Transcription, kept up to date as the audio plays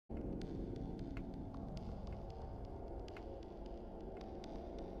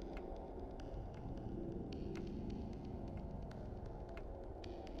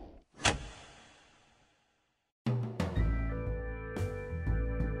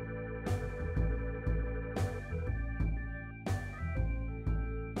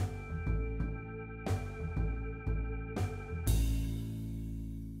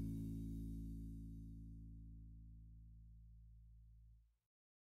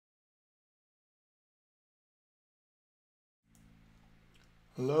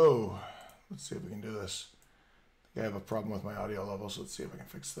Hello. Let's see if we can do this. I think I have a problem with my audio level, so let's see if I can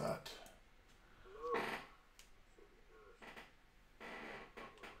fix that.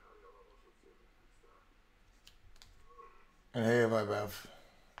 And hey, Bev.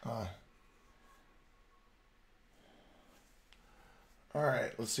 All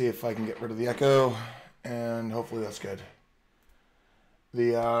right, let's see if I can get rid of the echo, and hopefully that's good.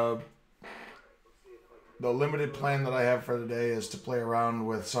 The limited plan that I have for today is to play around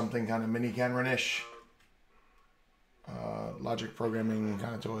with something kind of mini Canron-ish, logic programming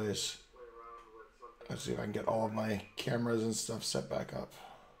kind of toys. Let's see if I can get all of my cameras and stuff set back up.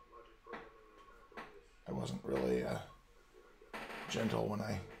 I wasn't really gentle when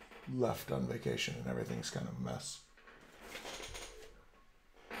I left on vacation, and everything's kind of a mess.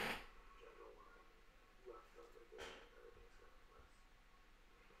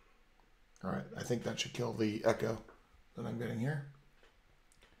 All right, I think that should kill the echo that I'm getting here.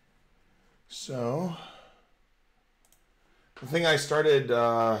 So, the thing I started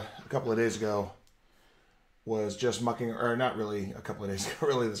a couple of days ago was just mucking, or not really a couple of days ago,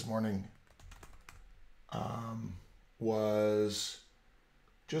 really this morning, was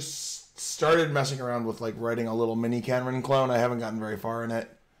just started messing around with like writing a little mini Canron clone. I haven't gotten very far in it,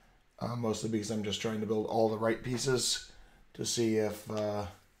 mostly because I'm just trying to build all the right pieces to see if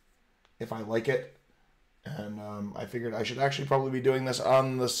I like it. And I figured I should actually probably be doing this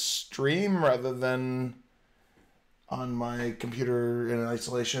on the stream rather than on my computer in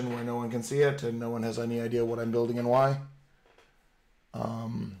isolation where no one can see it and no one has any idea what I'm building and why.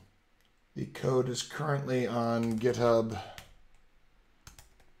 The code is currently on GitHub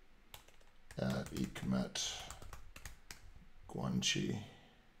at ecomet guanchi.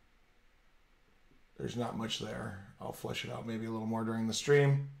 There's not much there. I'll flesh it out maybe a little more during the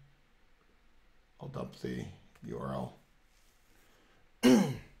stream. I'll dump the URL.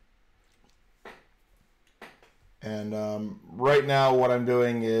 And right now what I'm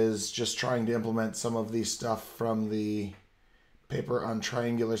doing is just trying to implement some of the stuff from the paper on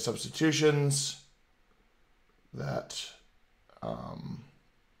triangular substitutions that a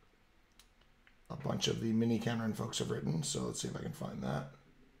bunch of the mini Canron folks have written. So let's see if I can find that.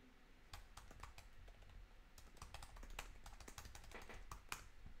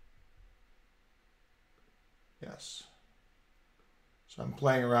 Yes. So I'm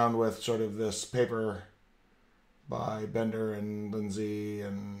playing around with sort of this paper by Bender and Lindsay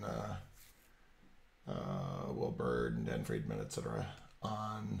and Will Bird and Dan Friedman, etc.,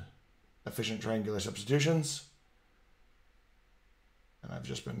 on efficient triangular substitutions. And I've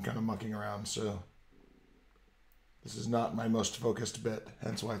just been kind of mucking around, so this is not my most focused bit,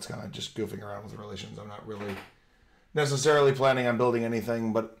 hence why it's kind of just goofing around with relations. I'm not really necessarily planning on building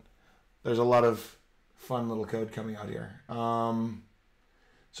anything, but there's a lot of fun little code coming out here.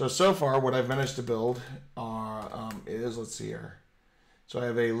 So far, what I've managed to build is, let's see here. So I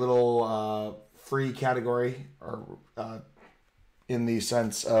have a little free category, or in the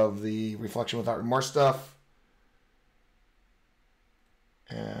sense of the reflection without remorse stuff.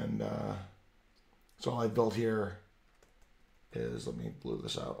 And so all I've built here is, let me blow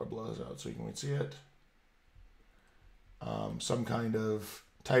this out so you can see it. Some kind of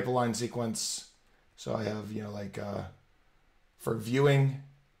type align sequence. So I have, like for viewing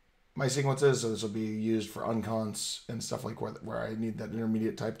my sequences, so this will be used for unconsts and stuff like where I need that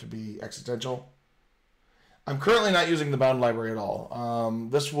intermediate type to be existential. I'm currently not using the bound library at all.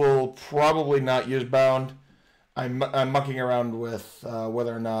 This will probably not use bound. I'm mucking around with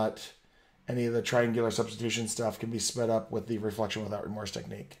whether or not any of the triangular substitution stuff can be sped up with the reflection without remorse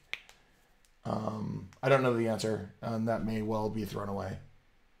technique. I don't know the answer, and that may well be thrown away.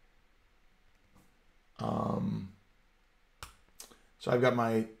 So I've got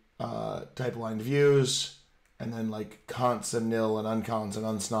my type aligned views, and then like consts and nil and unconsts and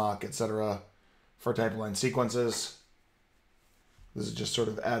unsnock, etc. for type aligned sequences. This is just sort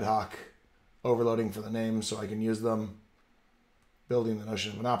of ad hoc overloading for the names so I can use them. Building the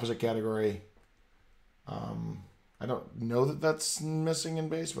notion of an opposite category. I don't know that that's missing in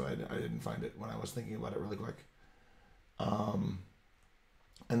base, but I didn't find it when I was thinking about it really quick. And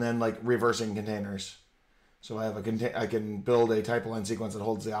then like reversing containers. So I have I can build a type align sequence that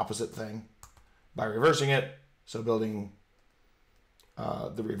holds the opposite thing by reversing it. So building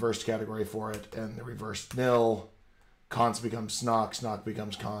the reversed category for it, and the reversed nil, const becomes snock, snock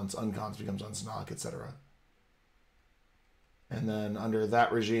becomes const, unconst becomes unsnock, etc. And then under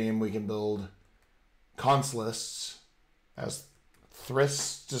that regime, we can build const lists as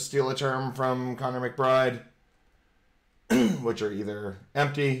thrists, to steal a term from Connor McBride, which are either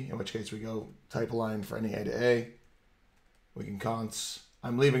empty, in which case we go type align for any A to A. We can const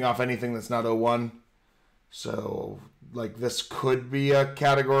I'm leaving off anything that's not O1. So, like, this could be a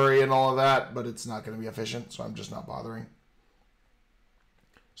category and all of that, but it's not going to be efficient, so I'm just not bothering.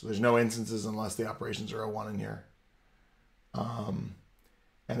 So there's no instances unless the operations are O1 in here. And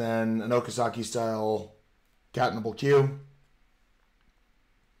then an Okazaki-style catenable queue.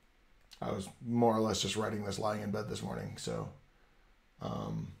 I was more or less just writing this lying in bed this morning, so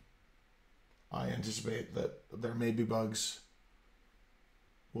I anticipate that there may be bugs.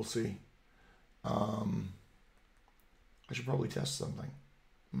 We'll see. I should probably test something.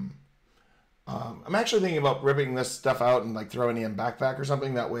 I'm actually thinking about ripping this stuff out and like throwing it in backpack or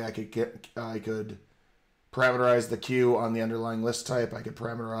something. That way I could parameterize the queue on the underlying list type. I could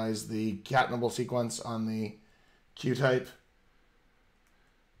parameterize the catenable sequence on the queue type.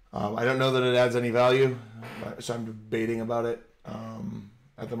 I don't know that it adds any value, so I'm debating about it.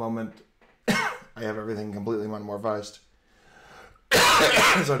 At the moment, I have everything completely monomorphized,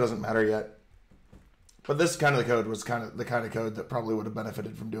 so it doesn't matter yet. But this kind of the code was kind of the kind of code that probably would have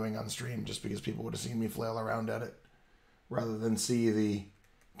benefited from doing on stream, just because people would have seen me flail around at it, rather than see the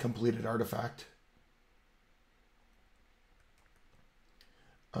completed artifact.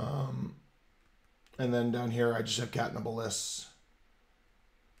 And then down here, I just have catenable lists.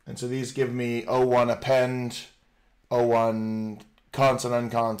 And so these give me O1 append, O1 const and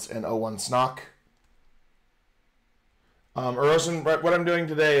unconst, and O1 snock. Erosin, what I'm doing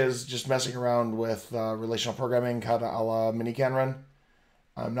today is just messing around with relational programming, kind of a la minican run.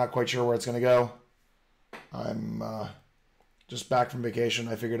 I'm not quite sure where it's going to go. I'm just back from vacation.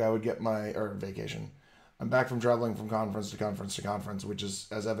 I figured I would get vacation. I'm back from traveling from conference to conference to conference, which is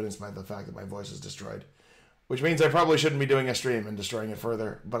as evidenced by the fact that my voice is destroyed. Which means I probably shouldn't be doing a stream and destroying it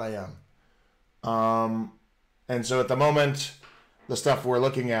further, but I am. And so at the moment, the stuff we're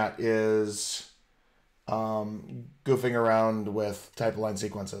looking at is goofing around with type-align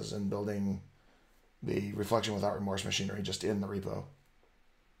sequences and building the reflection without remorse machinery just in the repo.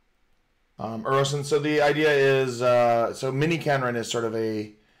 Erosin, so the idea is, so minicanron is sort of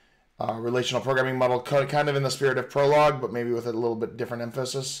a relational programming model, kind of in the spirit of Prolog, but maybe with a little bit different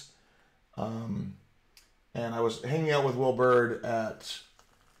emphasis. And I was hanging out with Will Bird at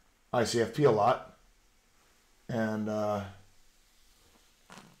ICFP a lot. And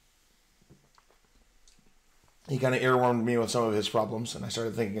he kind of earwormed me with some of his problems, and I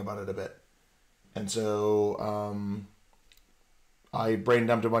started thinking about it a bit. And so I brain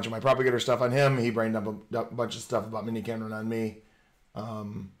dumped a bunch of my propagator stuff on him. He brain dumped a bunch of stuff about minicanron on me.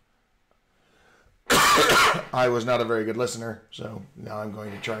 I was not a very good listener, so now I'm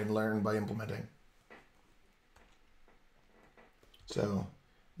going to try and learn by implementing. So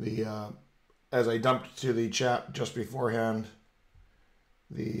the as I dumped to the chat just beforehand,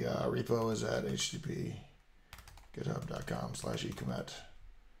 the repo is at http github.com/ecommit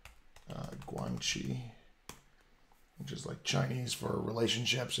guanxi, which is like Chinese for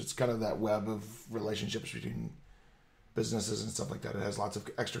relationships. It's kind of that web of relationships between businesses and stuff like that. It has lots of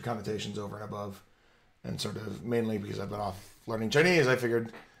extra connotations over and above. And sort of mainly because I've been off learning Chinese, I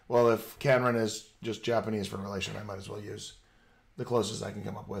figured, well, if Canron is just Japanese for relation, I might as well use the closest I can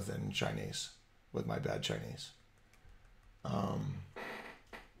come up with in Chinese with my bad Chinese. And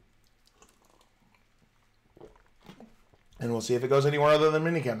we'll see if it goes anywhere other than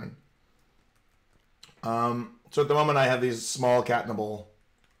minicanron. So at the moment I have these small catenable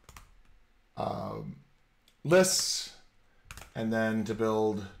lists, and then to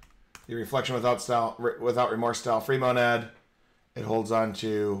build the reflection without remorse style free monad, it holds on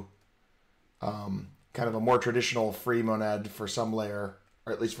to kind of a more traditional free monad for some layer,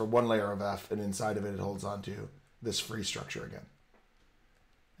 or at least for one layer of F, and inside of it, it holds on to this free structure again.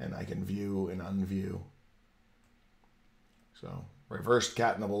 And I can view and unview. So reversed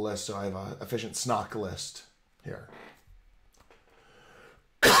catenable list, so I have an efficient snock list here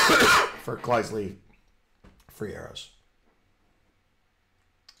for Kleisli free arrows.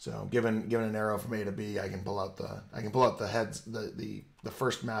 So given an arrow from A to B, I can pull out the heads, the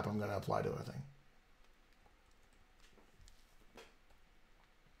first map I'm going to apply to a thing.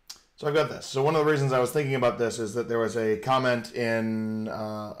 So I've got this. So one of the reasons I was thinking about this is that there was a comment in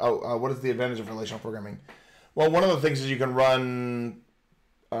what is the advantage of relational programming? Well, one of the things is you can run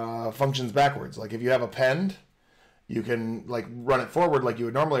functions backwards. Like if you have append, you can like run it forward like you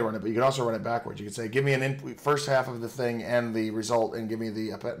would normally run it, but you can also run it backwards. You could say, give me an first half of the thing and the result, and give me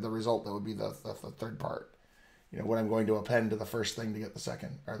the result that would be the third part. You know, when I'm going to append to the first thing to get the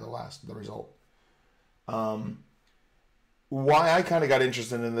second, or the result. Why I kind of got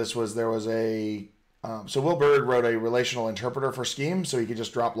interested in this was there was so Will Bird wrote a relational interpreter for Scheme, so he could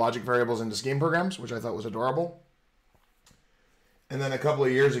just drop logic variables into Scheme programs, which I thought was adorable. And then a couple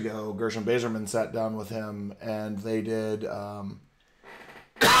of years ago, Gershom Bazerman sat down with him, and they did.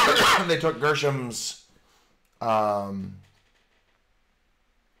 They took Gershom's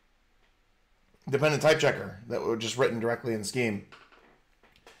dependent type checker that was just written directly in Scheme,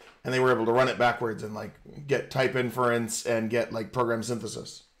 and they were able to run it backwards and like get type inference and get like program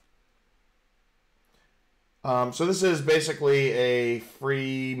synthesis. So this is basically a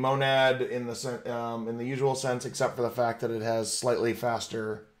free monad in the usual sense, except for the fact that it has slightly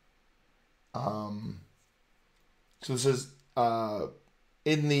faster. So this is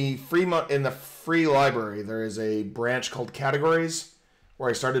in the free library. There is a branch called categories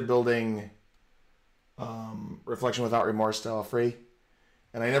where I started building reflection without remorse style free,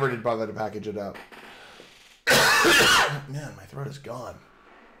 and I never did bother to package it up. Man, my throat is gone.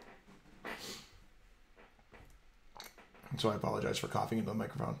 So I apologize for coughing into the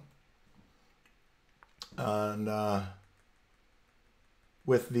microphone. And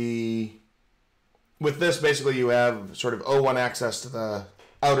with this, basically you have sort of O1 access to the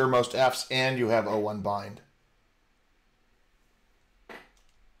outermost Fs, and you have O1 bind.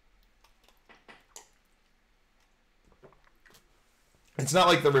 It's not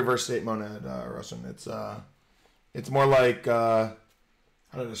like the reverse state monad, Rosen. It's more like how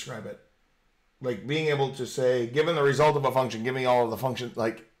to describe it. Like being able to say, given the result of a function, give me all of the functions,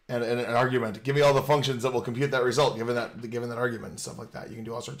 like and an argument, give me all the functions that will compute that result, given that argument and stuff like that. You can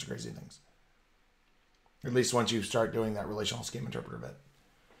do all sorts of crazy things. At least once you start doing that relational scheme interpreter bit.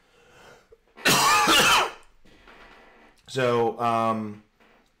 So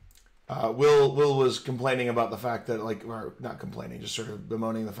Will was complaining about the fact that, like, or not complaining, just sort of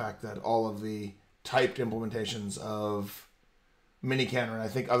bemoaning the fact that all of the typed implementations of mini-canron, I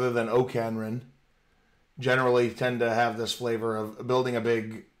think other than O-canron, generally tend to have this flavor of building a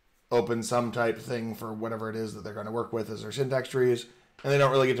big open sum type thing for whatever it is that they're going to work with as their syntax trees, and they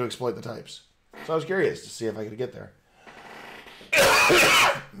don't really get to exploit the types. So I was curious to see if I could get there.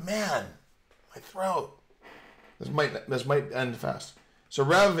 Man, my throat. This might end fast. So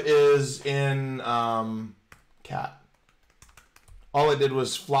rev is in cat. All it did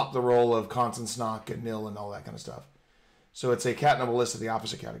was flop the role of const and snock and nil and all that kind of stuff. So it's a cat-nibble list of the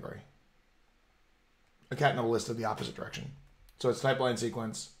opposite category. A cat-nibble list of the opposite direction. So it's type line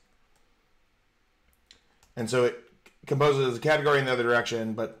sequence. And so it composes a category in the other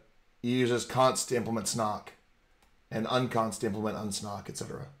direction, but it uses const to implement snock and unconst to implement unsnock,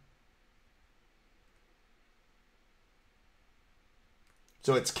 etc.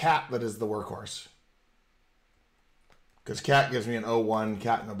 So it's cat that is the workhorse. Because cat gives me an O1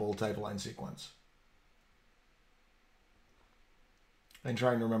 cat-nibble type line sequence. And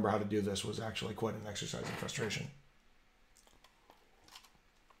trying to remember how to do this was actually quite an exercise in frustration.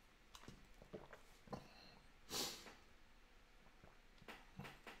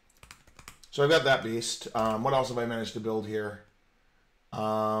 So I've got that beast. What else have I managed to build here?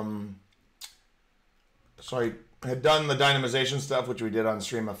 So I had done the dynamization stuff, which we did on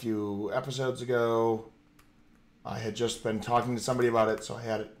stream a few episodes ago. I had just been talking to somebody about it, so I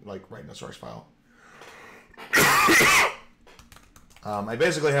had it like right in the source file. I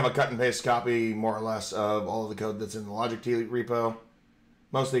basically have a cut and paste copy, more or less, of all of the code that's in the Logic T repo.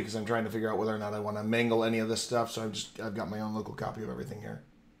 Mostly because I'm trying to figure out whether or not I want to mangle any of this stuff, so I've got my own local copy of everything here.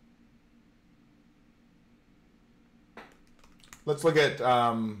 Let's look at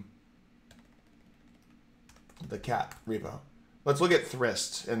the cat repo. Let's look at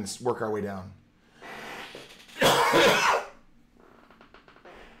Thrist and work our way down.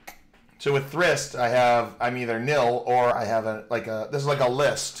 So with Thrist, I'm either nil or I have this is like a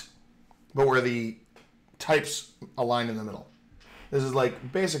list, but where the types align in the middle. This is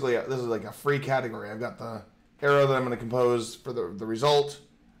like basically this is like a free category. I've got the arrow that I'm going to compose for the result,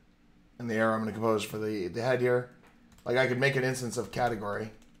 and the arrow I'm going to compose for the head here. Like I could make an instance of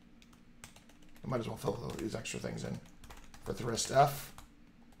category. I might as well fill these extra things in for Thrist F,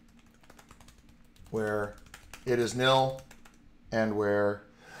 where it is nil, and where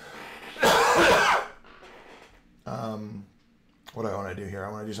what do I want to do here?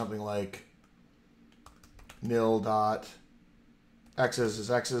 I want to do something like nil dot x's is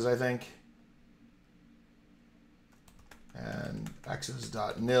x's, I think, and x's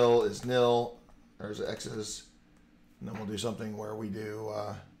dot nil is nil. There's x's, and then we'll do something where we do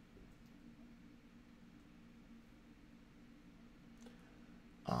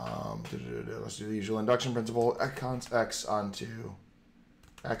let's do the usual induction principle. Const x onto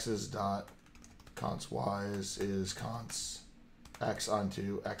x's dot const y's is const x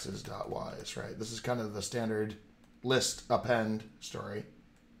onto x's dot y's, right? This is kind of the standard list append story,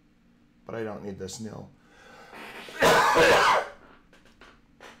 but I don't need this nil.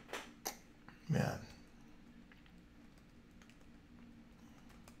 Man.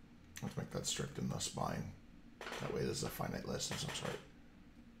 Let's make that strict in the spine. That way this is a finite list of some sort.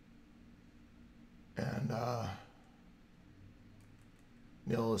 And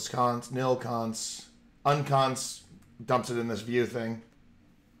nil is const, nil const, unconst dumps it in this view thing.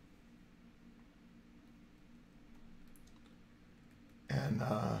 And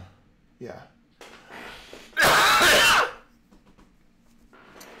yeah.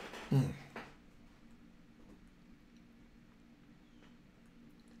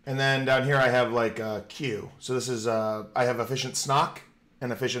 And then down here I have like a Q. So this is I have efficient snock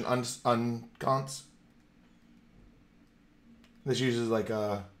and efficient unconst. This uses like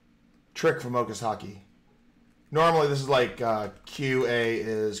a trick from Okazaki. Normally this is like QA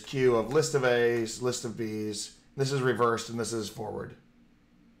is Q of list of A's, list of B's. This is reversed and this is forward.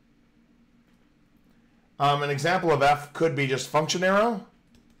 An example of F could be just function arrow,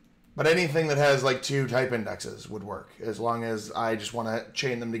 but anything that has like 2 type indexes would work as long as I just want to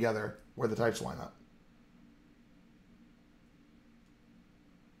chain them together where the types line up.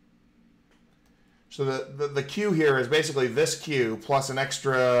 So the Q here is basically this Q plus an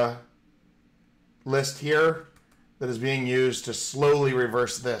extra list here that is being used to slowly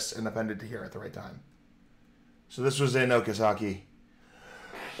reverse this and append it to here at the right time. So this was in Okazaki.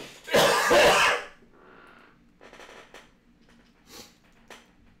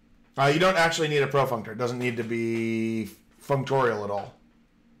 You don't actually need a profunctor. It doesn't need to be functorial at all.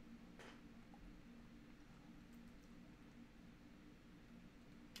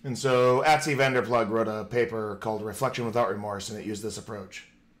 And so Atzi Vanderplug wrote a paper called Reflection Without Remorse, and it used this approach.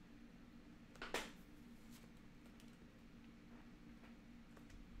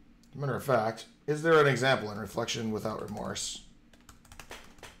 As a matter of fact, is there an example in Reflection Without Remorse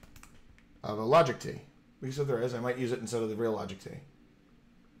of a logic T? Because if there is, I might use it instead of the real logic T.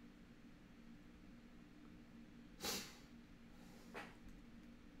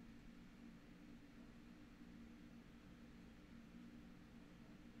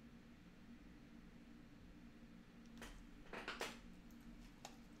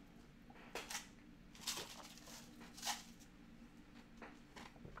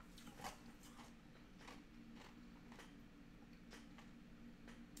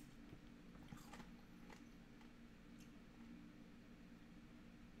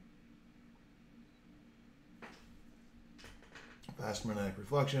 Fast monadic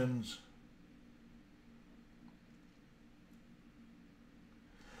reflections.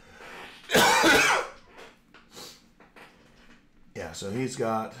 Yeah, so he's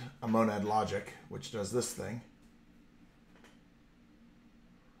got a monad logic, which does this thing.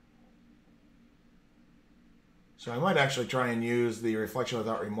 So I might actually try and use the Reflection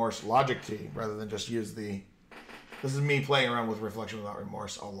Without Remorse logic T rather than just use the... This is me playing around with Reflection Without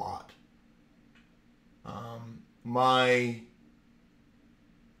Remorse a lot. My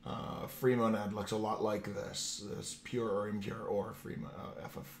free monad looks a lot like this pure or impure or free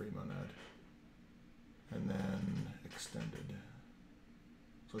f of free monad, and then extended.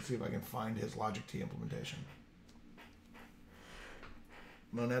 So let's see if I can find his logic T implementation.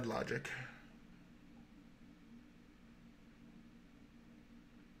 Monad logic.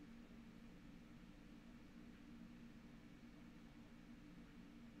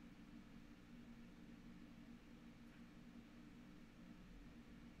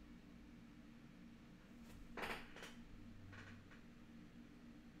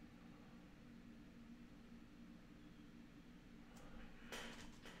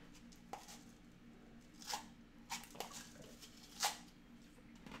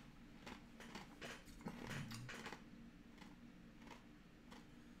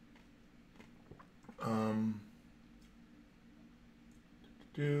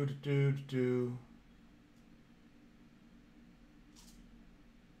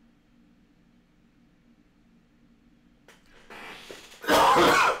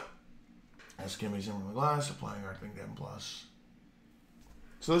 Give me some glass, applying arcing again plus.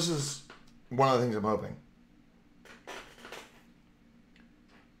 So this is one of the things I'm hoping.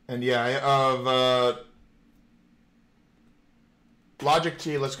 And yeah, of logic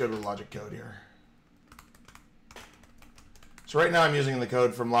T, let's go to the logic code here. So right now I'm using the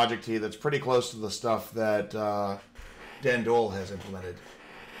code from logic T that's pretty close to the stuff that Dan Dole has implemented.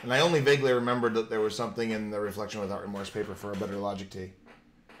 And I only vaguely remembered that there was something in the Reflection Without Remorse paper for a better logic T.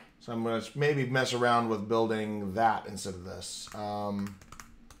 So I'm going to maybe mess around with building that instead of this.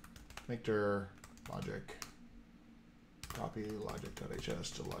 Victor logic, copy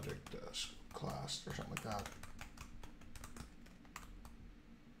logic.hs to logic class or something like that.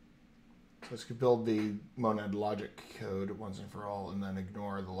 Let's build the monad logic code once and for all, and then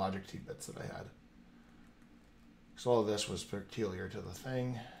ignore the logic T bits that I had. So all of this was peculiar to the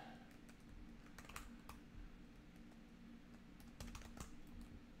thing.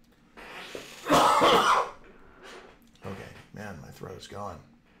 Okay, man, my throat is gone.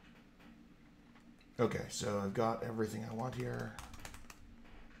 Okay, so I've got everything I want here.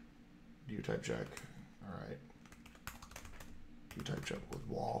 Do type check. All right. Do type check with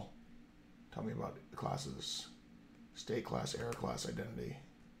wall. Tell me about the classes. State class, error class, identity.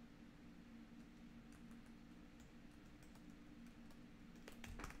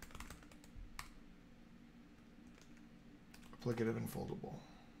 Applicative and foldable.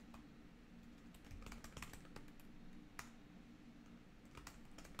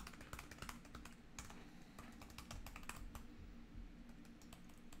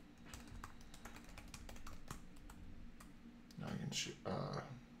 Now I can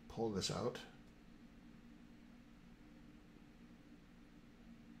pull this out.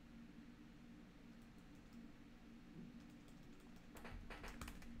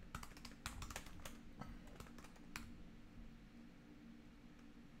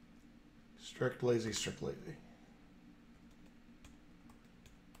 Strict lazy, strict lazy.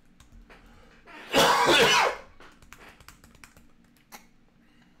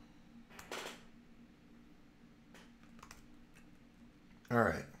 All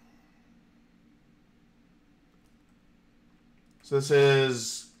right. So this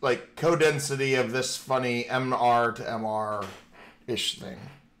is like codensity of this funny MR to MR-ish thing.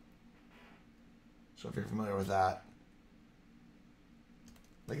 So if you're familiar with that.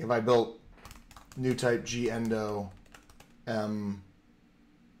 Like if I built new type G endo M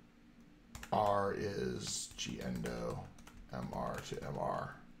R is G endo MR to MR.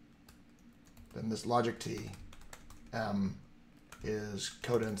 Then this logic T M is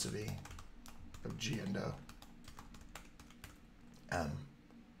codensity of G endo M.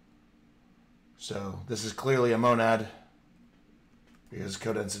 So this is clearly a monad because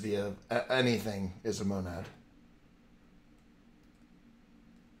codensity of anything is a monad.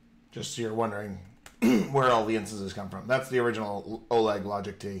 Just so you're wondering where all the instances come from. That's the original Oleg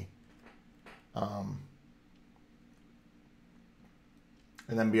logic T. And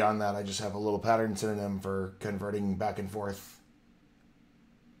then beyond that, I just have a little pattern synonym for converting back and forth.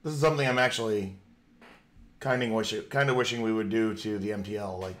 This is something I'm actually kind of wishing we would do to the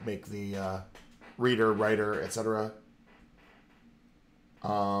MTL, like make the reader, writer, etc.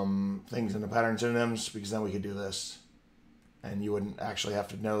 Things into pattern synonyms, because then we could do this. And you wouldn't actually have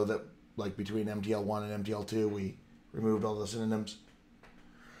to know that, like, between MTL1 and MTL2, we removed all the synonyms.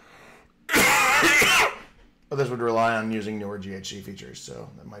 But this would rely on using newer GHC features,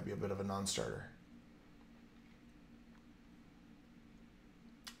 so that might be a bit of a non-starter.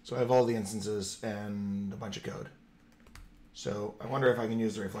 So I have all the instances and a bunch of code. So I wonder if I can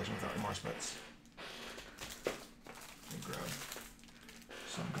use the reflection without remorse bits. Let me grab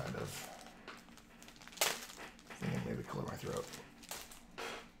some kind of thing and maybe clear my throat.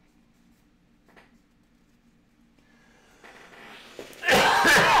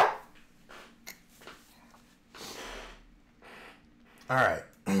 All right.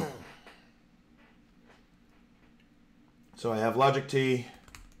 So I have logic T,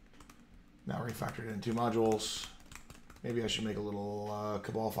 now refactored into modules. Maybe I should make a little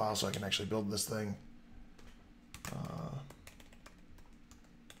cabal file so I can actually build this thing.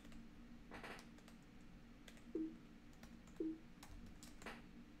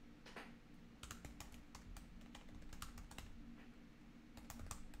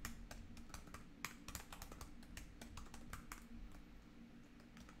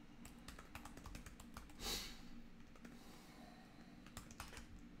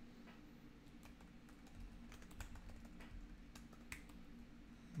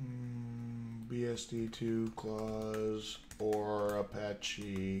 BSD2 clause or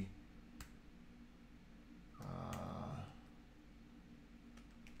Apache.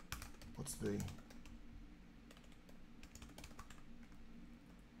 What's the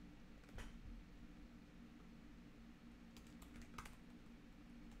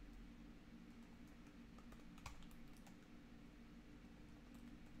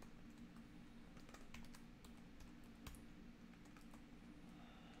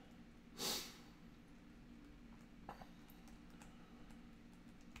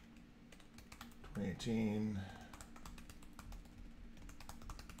 '18.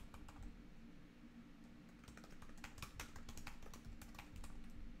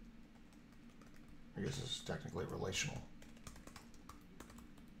 I guess this is technically relational.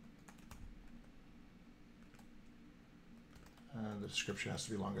 This description has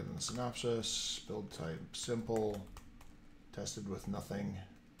to be longer than the synopsis. Build type simple. Tested with nothing.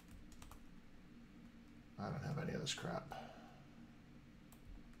 I don't have any of this crap.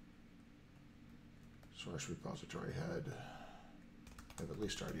 Source repository head. I've at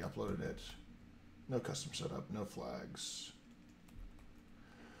least already uploaded it. No custom setup, no flags.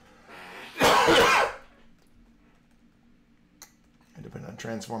 I depend on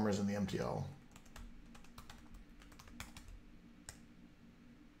transformers in the MTL.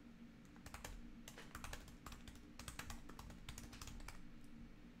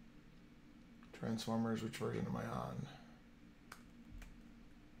 Transformers, which version am I on?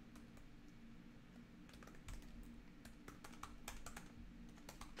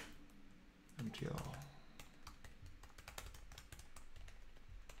 MTL.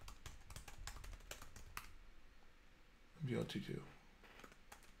 MTL 2.2.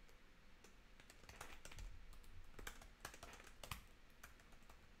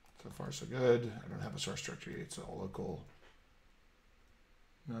 So far, so good. I don't have a source structure yet. It's all local.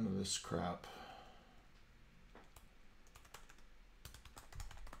 None of this crap.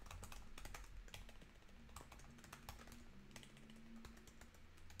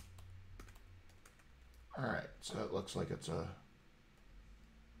 All right, so it looks like it's a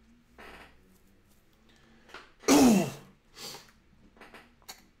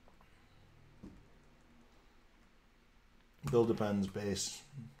build depends base.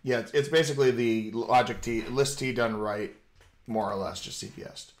 Yeah, it's basically the logic T, list T done right, more or less, just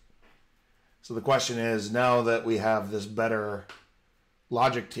CPS. So the question is, now that we have this better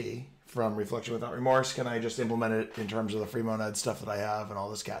logic T from Reflection Without Remorse, can I just implement it in terms of the free monad stuff that I have and all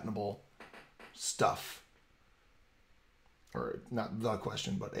this catnable stuff? Or not the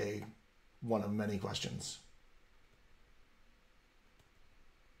question, but one of many questions.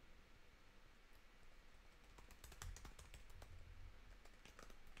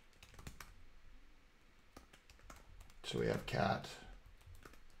 So we have cat,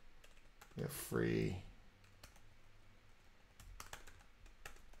 we have free,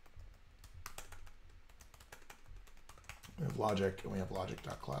 we have logic, and we have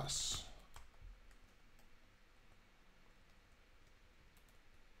logic.class.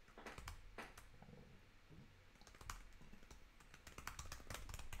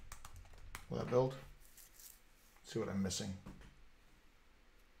 Will that build? See what I'm missing.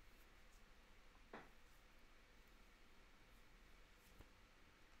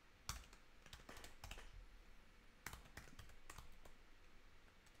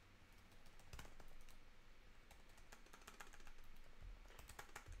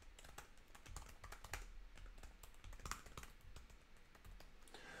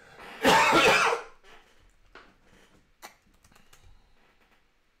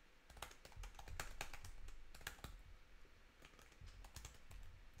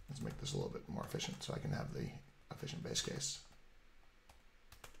 Let's make this a little bit more efficient so I can have the efficient base case.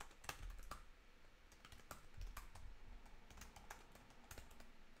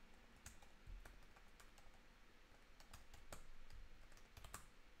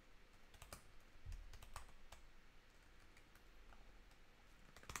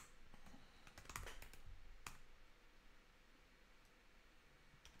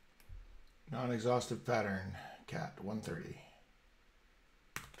 Non-exhaustive pattern, cat 130.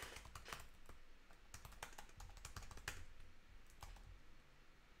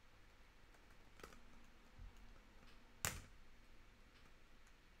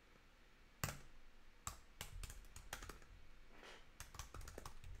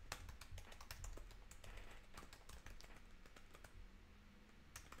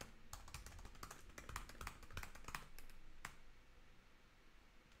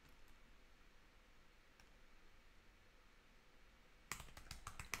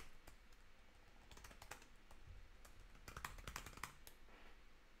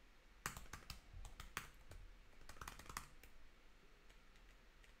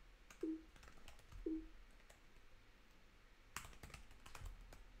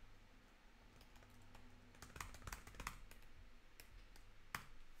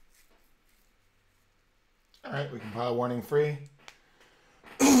 All right, we compile warning free.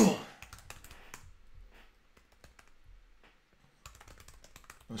 I'm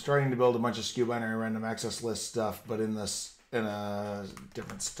starting to build a bunch of skew binary random access list stuff, but in a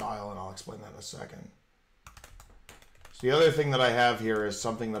different style, and I'll explain that in a second. So the other thing that I have here is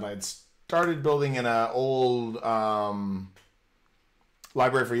something that I'd started building in an old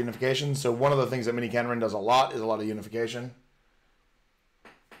library for unification. So one of the things that minicanron does a lot is a lot of unification.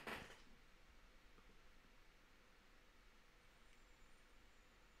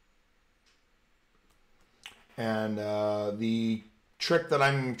 And the trick that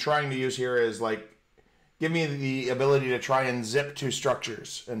I'm trying to use here is like, give me the ability to try and zip to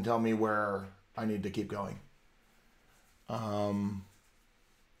structures and tell me where I need to keep going. And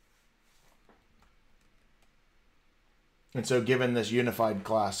so given this unified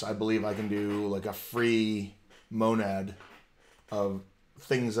class, I believe I can do like a free monad of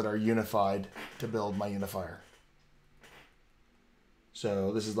things that are unified to build my unifier.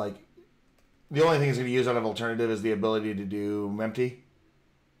 So this is like, the only thing it's going to use out of alternative is the ability to do empty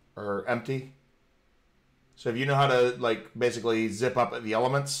or empty. So if you know how to like basically zip up the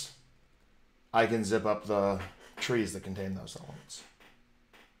elements, I can zip up the trees that contain those elements.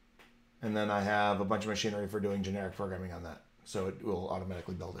 And then I have a bunch of machinery for doing generic programming on that. So it will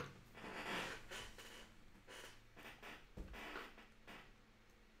automatically build it.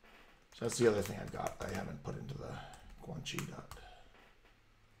 So that's the other thing I've got I haven't put into the Guanchi dot.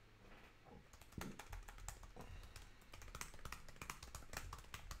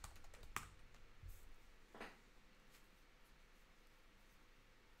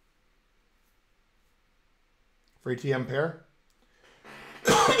 Free T ampere?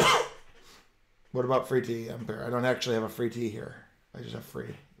 What about free T ampere? I don't actually have a free T here. I just have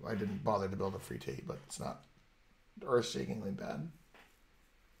free. I didn't bother to build a free T, but it's not earth-shaking bad.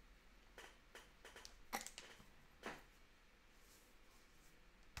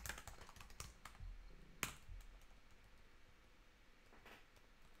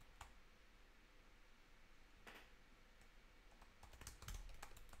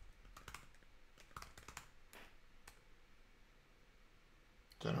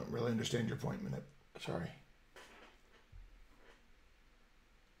 So I don't really understand your point, Minute. Sorry.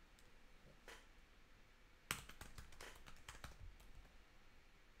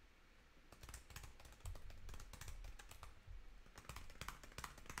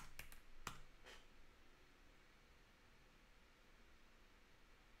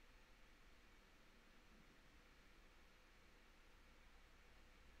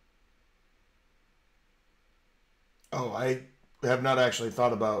 Oh, I have not actually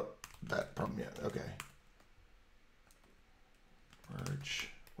thought about that problem yet. Okay. Merge.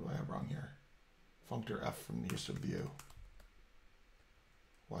 What do I have wrong here? Functor F from the use of view.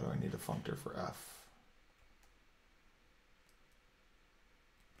 Why do I need a functor for F?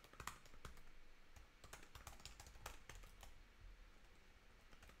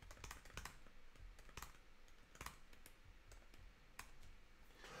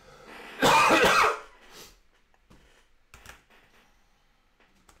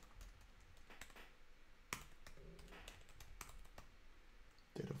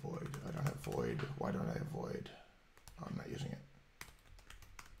 Data void. I don't have void. Why don't I have void? Oh, I'm not using it.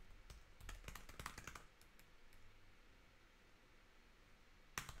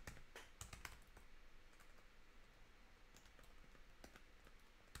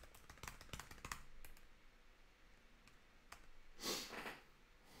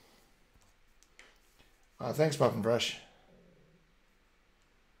 Thanks, Puff and Fresh.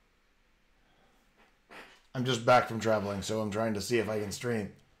 I'm just back from traveling, so I'm trying to see if I can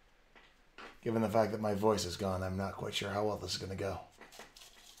stream. Given the fact that my voice is gone, I'm not quite sure how well this is going to go.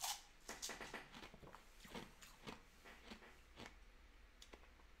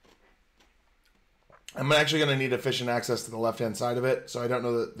 I'm actually going to need efficient access to the left-hand side of it, so I don't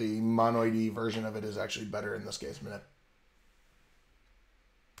know that the monoid version of it is actually better in this case. Minute.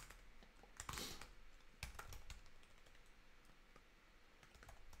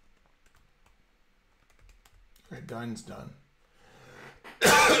 All right, Dine's done.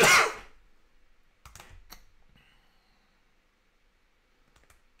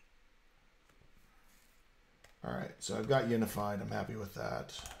 All right, so I've got unified. I'm happy with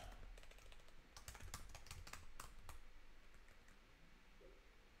that.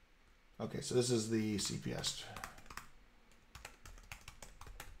 Okay, so this is the CPS.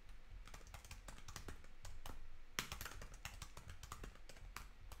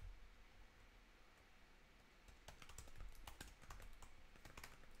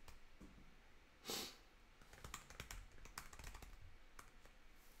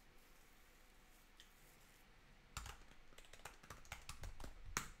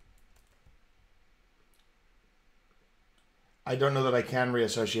 I don't know that I can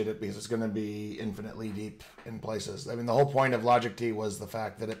reassociate it because it's going to be infinitely deep in places. I mean, the whole point of Logic T was the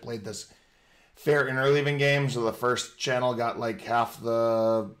fact that it played this fair interleaving game. So the first channel got like half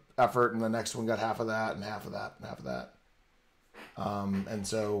the effort, and the next one got half of that, and half of that, and half of that. And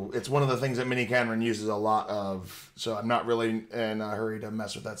so it's one of the things that Mini Canron uses a lot of. So I'm not really in a hurry to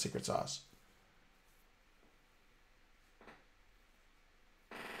mess with that secret sauce.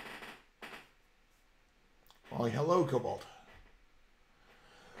 Well, hello, Cobalt.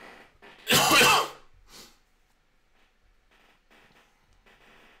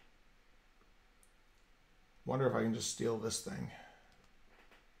 wonder if I can just steal this thing.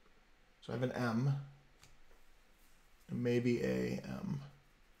 So I have an M, and maybe a M.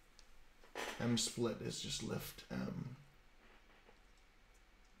 M split is just lift M.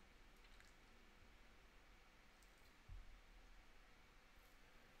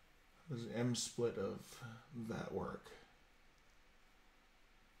 How does M split of that work?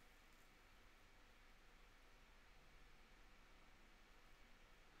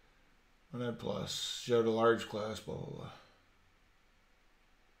 One plus, show to large class, blah, blah, blah.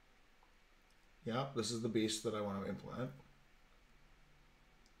 Yeah, this is the beast that I want to implement.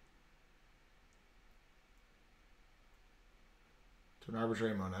 To an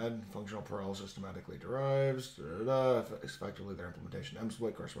arbitrary monad, functional Perl systematically derives, effectively their implementation. M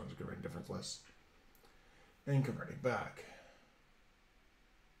split corresponds to converting difference lists and converting back.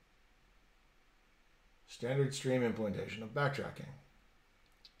 Standard stream implementation of backtracking,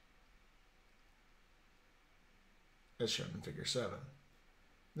 as shown in figure 7.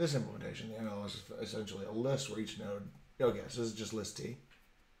 This implementation, the ML is essentially a list where each node, okay, so this is just list T.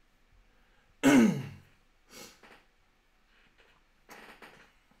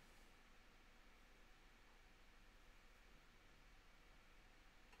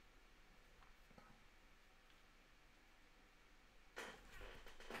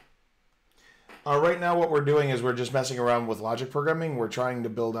 Right now what we're doing is we're just messing around with logic programming. We're trying to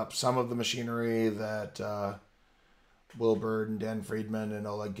build up some of the machinery that Will Bird and Dan Friedman and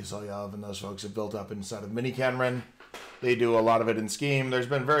Oleg Kiselyev and those folks have built up inside of Minicanren. They do a lot of it in Scheme. There's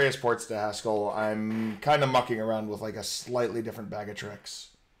been various ports to Haskell. I'm kind of mucking around with like a slightly different bag of tricks.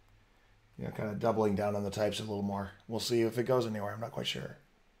 You know, kind of doubling down on the types a little more. We'll see if it goes anywhere. I'm not quite sure.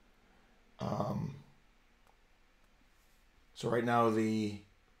 So right now the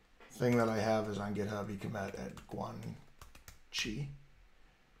thing that I have is on GitHub. You commit at Guanchi.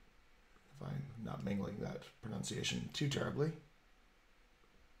 If I'm not mingling that pronunciation too terribly.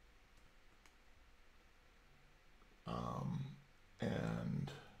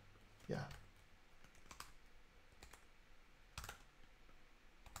 And yeah.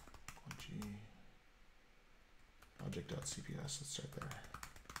 Guanchi project.cps. Let's start there.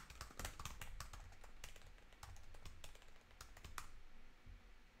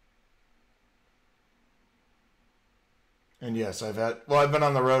 And yes, I've been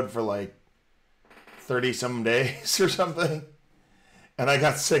on the road for like 30 some days or something. And I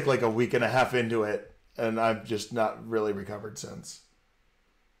got sick like a week and a half into it. And I've just not really recovered since.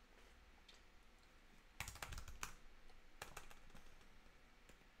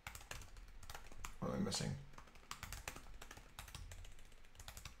 What am I missing?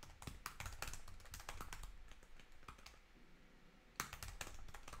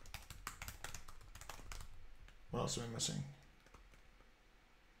 What else am I missing?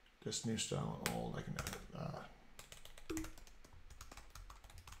 Just new style and old. I can edit.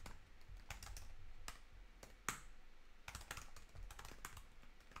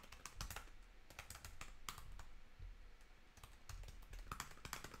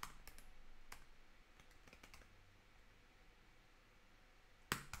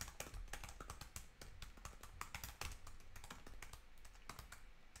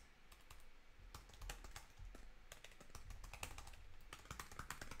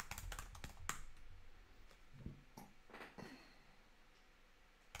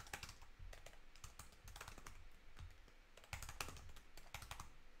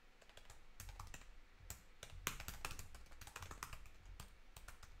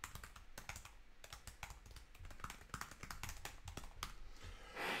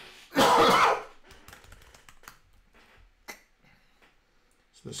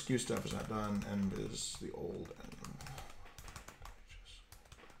 So the skew stuff is not done, and is the old and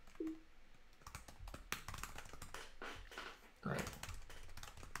right.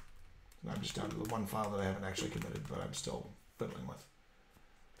 Now I'm just down to the one file that I haven't actually committed, but I'm still fiddling with.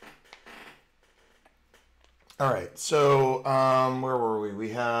 All right, so where were we? We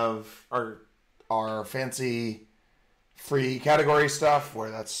have our fancy free category stuff where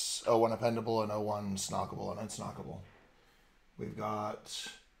that's O1 appendable and O1 snockable and unsnockable. We've got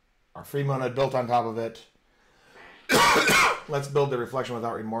our free monad built on top of it. Let's build the reflection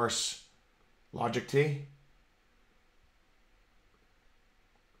without remorse logic T.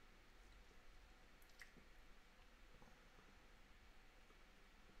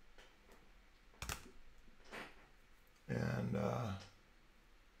 And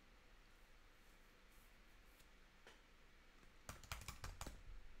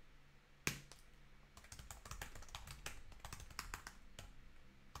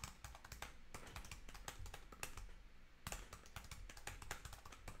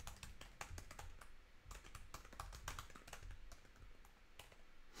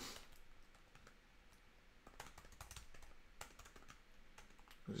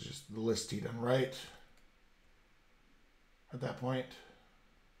This is just the list t done right at that point.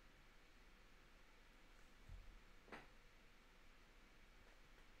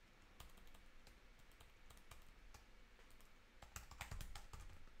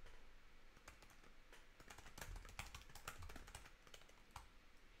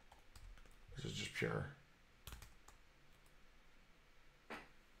 This is just pure.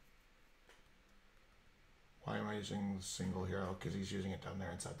 Why am I using single here? Oh, because he's using it down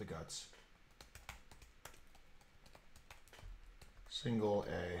there inside the guts. Single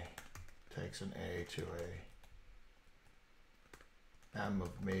A takes an A to a M of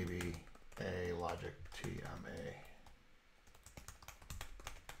maybe A logic TMA.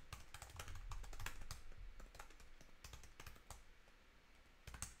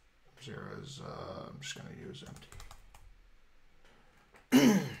 Zeros, I'm just going to use empty.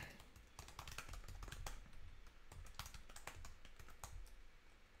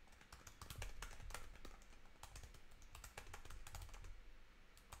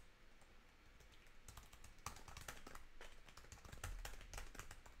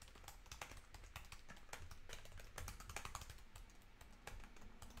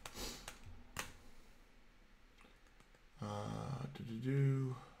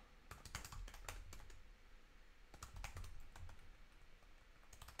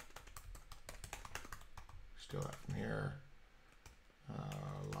 Steal that from here.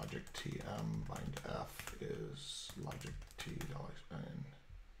 Logic TM bind F is logic T $n.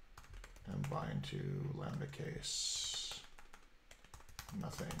 And bind to lambda case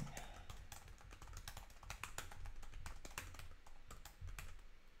nothing.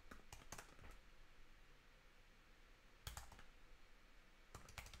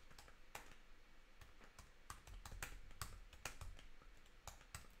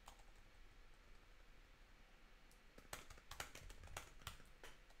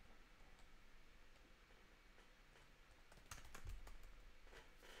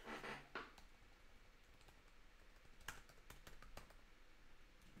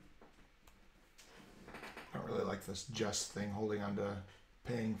 This just thing holding on to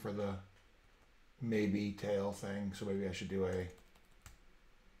paying for the maybe tail thing, so maybe I should do a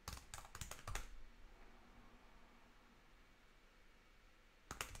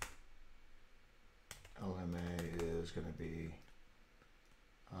LMA is going to be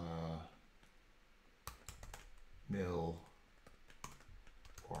nil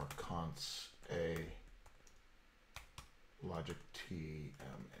or const A logic TMA.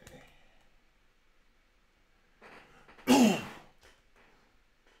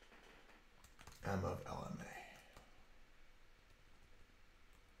 M of LMA.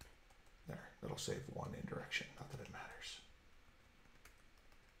 There, that'll save one indirection, not that it matters.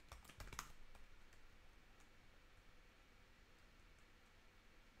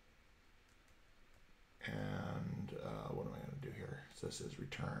 And what am I going to do here? So this is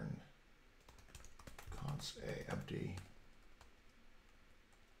return const A empty.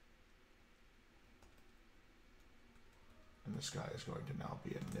 And this guy is going to now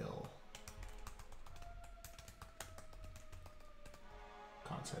be a nil.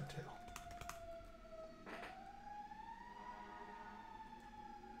 Const head tail.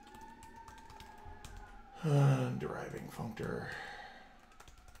 Deriving functor.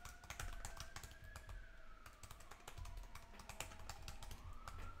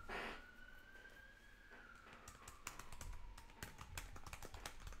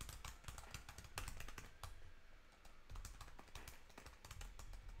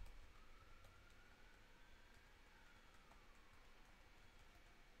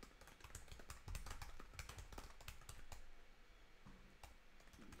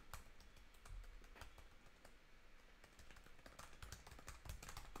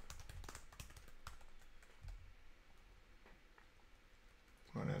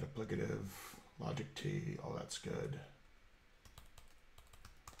 Applicative, logic T, all that's good.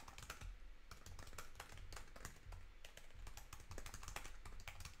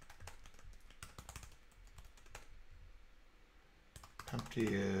 Empty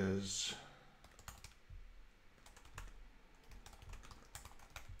is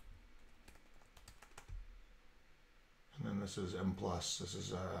and then this is M plus, this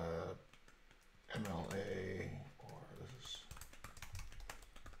is MLA, or this is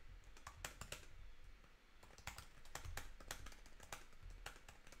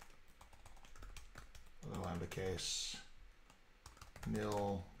the lambda case.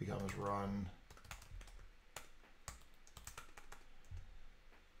 Nil becomes run.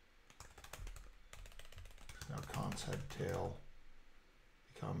 Now const head tail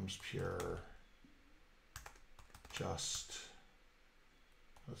becomes pure just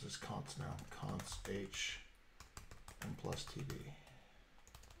this is const now. Const h m plus tb.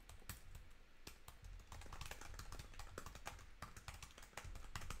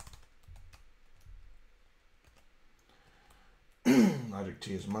 Logic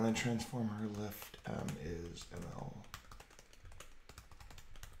T is monad transformer. Lift M is ML.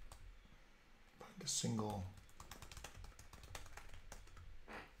 Find a single.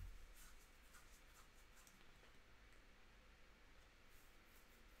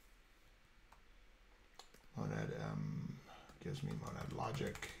 Monad M gives me monad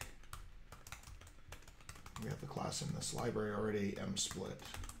logic. We have the class in this library already, M split.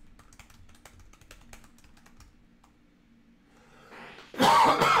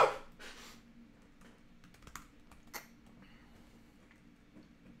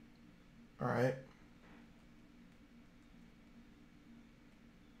 All right.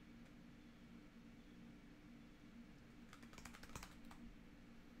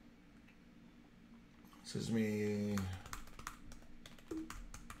 This is me.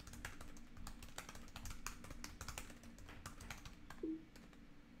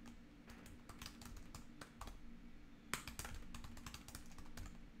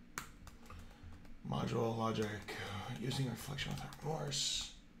 Module logic using reflection without remorse.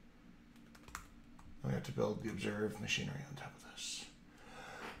 We have to build the observed machinery on top of this.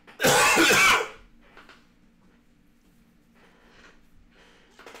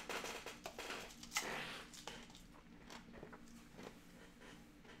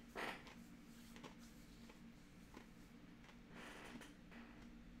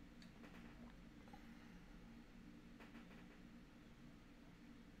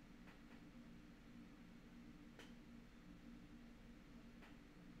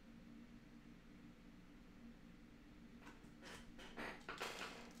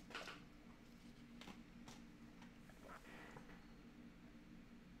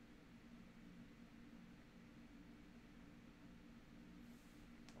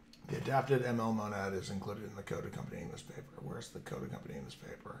 The adapted ML monad is included in the code accompanying this paper. Where's the code accompanying this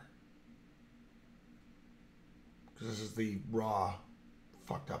paper? Because this is the raw,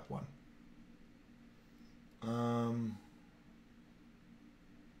 fucked up one.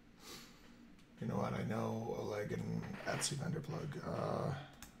 You know what? I know Oleg and Etsy vendor plug.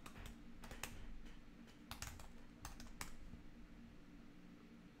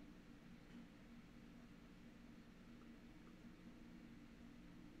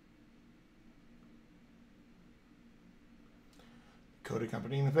 Code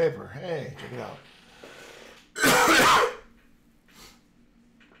accompanying the paper. Hey, check it out.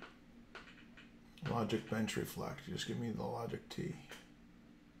 Logic bench reflect. Just give me the logic T.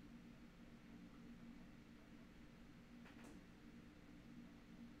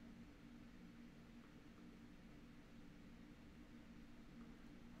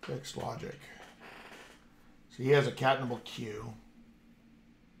 Fixed logic. So he has a catenable queue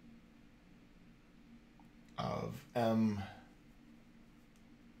of M.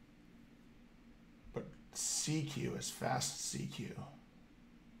 CQ is fast CQ.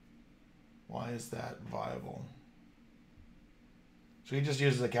 Why is that viable? So he just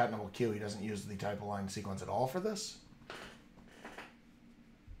uses a catenable queue. He doesn't use the type align sequence at all for this?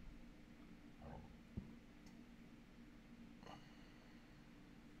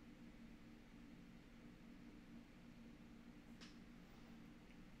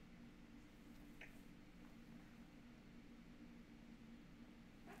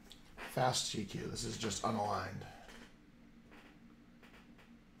 Fast CQ. This is just unaligned.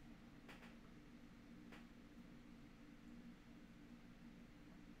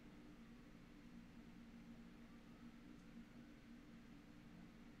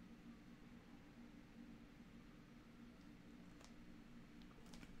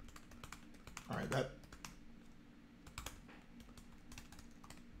 All right, that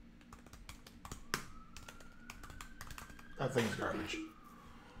thing's garbage.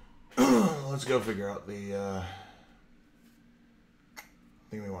 Let's go figure out the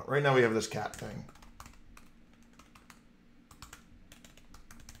thing we want. Right now we have this cat thing.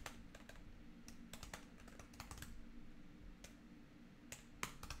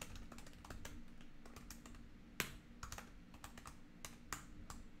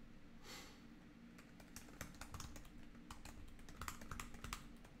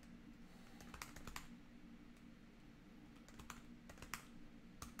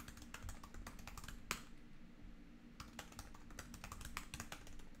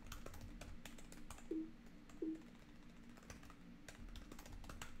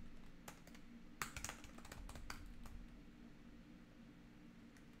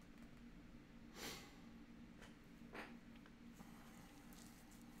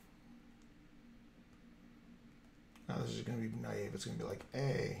 is going to be naive. It's going to be like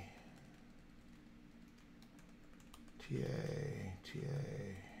A, TA, TA,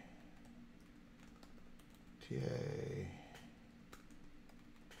 TA.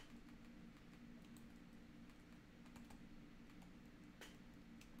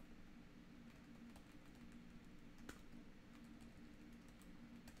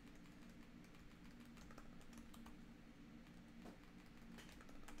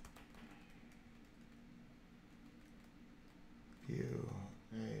 U,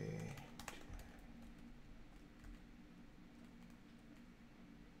 A,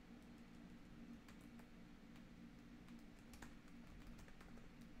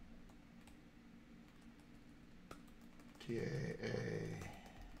 T,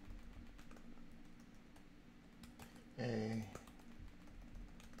 A,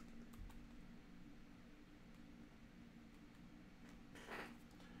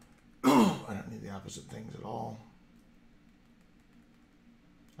 I don't need the opposite things at all.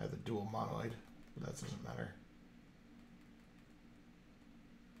 I have the dual monoid, but that doesn't matter.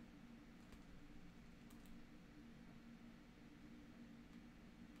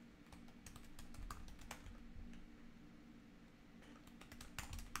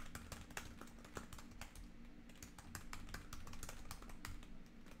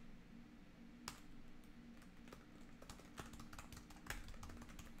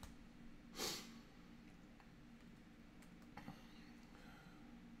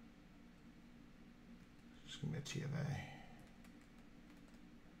 It's going to be a T of A.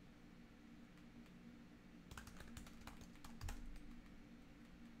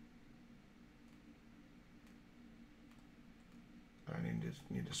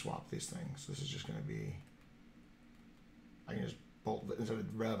 I need to swap these things. This is just going to be, I can just bolt, instead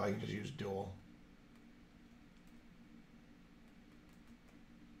of rev, I can just use dual.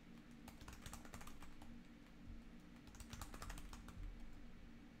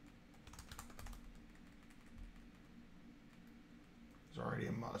 There's already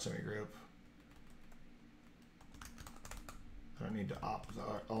a semigroup. I don't need to opt the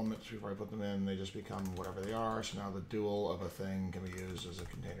elements before I put them in. They just become whatever they are. So now the dual of a thing can be used as a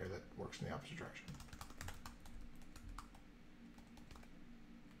container that works in the opposite direction.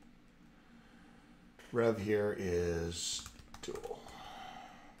 Rev here is dual.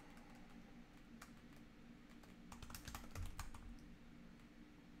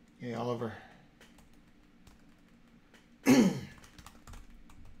 Hey, Oliver.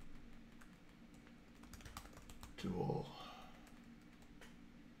 Dual.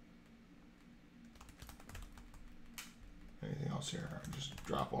 Anything else here? Just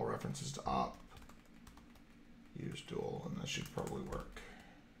drop all references to op. Use dual, and that should probably work.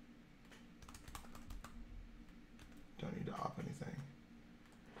 Don't need to op anything.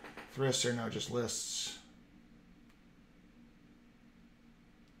 Thrists are now just lists.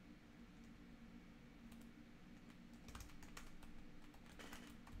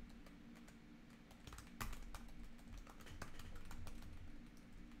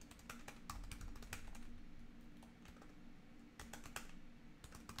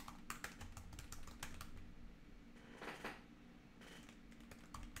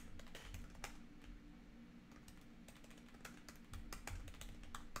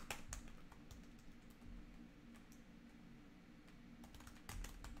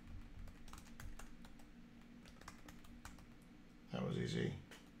 That was easy.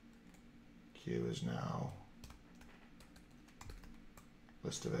 Q is now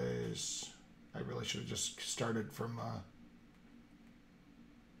list of A's. I really should have just started from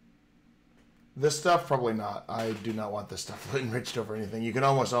this stuff. Probably not. I do not want this stuff enriched over anything. You can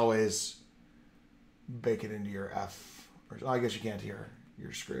almost always bake it into your F. Or, I guess you can't here.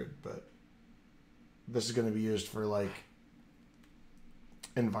 You're screwed. But this is going to be used for like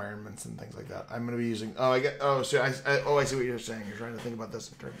environments and things like that. I'm going to be using. Oh, I see what you're saying. You're trying to think about this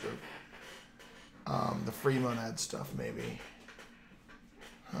in terms of the free monad stuff, maybe.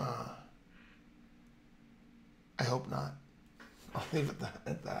 I hope not. I'll leave it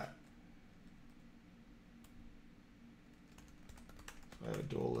at that. So I have a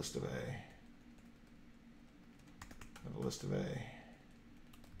dual list of A. I have a list of A.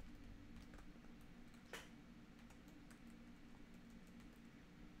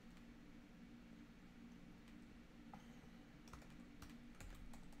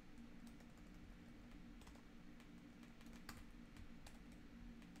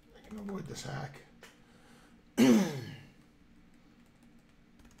 Avoid this hack.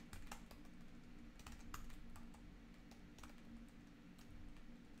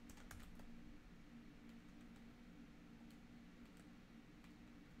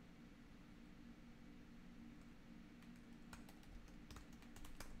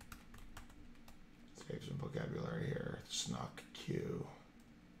 vocabulary here. Snock Q.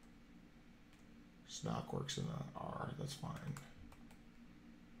 Snock works in the R. That's fine.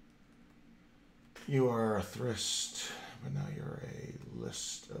 You are a thrist, but now you're a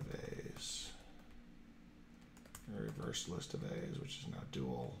list of A's. A reverse list of A's, which is now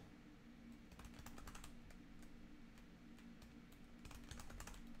dual.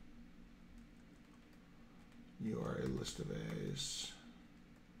 You are a list of A's.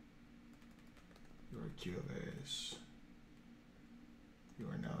 You are a queue of A's. You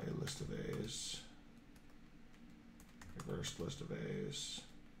are now a list of A's. Reverse list of A's.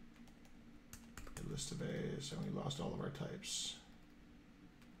 A list of A's, and we lost all of our types.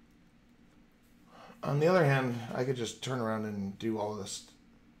 On the other hand, I could just turn around and do all this.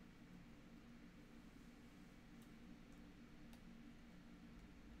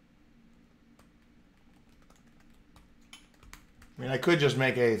 I mean, I could just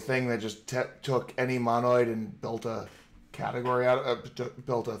make a thing that just took any monoid and built a category out of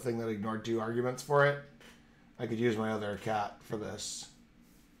built a thing that ignored 2 arguments for it. I could use my other cat for this.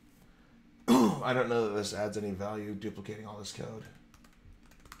 I don't know that this adds any value duplicating all this code.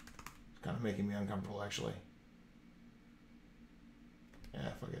 It's kind of making me uncomfortable, actually. Yeah,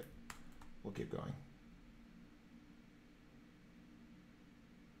 fuck it. We'll keep going.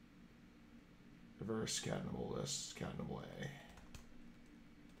 Reverse catenable list, catenable A.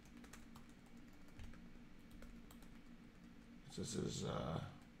 So this is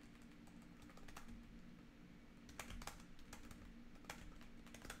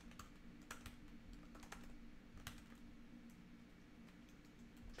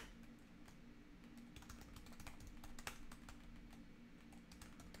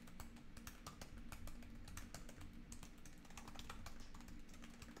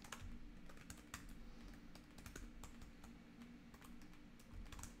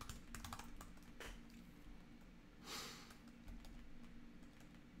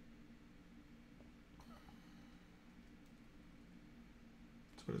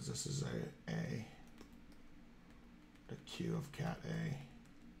what is this? Is a queue of cat A,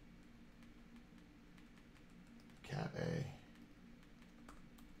 cat A,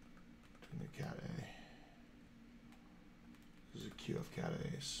 to new cat A. This is a queue of cat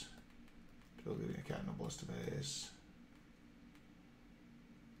A's. Building a cat in a list of A's.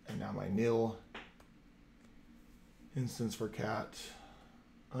 And now my nil instance for cat,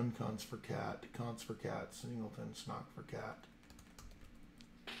 unconst for cat, const for cat, singleton, snock for cat.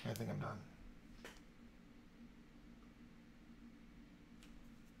 I think I'm done.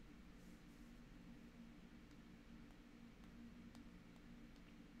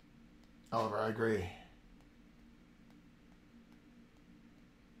 Oliver, I agree.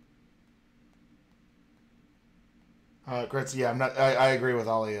 Kritz, yeah, I agree with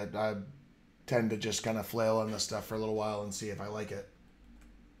Ollie. I tend to just kind of flail on this stuff for a little while and see if I like it.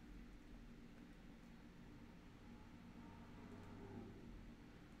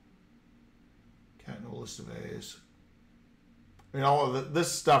 Cat in a list of A's. I mean, all of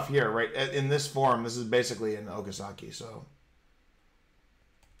this stuff here, right, in this form, this is basically in Okazaki, so.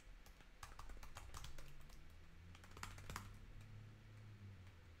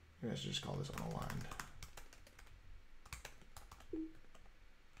 Maybe I should just call this unaligned.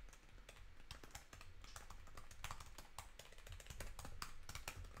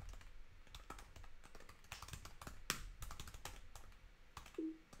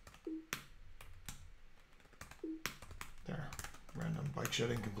 There, random bike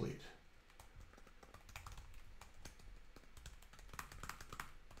shed incomplete.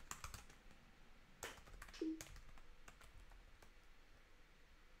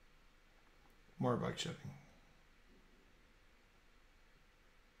 More bike shedding.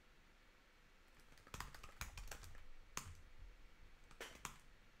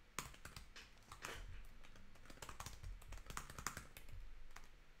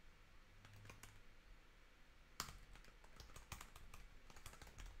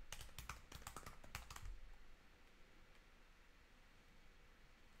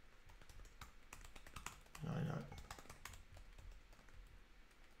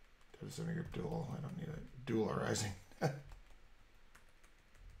 Semigroup dual. I don't need a dual arising.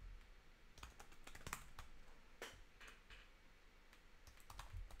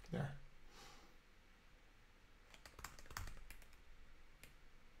 There.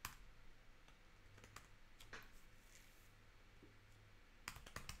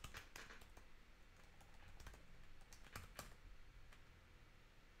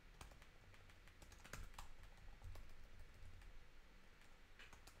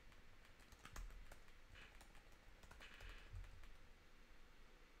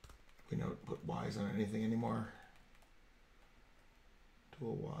 isn't anything anymore.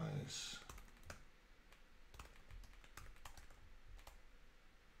 Toolwise.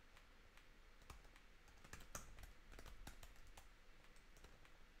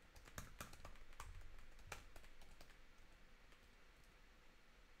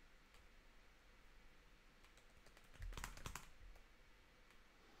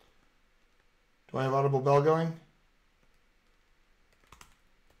 Do I have audible bell going?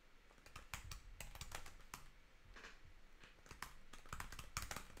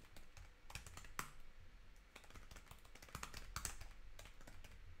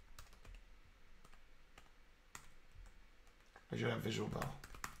 I should have visual bell.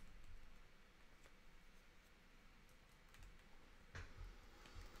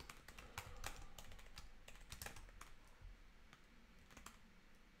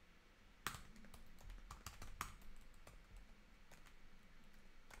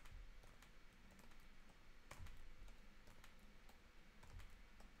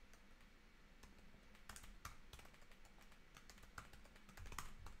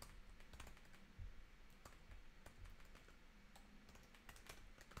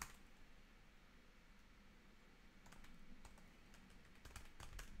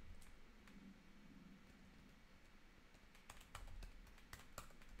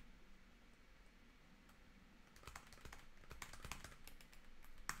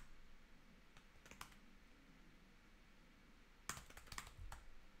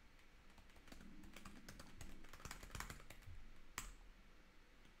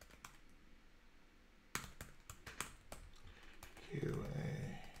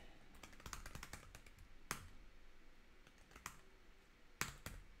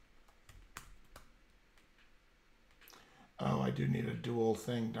 Oh, I do need a dual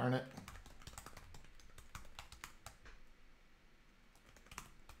thing, darn it.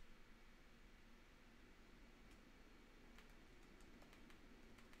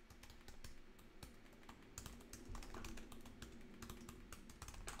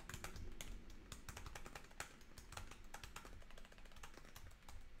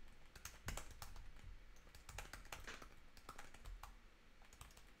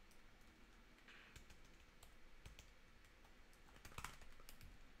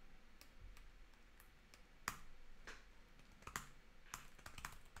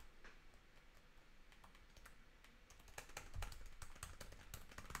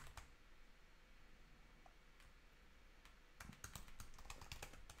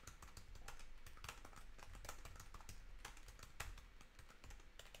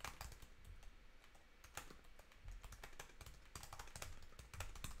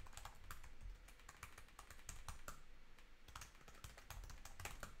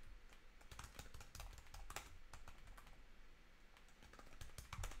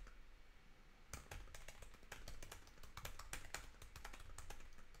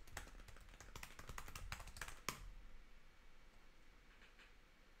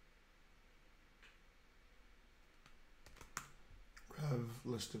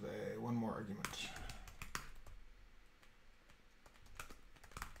 List of A, one more argument.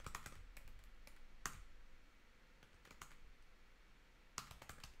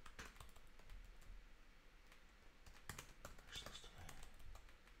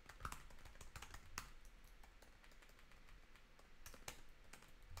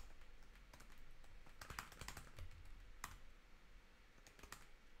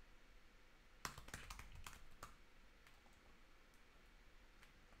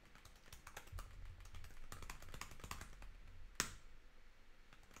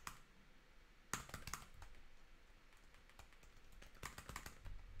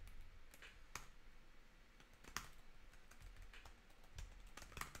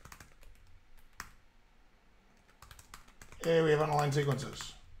 Hey, we have unaligned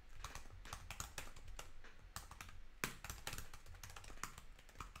sequences.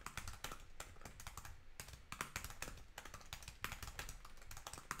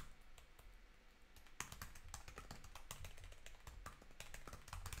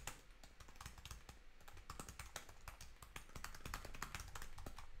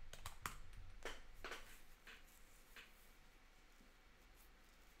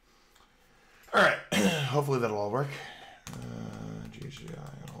 All right, hopefully that'll all work. GCI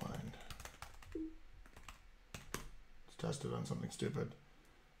unaligned. Let's test it on something stupid.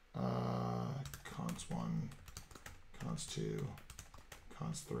 Const 1, const 2,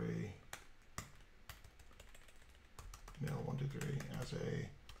 const 3, nil 1, 2, 3 as a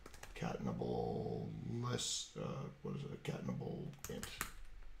catenable list. What is it? A catenable int.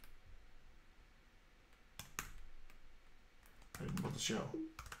 I didn't build the show.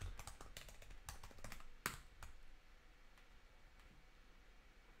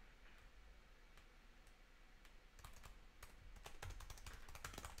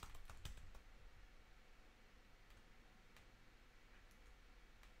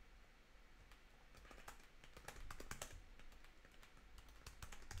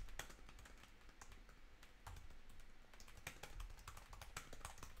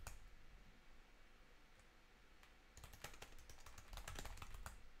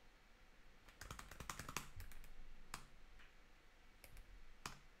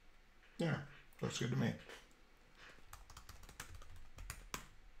 Yeah, looks good to me.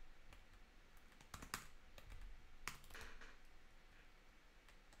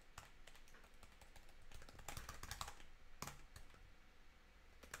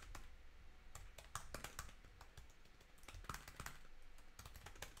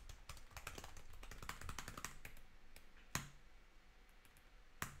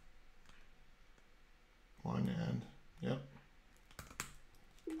 One and, yep.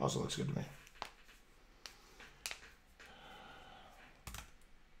 Also looks good to me.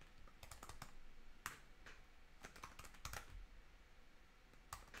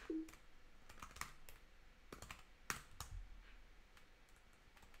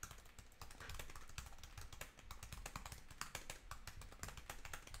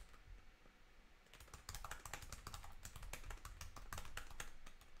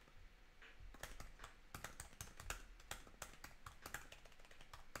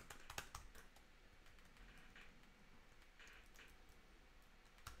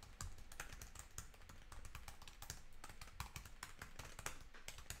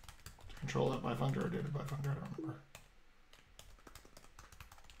 Control that by functor or did it by functor? I don't remember.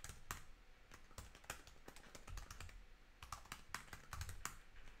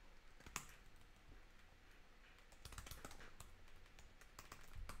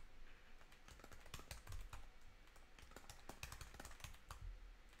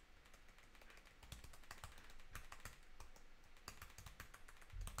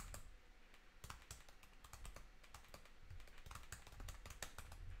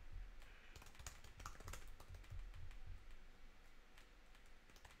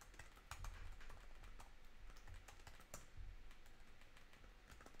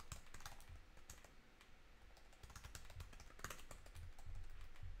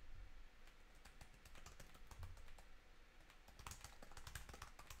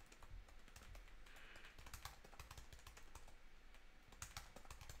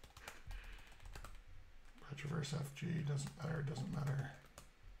 Traverse FG doesn't matter.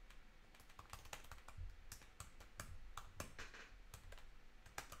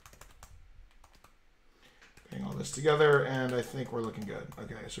 Putting all this together, and I think we're looking good.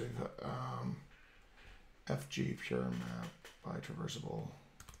 Okay, so we've FG pure map by traversable.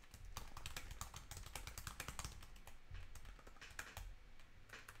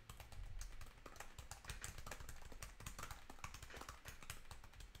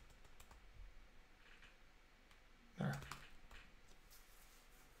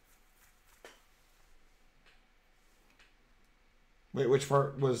 Wait, which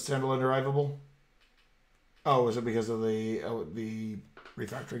part was standalone derivable? Oh, was it because of the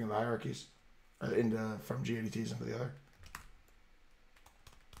refactoring of the hierarchies from GADTs into the other?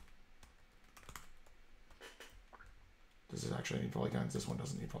 Does it actually need polygons? This one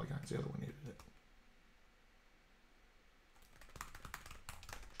doesn't need polygons. The other one needed it.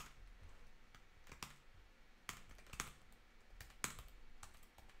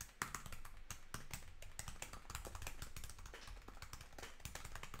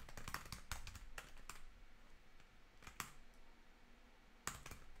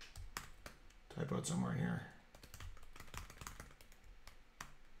 Typo it somewhere in here.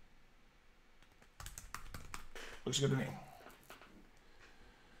 Looks good to me.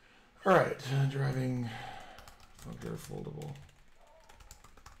 All right, driving functor foldable.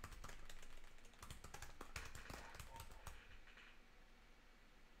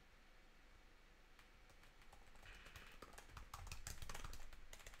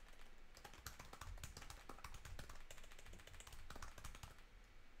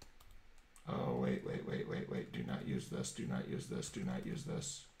 Oh, wait. Do not use this. Do not use this. Do not use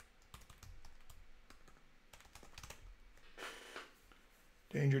this.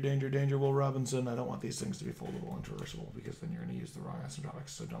 Danger, Will Robinson. I don't want these things to be foldable and traversable because then you're going to use the wrong asymptotics,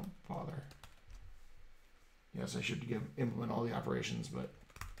 so don't bother. Yes, I should implement all the operations, but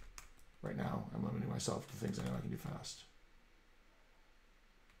right now I'm limiting myself to things I know I can do fast.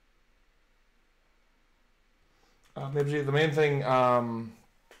 Maybe the main thing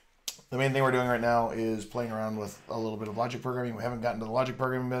we're doing right now is playing around with a little bit of logic programming. We haven't gotten to the logic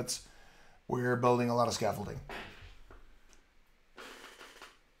programming bits. We're building a lot of scaffolding.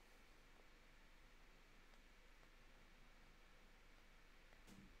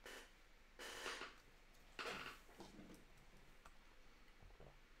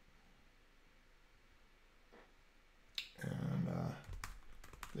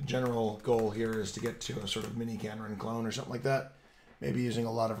 The general goal here is to get to a sort of mini Canron clone or something like that. Maybe using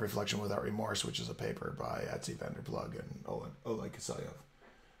a lot of Reflection Without Remorse, which is a paper by Etsy Vanderplug and Oleg Kaselyev.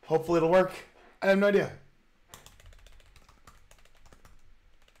 Hopefully it'll work. I have no idea.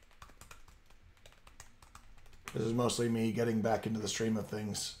 This is mostly me getting back into the stream of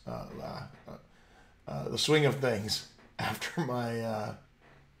things, the swing of things after my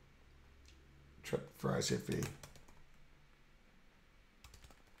trip for ICFP.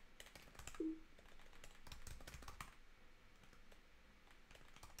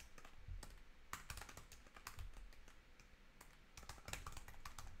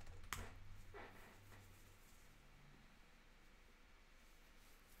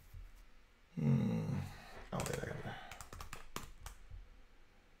 Oh, wait, I got it.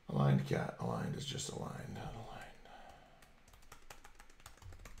 Aligned cat. Aligned is just aligned, not aligned.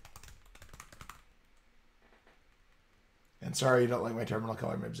 And sorry you don't like my terminal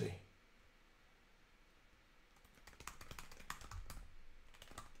color, Mibsy.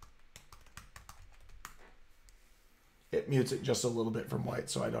 It mutes it just a little bit from white,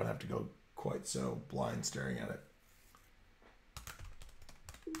 so I don't have to go quite so blind staring at it.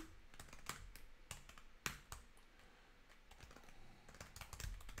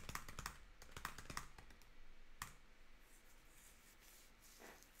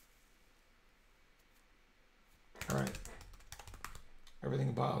 All right. Everything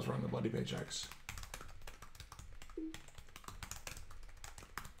in piles, run the bloody paychecks.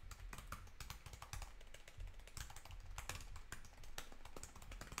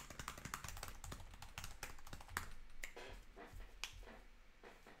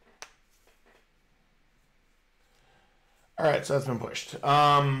 All right, so that's been pushed.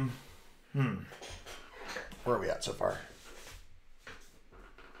 Where are we at so far?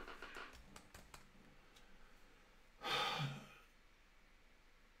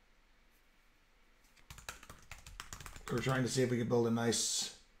 We're trying to see if we can build a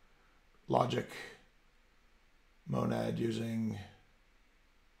nice logic monad using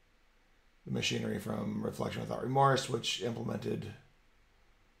the machinery from Reflection Without Remorse, which implemented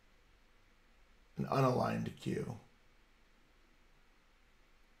an unaligned queue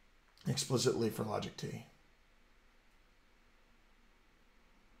explicitly for logic T.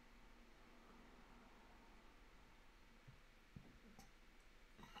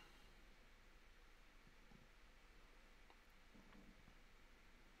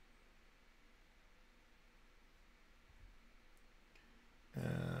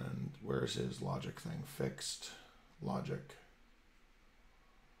 And where's his logic thing? Fixed logic.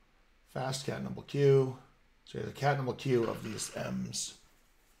 Fast cat number Q. So you have the cat number Q of these M's.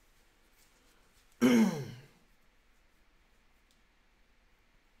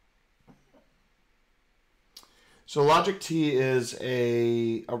 So logic T is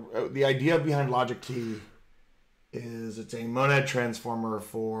the idea behind logic T is it's a monad transformer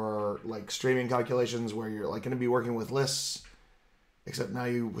for like streaming calculations where you're like going to be working with lists, except now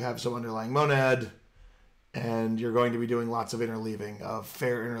you have some underlying monad and you're going to be doing lots of interleaving, of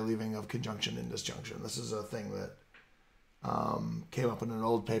fair interleaving of conjunction and disjunction. This is a thing that came up in an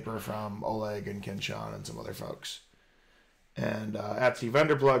old paper from Oleg and Ken Shan and some other folks. And Steve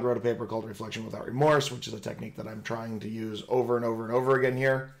Vanderplug wrote a paper called Reflection Without Remorse, which is a technique that I'm trying to use over and over and over again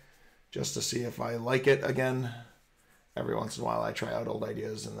here, just to see if I like it again. Every once in a while I try out old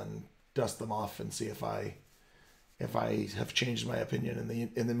ideas and then dust them off and see if I have changed my opinion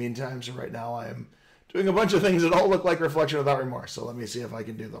in the meantime. So right now I am doing a bunch of things that all look like Reflection Without Remorse. So let me see if I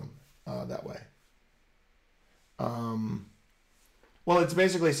can do them that way. Well, it's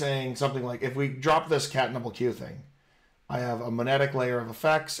basically saying something like, if we drop this cat double Q thing, I have a monadic layer of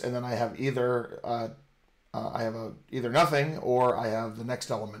effects, and then I have either either nothing, or I have the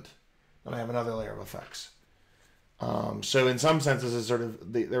next element, and I have another layer of effects. So in some senses, it's sort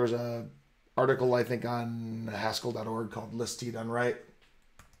of there was a article I think on Haskell.org called "List T Done Right."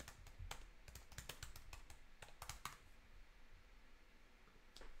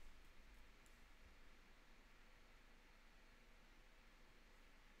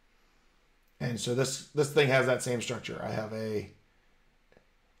 And so this thing has that same structure. I have a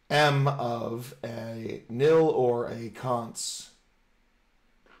M of a nil or a const.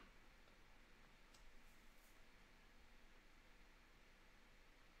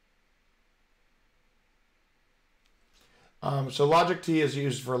 So logic T is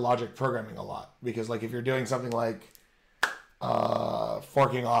used for logic programming a lot, because like if you're doing something like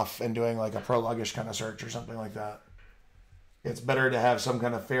forking off and doing like a prologish kind of search or something like that, it's better to have some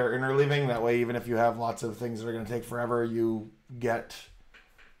kind of fair interleaving. That way, even if you have lots of things that are going to take forever, you get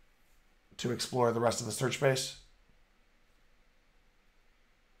to explore the rest of the search space.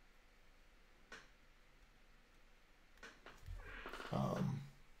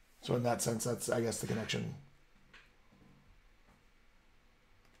 So in that sense, that's, I guess, the connection.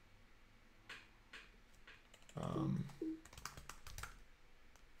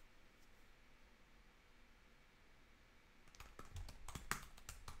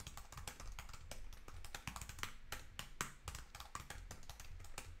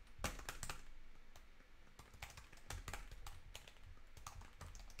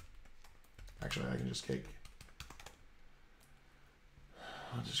 Actually, I can just take,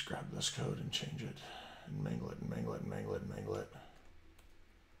 I'll just grab this code and change it and mangle it and mangle it and mangle it and mangle it.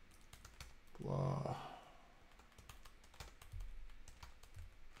 Blah.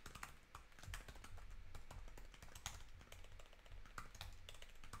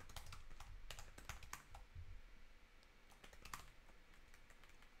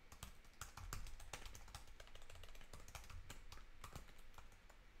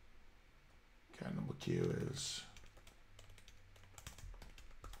 Okay, number Q is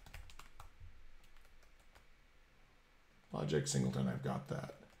logic singleton. I've got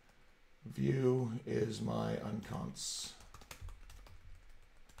that. View is my unconst.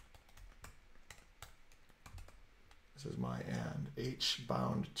 This is my and. H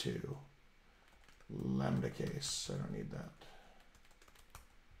bound to lambda case. I don't need that.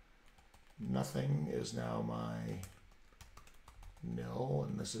 Nothing is now my nil,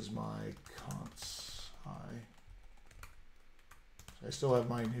 and this is my const I. So I still have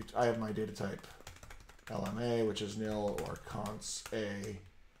my new. I have my data type LMA, which is nil, or const A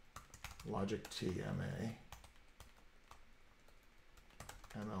logic T MA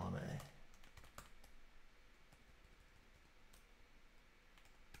MLMA.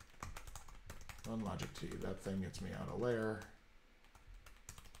 On logic T, that thing gets me out of layer.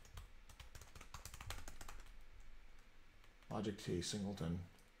 Logic T singleton.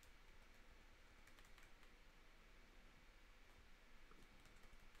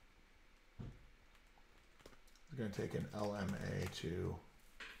 We're going to take an LMA to,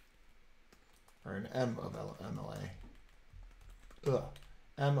 or an M of MLA.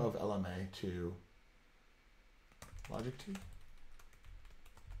 M of LMA to logic T.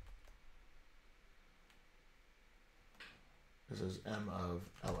 This is M of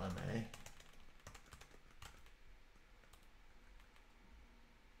LMA.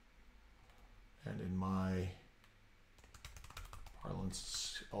 And in my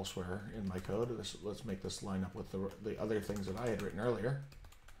parlance elsewhere in my code, let's make this line up with the other things that I had written earlier.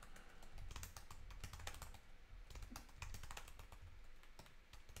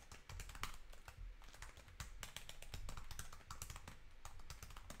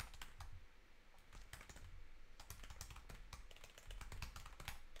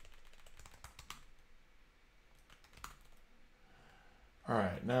 All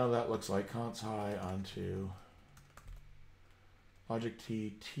right, now that looks like const high onto logic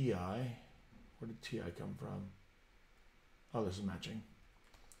T TI. Where did TI come from? Oh, this is matching.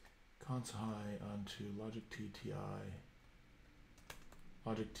 Const high onto logic T TI.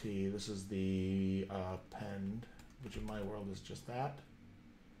 Logic T, this is the append, which in my world is just that.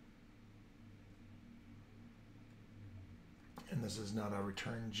 And this is not a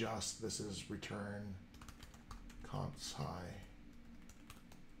return just, this is return const high.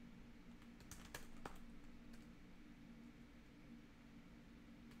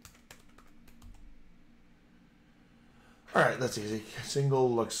 All right, that's easy. Single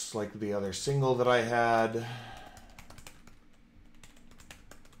looks like the other single that I had.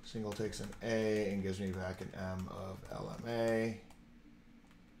 Single takes an A and gives me back an M of LMA.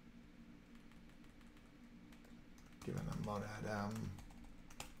 Given a monad M.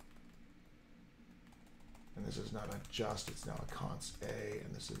 And this is not a just, it's now a const A,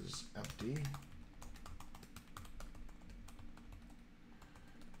 and this is empty.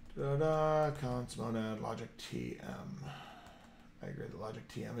 Da-da, const monad logic TM. I agree that logic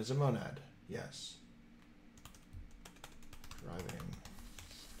TM is a monad. Yes. Driving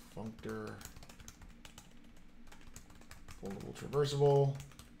functor foldable traversable.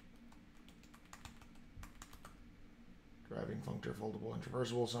 Driving functor foldable and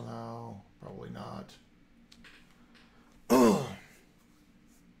traversable somehow. Probably not.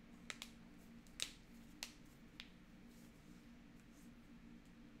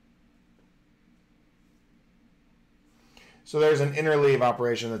 So there's an interleave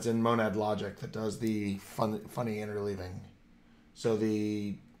operation that's in monad logic that does the funny interleaving. So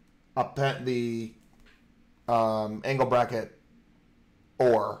the angle bracket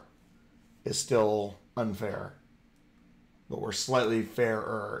or is still unfair, but we're slightly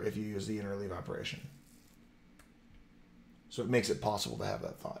fairer if you use the interleave operation. So it makes it possible to have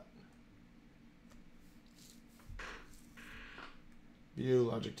that thought. View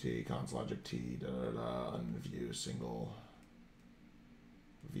logic T, const logic T, da da da, unview single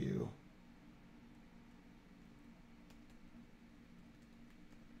view.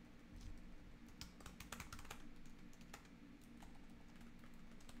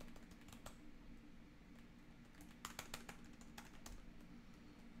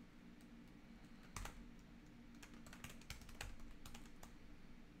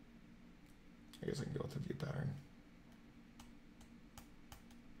 guess I can go with the view pattern.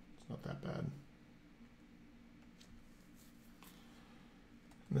 It's not that bad.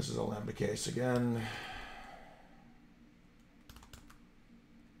 And this is a lambda case again.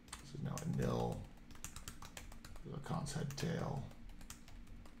 This is now a nil. There's a const head tail.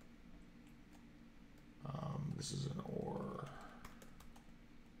 This is an or.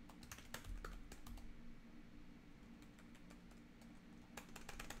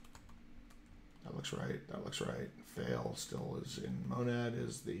 That looks right. That looks right. Fail still is in monad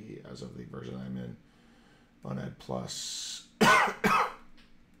is the as of the version I'm in. Monad plus.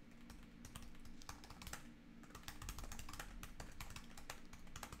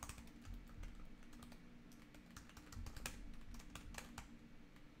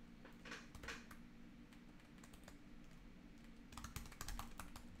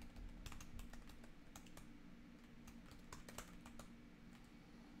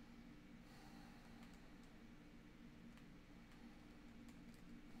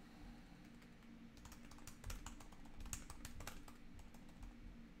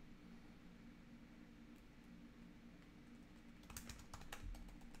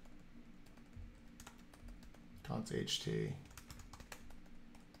 Const HT.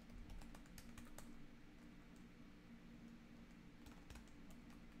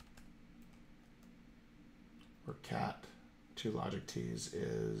 Or cat, two logic T's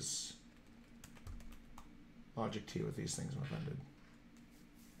is logic T with these things appended.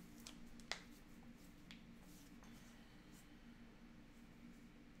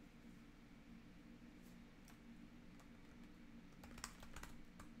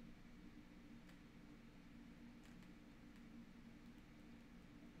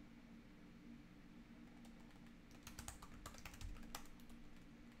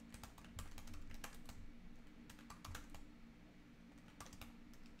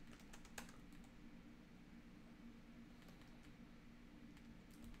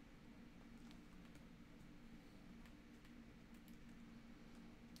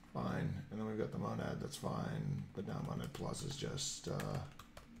 Fine, and then we've got the monad, that's fine, but now monad plus is just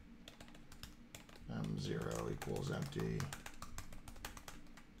M0 equals empty.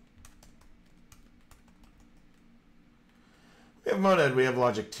 We have monad, we have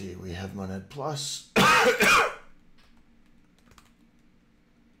logic T, we have monad plus.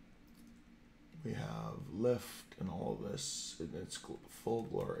 We have lift and all of this in its full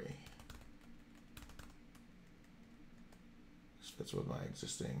glory. Fits with my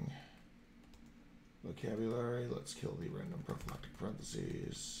existing vocabulary. Let's kill the random prophylactic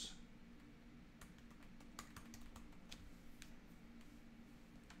parentheses.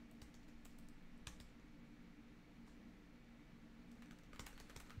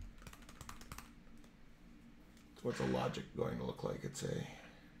 So what's a logic going to look like? It's a,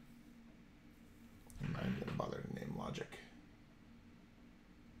 I'm not even going to bother to name logic.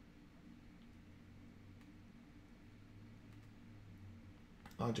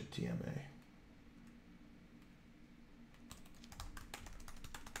 Logic TMA.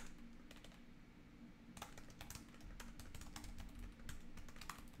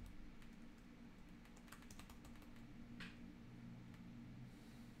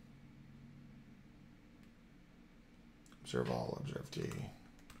 Observe all, observe T.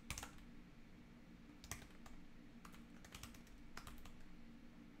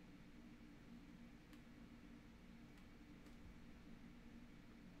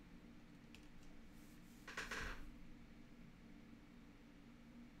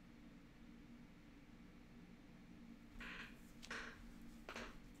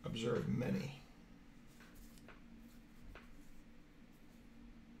 Observe many.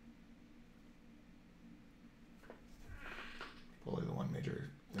 Probably the one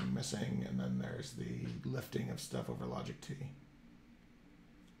major thing missing, and then there's the lifting of stuff over logic T.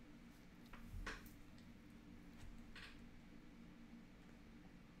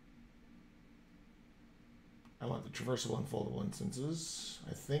 I want the traversable and foldable instances.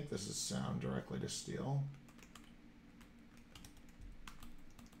 I think this is sound directly to steal.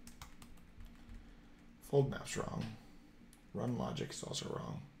 Fold map's wrong. Run logic is also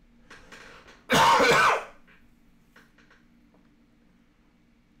wrong. I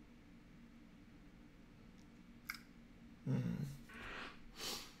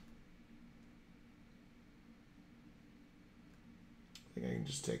think I can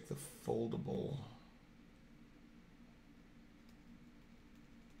just take the foldable.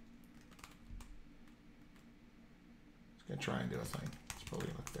 It's gonna try and do a thing. It's probably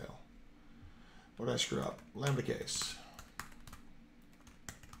gonna fail. What did I screw up? Lambda case.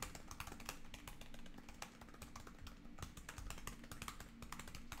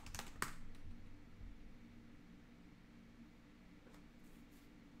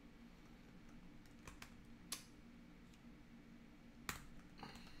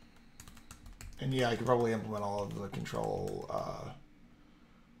 And yeah, I could probably implement all of the control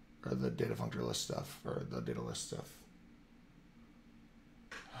or the data functor list stuff, or the data list stuff.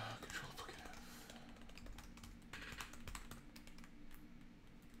 Control applicative.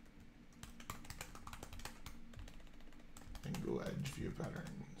 And go edge view patterns.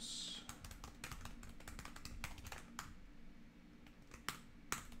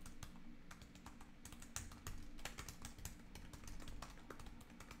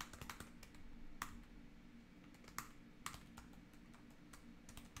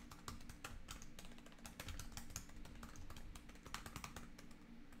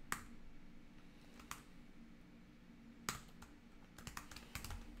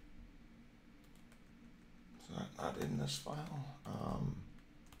 Not in this file.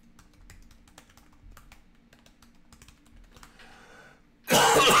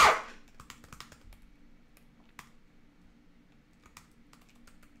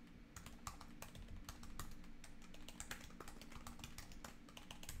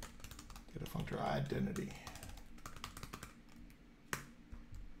 Data functor identity.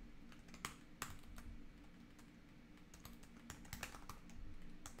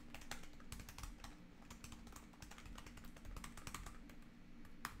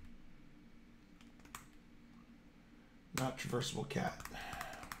 Not traversable cat.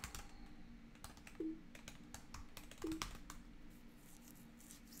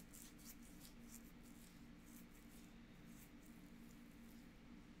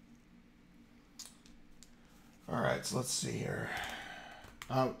 All right, so let's see here.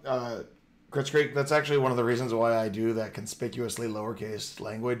 Chris Creek, that's actually one of the reasons why I do that conspicuously lowercase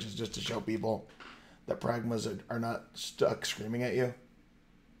language, is just to show people that pragmas are not stuck screaming at you.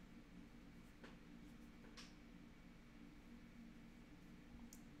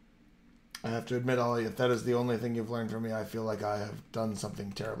 I have to admit, Ollie, if that is the only thing you've learned from me, I feel like I have done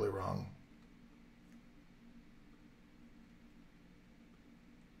something terribly wrong.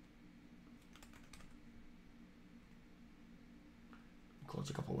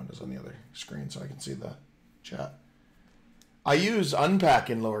 Close a couple windows on the other screen so I can see the chat. I use unpack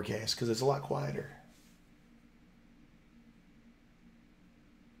in lowercase because it's a lot quieter.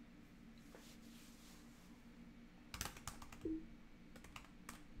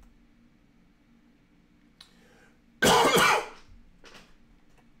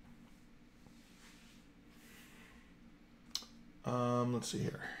 Let's see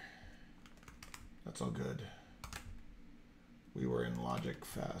here. That's all good. We were in logic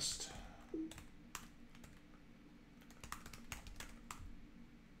fast.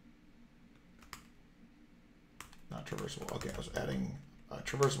 Not traversable. Okay, I was adding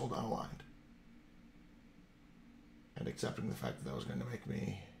traversable down aligned. And accepting the fact that that was going to make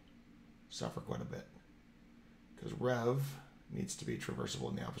me suffer quite a bit. Because rev needs to be traversable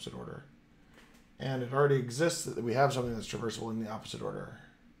in the opposite order. And it already exists that we have something that's traversable in the opposite order.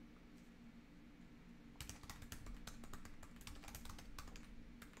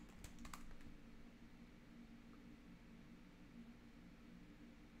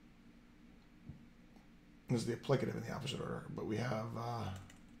 This is the applicative in the opposite order, but we have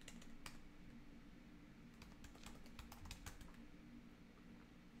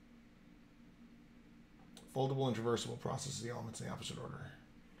foldable and traversable processes the elements in the opposite order.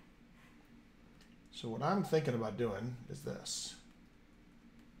 So what I'm thinking about doing is this.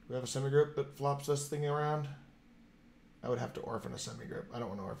 Do we have a semigroup that flops this thing around? I would have to orphan a semigroup. I don't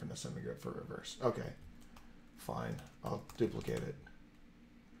want to orphan a semigroup for reverse. Okay, fine. I'll duplicate it.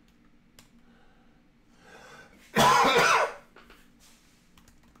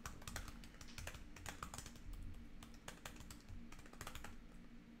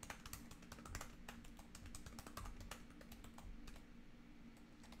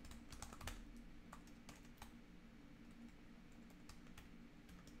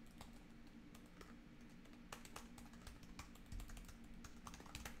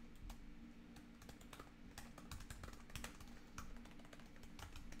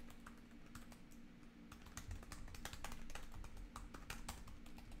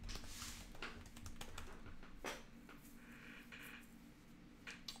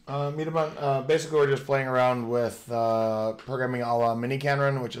 Basically, we're just playing around with programming a la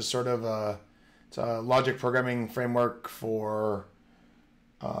Minicanron, which is sort of it's a logic programming framework for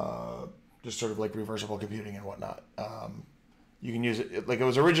just sort of like reversible computing and whatnot. You can use it like it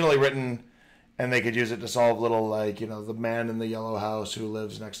was originally written, and they could use it to solve little like the man in the yellow house who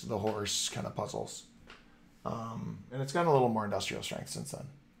lives next to the horse kind of puzzles. And it's gotten a little more industrial strength since then.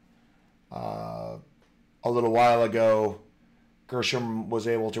 A little while ago, Gershom was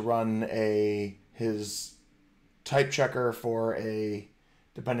able to run his type checker for a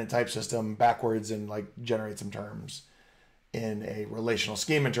dependent type system backwards and like generate some terms in a relational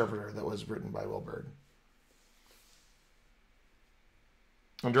scheme interpreter that was written by Wilbur.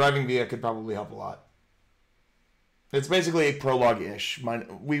 And deriving via could probably help a lot. It's basically a Prolog-ish.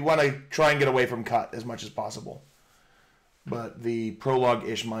 We want to try and get away from cut as much as possible. But the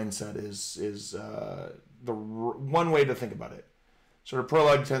Prolog-ish mindset is the one way to think about it. Sort of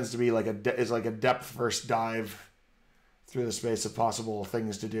Prolog tends to be like a depth first dive through the space of possible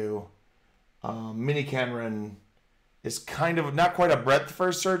things to do. Mini Canron is kind of not quite a breadth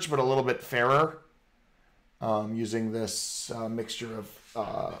first search, but a little bit fairer, using this mixture of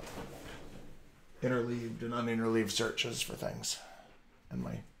interleaved and uninterleaved searches for things. And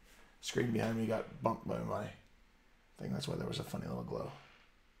my screen behind me got bumped by my thing. That's why there was a funny little glow.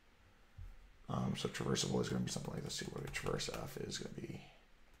 So traversable is going to be something like this. See what a traverse F is going to be.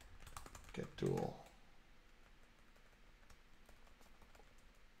 Get dual.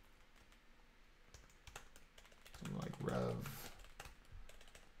 Something like rev.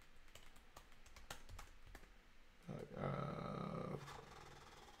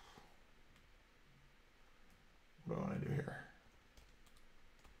 What do I want to do here?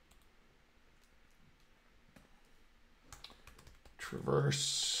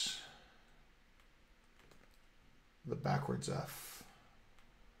 Traverse the backwards F.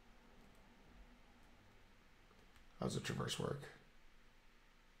 How does a traverse work?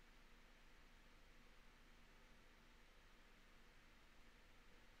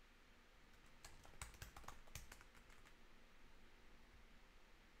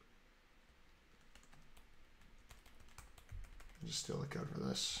 Just steal the code for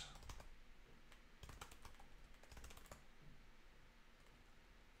this.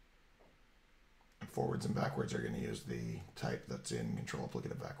 And forwards and backwards are going to use the type that's in control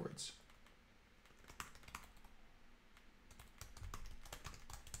applicative backwards.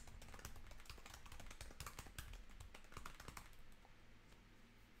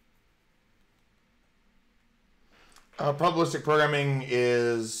 Probabilistic programming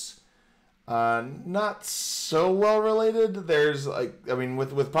is not so well related. There's like, I mean,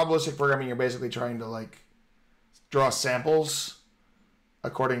 with probabilistic programming, you're basically trying to like draw samples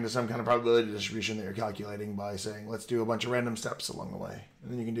according to some kind of probability distribution that you're calculating by saying, let's do a bunch of random steps along the way.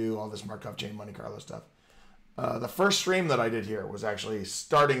 And then you can do all this Markov chain Monte Carlo stuff. The first stream that I did here was actually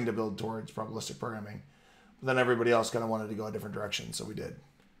starting to build towards probabilistic programming. But then everybody else kind of wanted to go a different direction, so we did.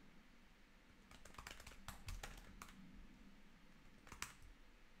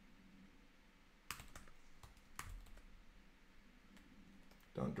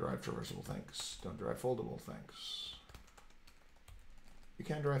 Don't derive traversable, thanks. Don't derive foldable, thanks. You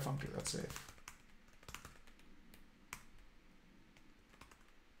can derive functor, that's safe.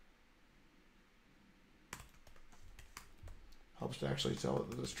 Helps to actually tell it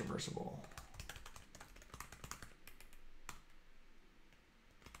that it's traversable.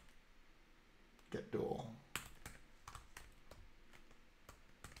 Get dual.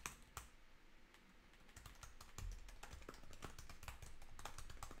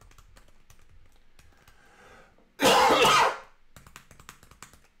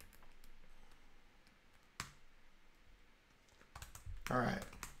 All right,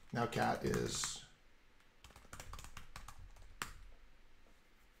 now cat is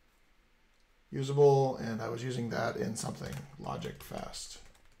usable, and I was using that in something logic fast.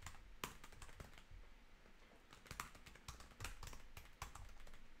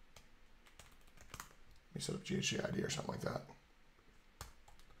 Let me set up GHCID or something like that.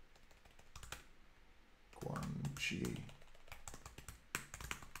 Quorum G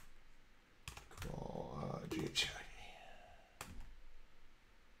call GHCID.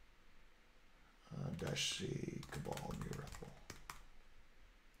 Dash C cabal miracle.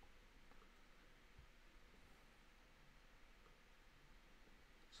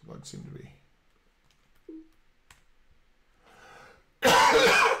 So bugs seem to be.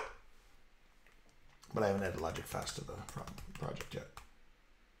 But I haven't added logic fast to the project yet.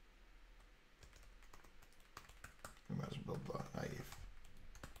 We might as well build naive.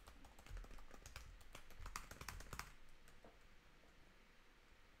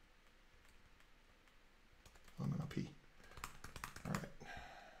 Elemental P. All right.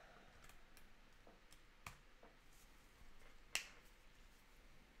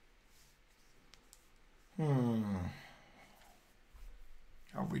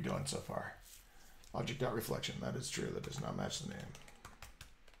 How are we doing so far? Logic.reflection. That is true. That does not match the name.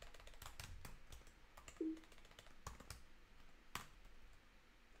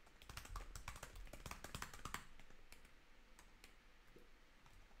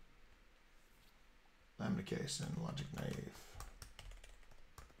 Lambda case and logic naive.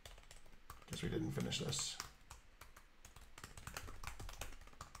 Guess we didn't finish this.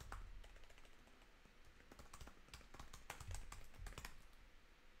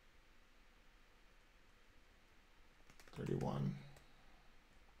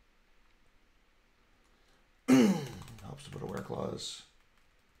 Helps to put a where clause.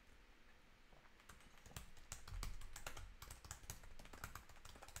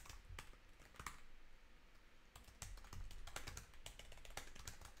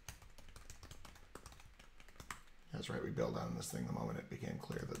 That's right, we built on this thing the moment it became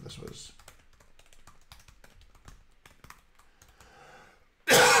clear that this was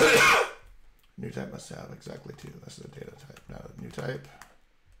new type must have exactly two. This is a data type. Now new type,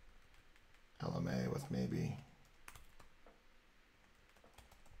 LMA with maybe.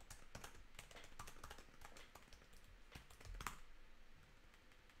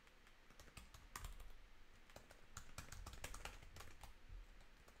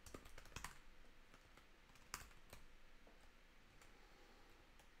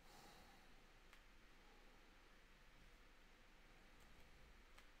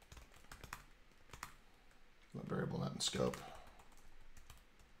 Variable not in scope.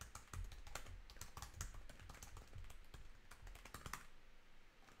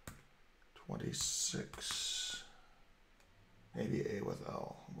 $26. Maybe A with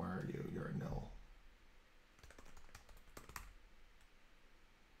L. Where are you? You're a nil.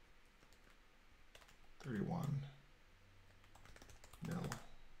 $31. Nil.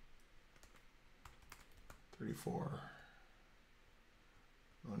 34.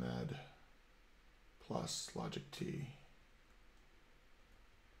 Monad. Plus logic T.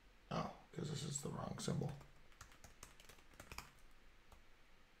 Oh, because this is the wrong symbol.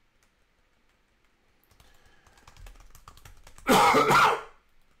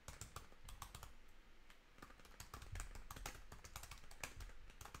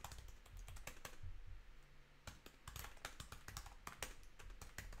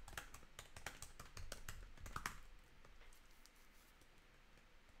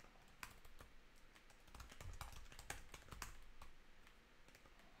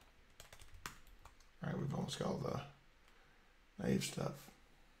 We've almost got all the naive stuff.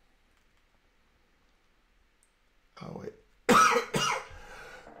 Oh, wait.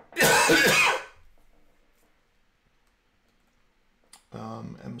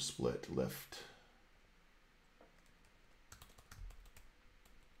 M split lift.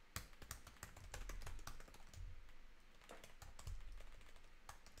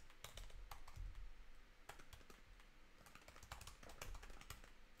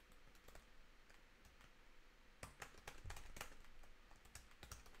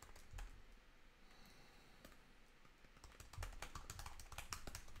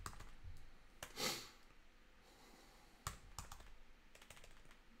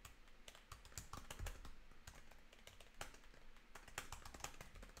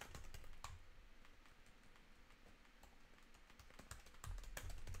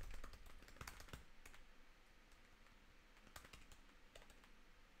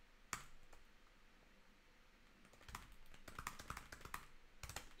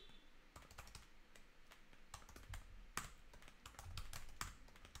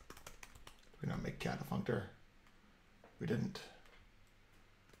 We not make cat a functor. We didn't.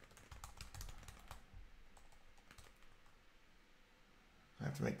 I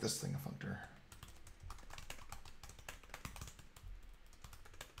have to make this thing a functor.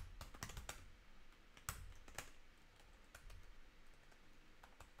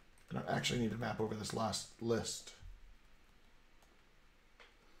 I don't actually need to map over this last list.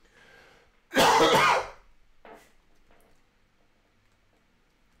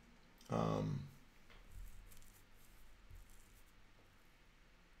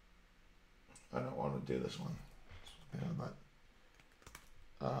 I don't want to do this one. Yeah, but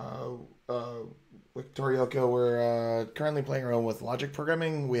Victorioko, we're currently playing around with logic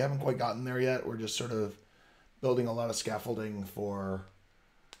programming. We haven't quite gotten there yet. We're just sort of building a lot of scaffolding for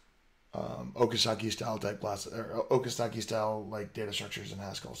Okazaki style type classes, or Okazaki style like data structures in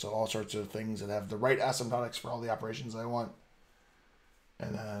Haskell. So all sorts of things that have the right asymptotics for all the operations I want.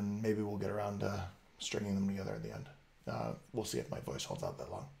 And then maybe we'll get around to stringing them together at the end. We'll see if my voice holds out that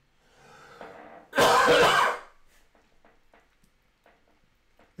long.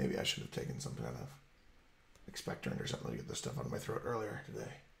 Maybe I should have taken some kind of expectorant or something to get this stuff out of my throat earlier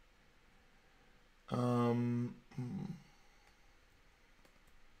today.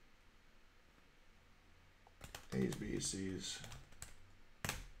 A's, B's, C's.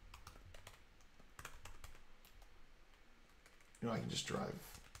 You know, I can just drive.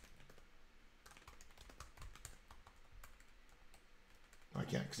 I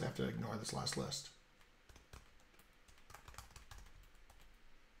can't because I have to ignore this last list.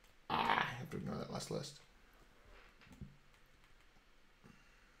 I have to ignore that last list.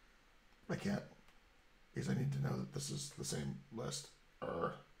 I can't because I need to know that this is the same list.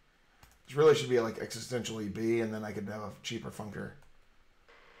 This really should be like existentially B, and then I could have a cheaper functor.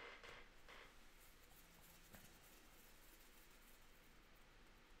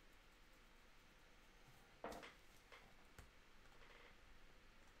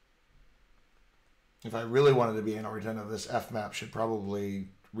 If I really wanted to be anal retentive, this F map should probably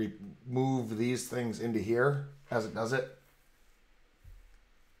move these things into here as it does it.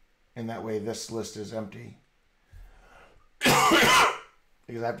 And that way this list is empty.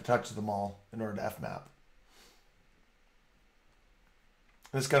 Because I have to touch them all in order to F map.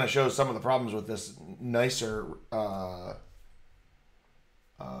 This kind of shows some of the problems with this nicer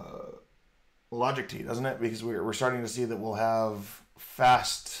logic T, doesn't it? Because we're starting to see that we'll have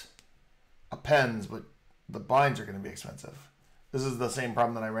fast appends, but the binds are going to be expensive. This is the same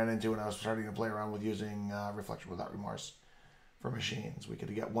problem that I ran into when I was starting to play around with using reflection without remorse for machines. We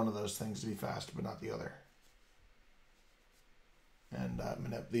could get one of those things to be fast, but not the other. And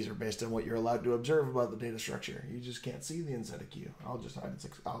these are based on what you're allowed to observe about the data structure. You just can't see the inside of Q. I'll just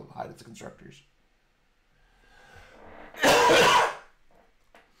hide its constructors.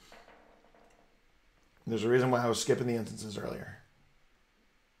 There's a reason why I was skipping the instances earlier.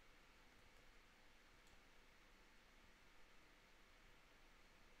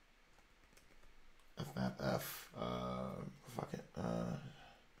 Fmap F. Fuck it.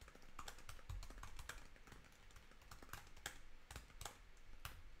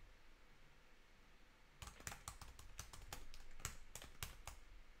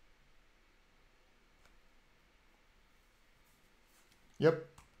 Yep.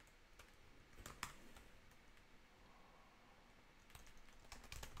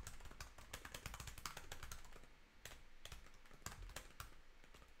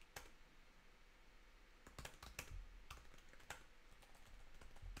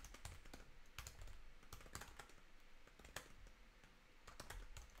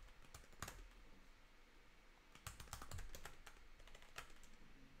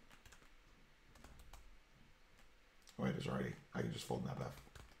 Wait, it's already. I can just fold that up.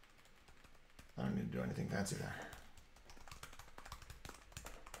 I don't need to do anything fancy there.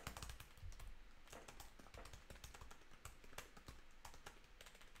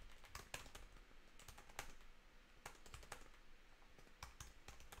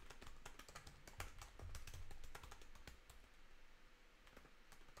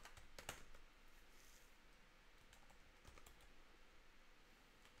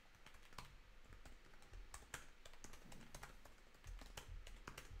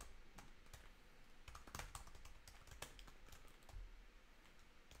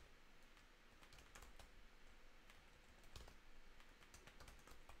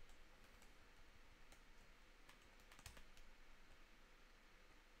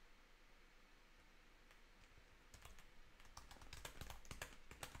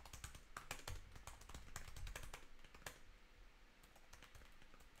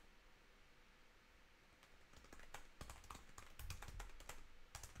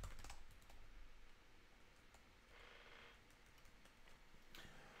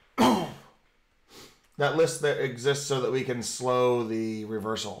 That list that exists so that we can slow the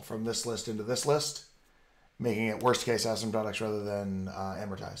reversal from this list into this list, making it worst case asymptotics rather than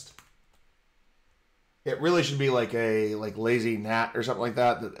amortized. It really should be like a lazy gnat or something like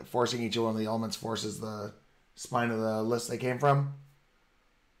that, that forcing each one of the elements forces the spine of the list they came from.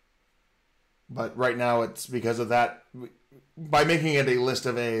 But right now it's because of that. By making it a list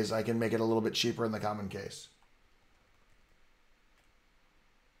of A's, I can make it a little bit cheaper in the common case.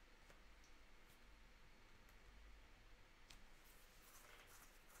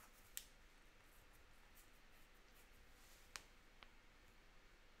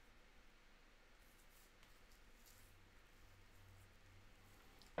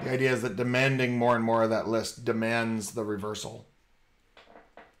 The idea is that demanding more and more of that list demands the reversal.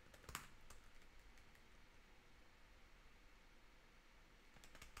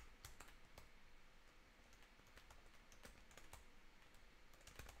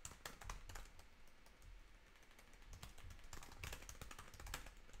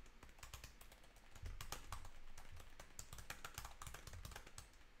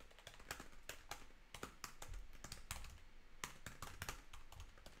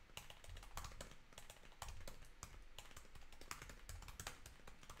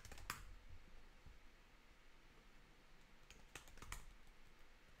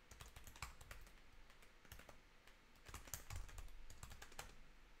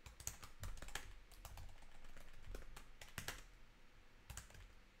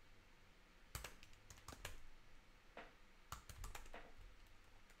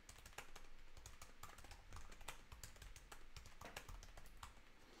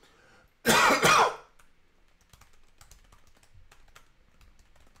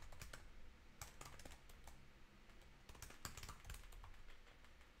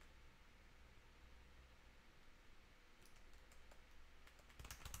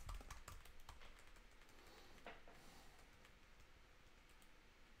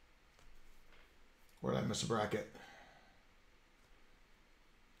 Where did I miss a bracket?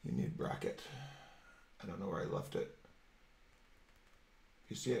 You need bracket. I don't know where I left it. If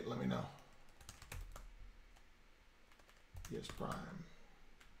you see it, let me know. Yes, prime.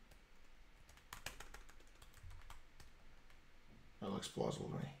 That looks plausible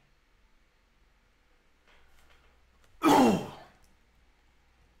to me.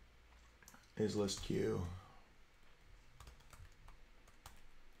 Is list Q.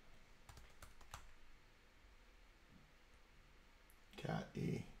 Cat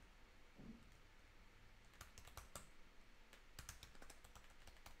E.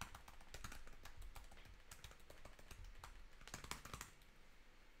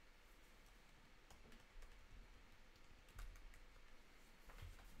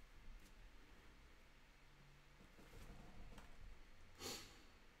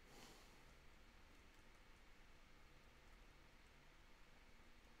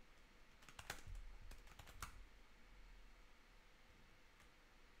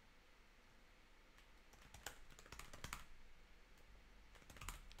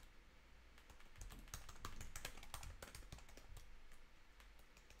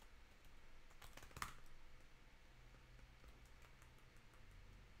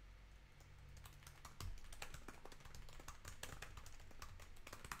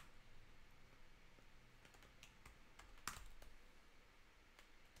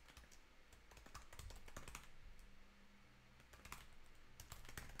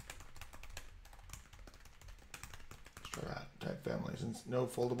 Let's try that. Type families and no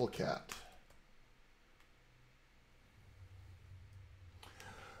foldable cat.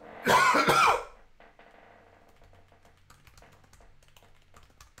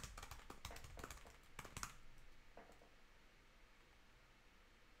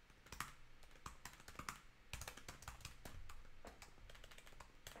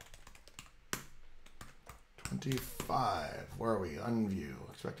 Where are we? Unview.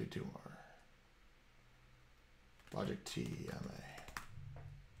 Expected 2 more. Logic T, MA.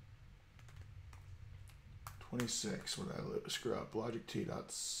 26. What did I screw up? Logic T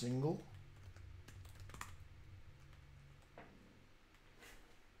dot single.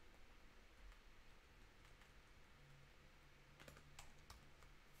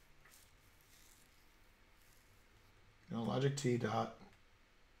 No, logic T dot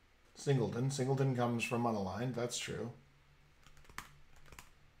singleton. Singleton comes from unaligned. That's true.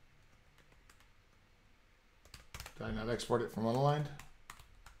 Did I not export it from unaligned?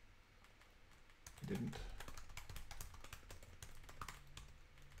 I didn't.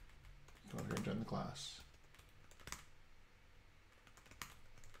 Come over here and join the class.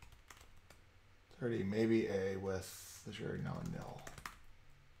 30, maybe A with the shared now nil.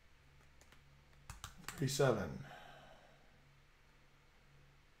 37.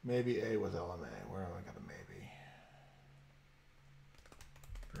 Maybe A with LMA. Where have I got a maybe?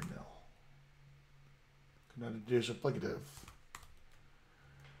 Or nil. Could not deduce applicative.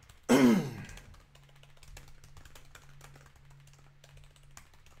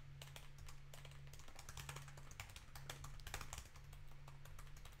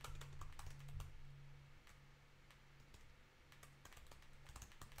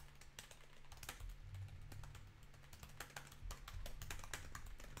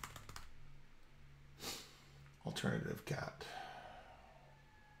 Alternative cat.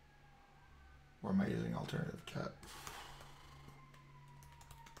 Or am I using alternative cat?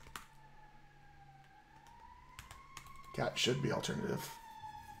 Cat should be alternative.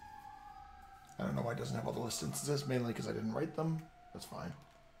 I don't know why it doesn't have all the list instances, mainly because I didn't write them. That's fine.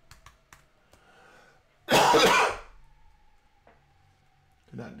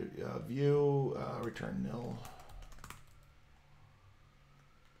 Did not do view, return nil.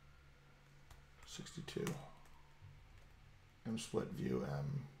 62. M split view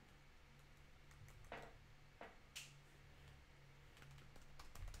M.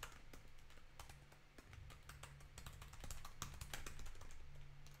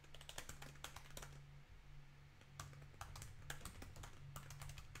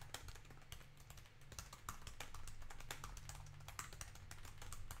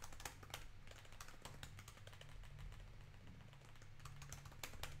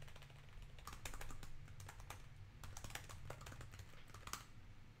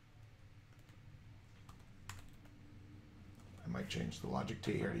 Might change the logic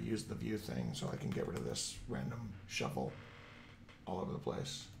T here to use the view thing so I can get rid of this random shuffle all over the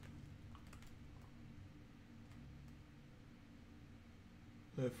place.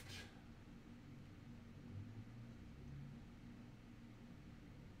 Lift.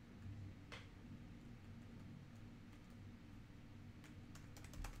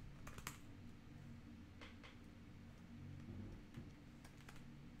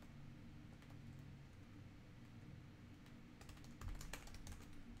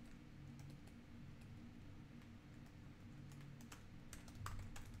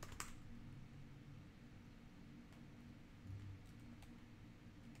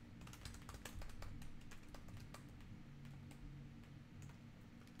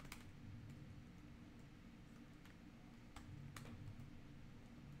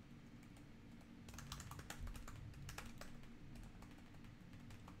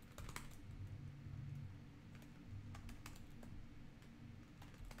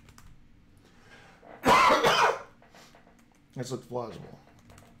 This looks plausible.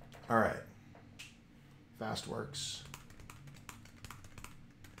 All right. Fast works.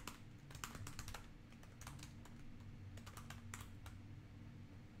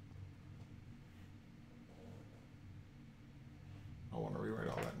 I want to rewrite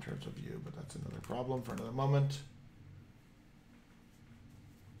all that in terms of view, but that's another problem for another moment.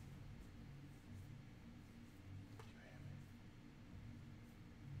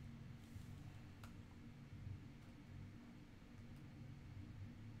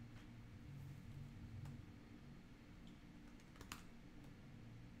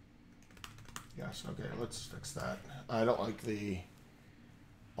 Yes, okay, let's fix that. I don't like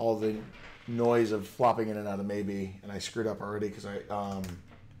all the noise of flopping in and out of maybe, and I screwed up already because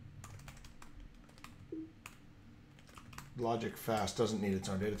logic fast doesn't need its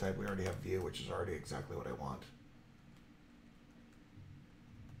own data type. We already have view, which is already exactly what I want.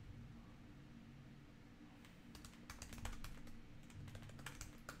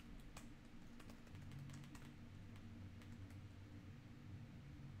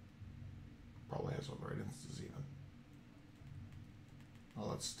 Probably has all the right instances even. Well,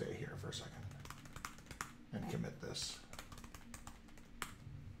 let's stay here for a second and commit this.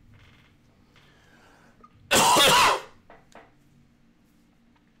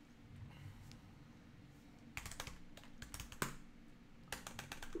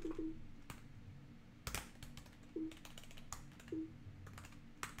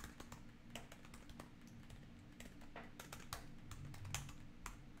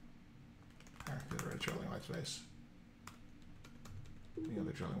 Trailing white space. The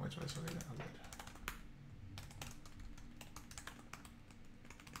other trailing white space. Okay, no, good.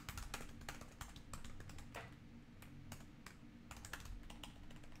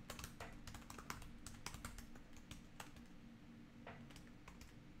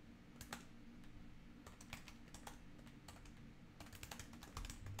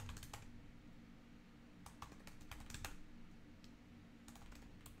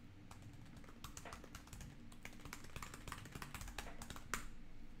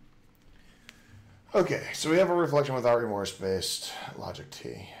 Okay, so we have a reflection without remorse-based logic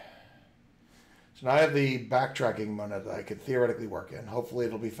T. So now I have the backtracking monad that I could theoretically work in. Hopefully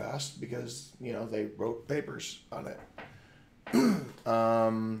it'll be fast because, you know, they wrote papers on it. We're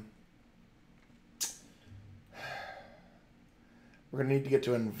going to need to get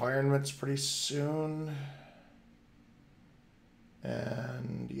to environments pretty soon.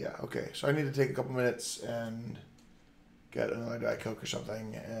 And yeah, okay. So I need to take a couple minutes and get another Diet Coke or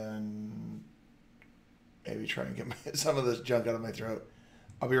something and maybe try and get some of this junk out of my throat.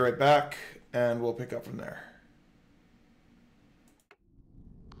 I'll be right back, and we'll pick up from there.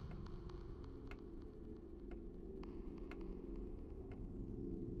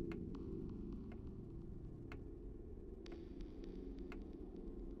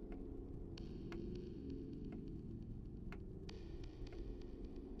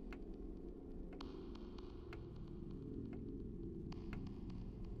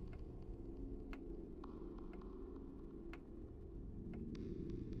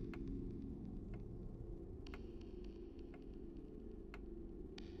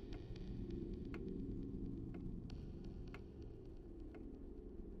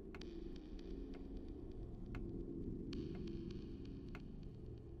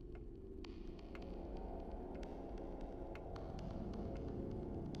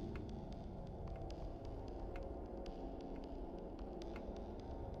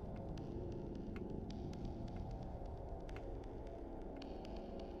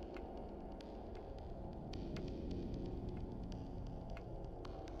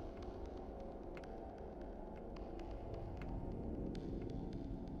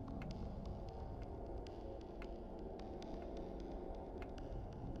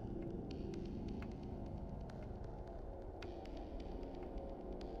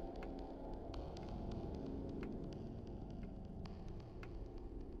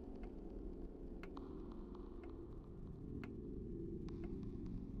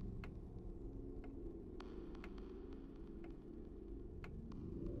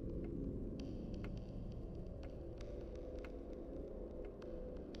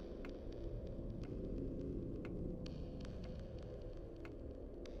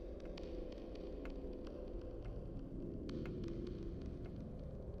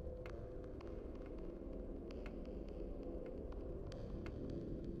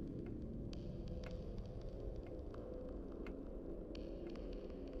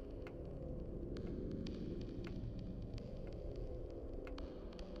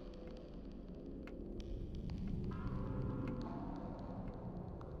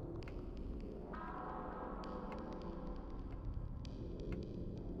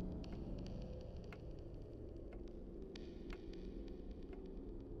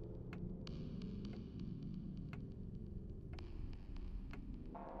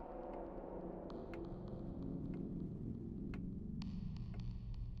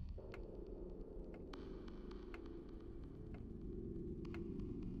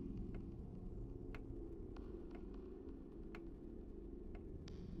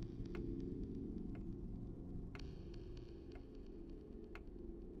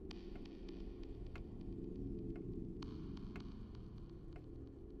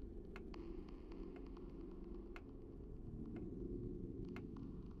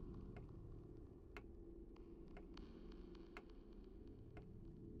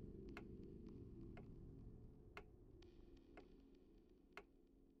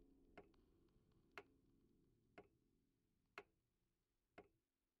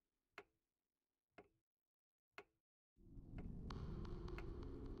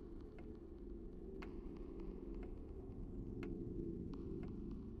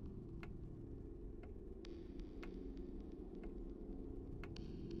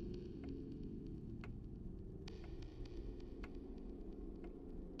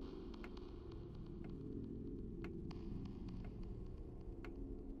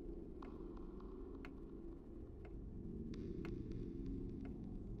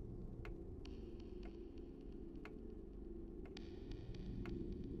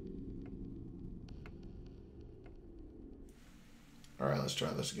 let's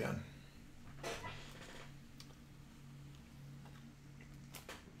try this again.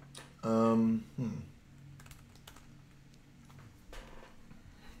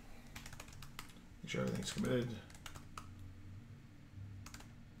 Make sure everything's committed.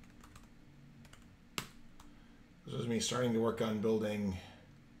 This is me starting to work on building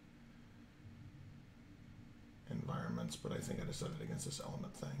environments, but I think I decided against this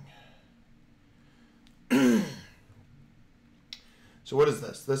element thing. So what is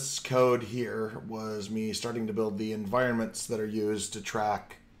this? This code here was me starting to build the environments that are used to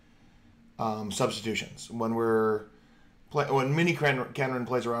track substitutions. When Mini Canron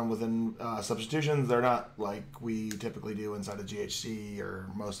plays around within substitutions, they're not like we typically do inside of GHC or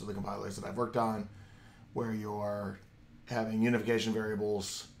most of the compilers that I've worked on, where you're having unification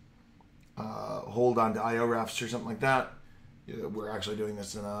variables hold on to IO refs or something like that. We're actually doing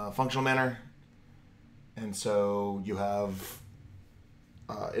this in a functional manner. And so you have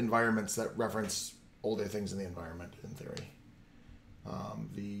environments that reference older things in the environment, in theory.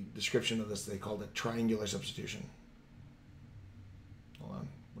 The description of this, they called it triangular substitution. Hold on,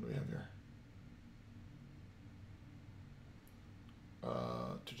 what do we have here?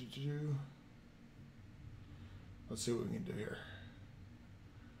 Let's see what we can do here.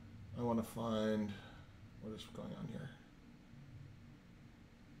 I want to find what is going on here.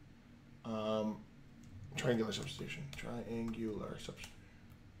 Triangular substitution. Triangular substitution.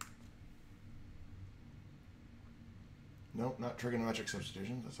 Nope, not trigonometric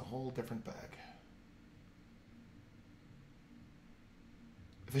substitution. That's a whole different bag.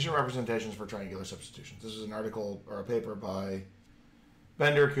 Efficient representations for triangular substitutions. This is an article or a paper by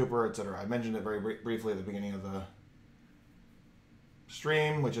Bender, Cooper, etc. I mentioned it very briefly at the beginning of the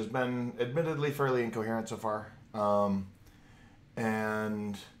stream, which has been admittedly fairly incoherent so far.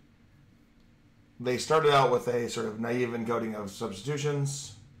 And they started out with a sort of naive encoding of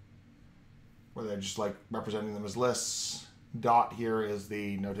substitutions, where they're just like representing them as lists. Dot here is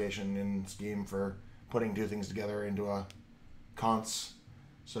the notation in Scheme for putting two things together into a const.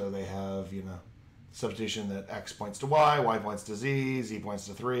 So they have, you know, substitution that x points to y points to z points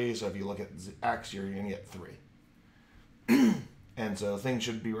to 3. So if you look at x, you're going to get 3. And so things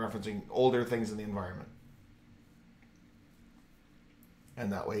should be referencing older things in the environment.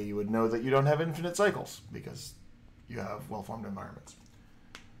 And that way you would know that you don't have infinite cycles because you have well-formed environments.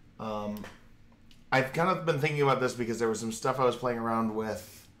 I've kind of been thinking about this because there was some stuff I was playing around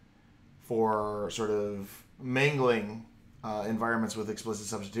with for sort of mangling environments with explicit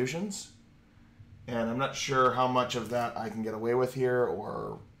substitutions. And I'm not sure how much of that I can get away with here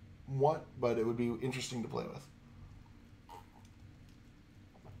or what, but it would be interesting to play with.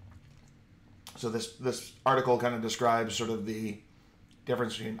 So this article kind of describes sort of the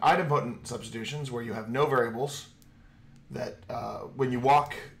difference between idempotent substitutions, where you have no variables, that when you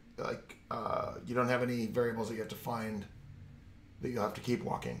walk, like you don't have any variables that you have to find, that you'll have to keep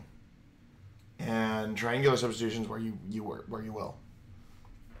walking, and triangular substitutions where you will.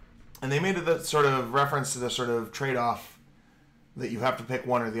 And they made it that sort of reference to the sort of trade-off that you have to pick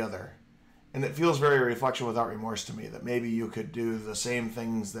one or the other. And it feels very Reflection Without Remorse to me, that maybe you could do the same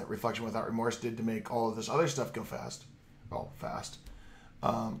things that Reflection Without Remorse did to make all of this other stuff go fast. Well, fast.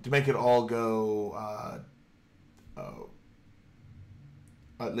 To make it all go,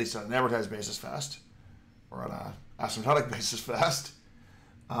 at least on an amortized basis, fast. Or on an asymptotic basis, fast.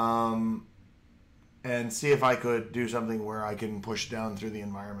 And see if I could do something where I can push down through the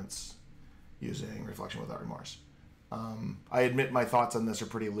environments using Reflection Without Remorse. I admit my thoughts on this are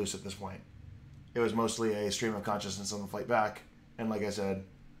pretty loose at this point. It was mostly a stream of consciousness on the flight back, and like I said,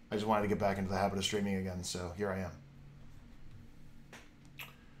 I just wanted to get back into the habit of streaming again, so here I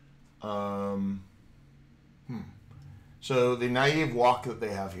am. So the naive walk that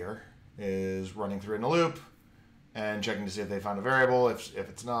they have here is running through in a loop and checking to see if they found a variable, if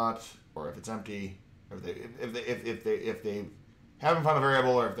it's not, or if it's empty, or if they haven't found a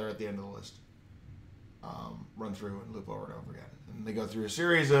variable, or if they're at the end of the list. Run through and loop over and over again. And they go through a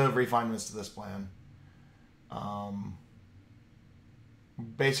series of refinements to this plan.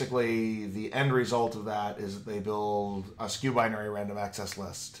 Basically, the end result of that is that they build a skew binary random access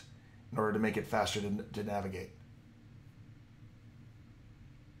list in order to make it faster to navigate.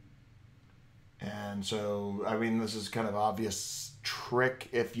 And so, I mean, this is kind of obvious trick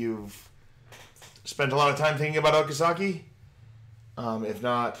if you've spent a lot of time thinking about Okazaki. If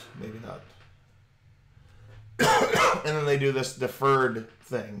not, maybe not. And then they do this deferred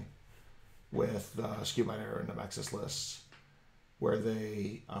thing with skew binary random access lists, where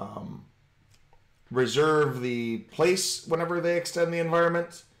they reserve the place whenever they extend the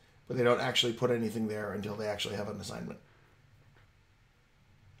environment, but they don't actually put anything there until they actually have an assignment.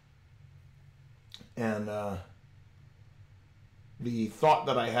 And the thought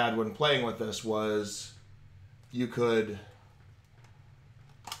that I had when playing with this was you could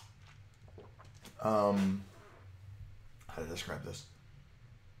how to describe this?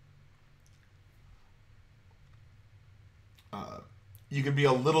 You could be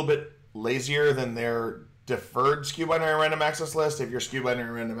a little bit lazier than their deferred skew binary random access list if your skew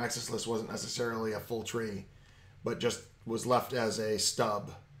binary random access list wasn't necessarily a full tree, but just was left as a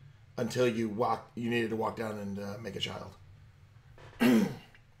stub until you needed to walk down and make a child. At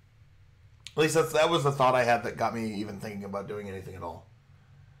least that was the thought I had that got me even thinking about doing anything at all.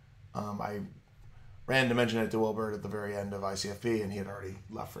 I ran to mention it to Wilbert at the very end of ICFP, and he had already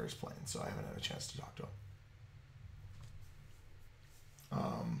left for his plane, so I haven't had a chance to talk to him.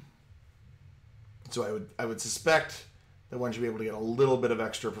 So I would suspect that one should be able to get a little bit of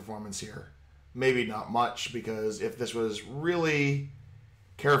extra performance here. Maybe not much, because if this was really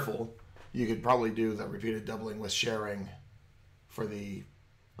careful, you could probably do the repeated doubling with sharing for the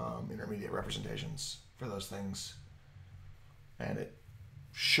intermediate representations for those things. And it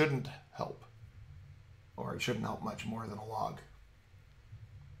shouldn't help. Or it shouldn't help much more than a log.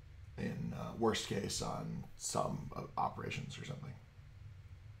 In worst case on some operations or something.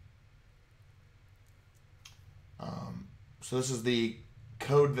 So this is the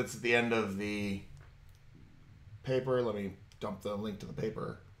code that's at the end of the paper. Let me dump the link to the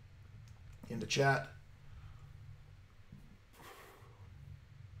paper into chat.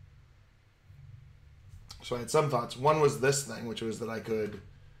 So I had some thoughts. One was this thing, which was that I could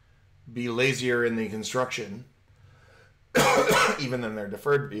be lazier in the construction even in their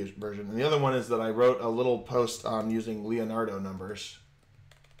deferred version. And the other one is that I wrote a little post on using Leonardo numbers.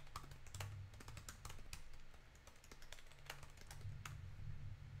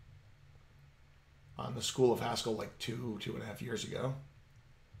 On the School of Haskell like two and a half years ago.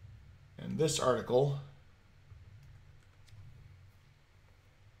 And this article,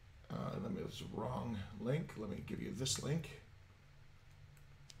 it's the wrong link. Let me give you this link.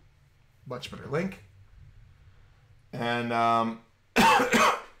 Much better link. And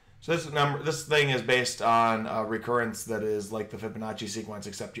so this thing is based on a recurrence that is like the Fibonacci sequence,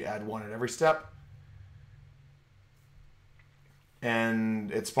 except you add one at every step.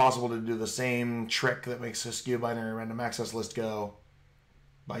 And it's possible to do the same trick that makes a skew binary random access list go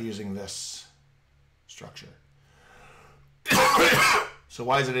by using this structure. So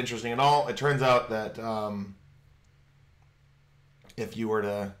why is it interesting at all? It turns out that if you were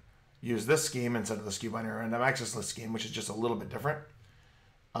to use this scheme instead of the skew binary random access list scheme, which is just a little bit different,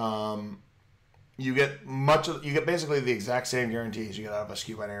 you get basically the exact same guarantees you get out of a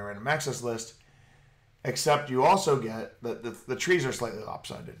skew binary random access list, except you also get that the trees are slightly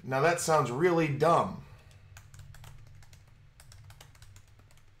lopsided. Now that sounds really dumb.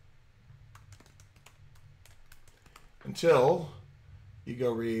 Until you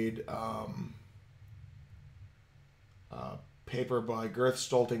go read a paper by Girth,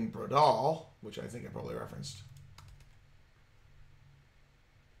 Stolting, Brodal, which I think I probably referenced.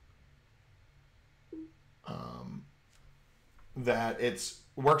 That it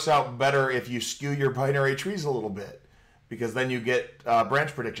works out better if you skew your binary trees a little bit, because then you get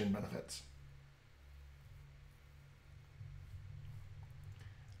branch prediction benefits.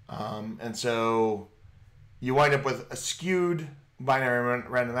 And so you wind up with a skewed binary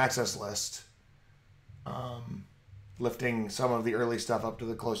random access list, lifting some of the early stuff up to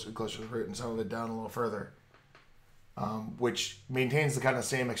the closer to the root and some of it down a little further, which maintains the kind of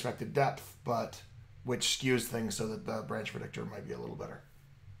same expected depth, but which skews things so that the branch predictor might be a little better.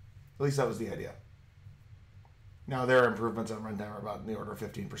 At least that was the idea. Now, there are improvements on runtime about in the order of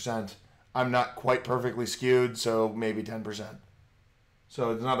 15%. I'm not quite perfectly skewed, so maybe 10%.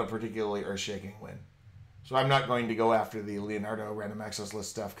 So it's not a particularly earth-shaking win. So I'm not going to go after the Leonardo random access list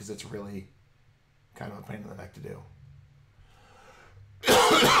stuff because it's really kind of a pain in the neck to do.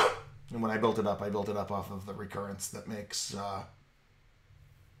 And when I built it up off of the recurrence that makes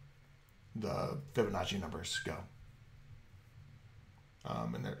the Fibonacci numbers go.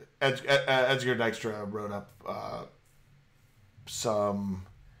 And Edgar Dijkstra wrote up some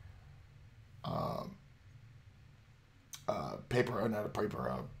paper, not a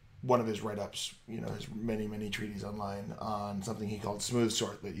paper, one of his write-ups, his many treatises online on something he called smooth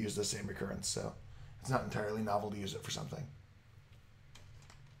sort that used the same recurrence. So it's not entirely novel to use it for something.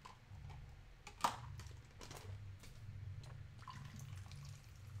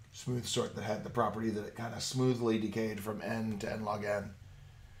 Smooth sort that had the property that it kind of smoothly decayed from n to n log n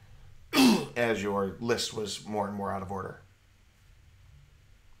as your list was more and more out of order.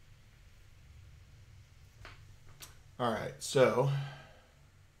 All right, so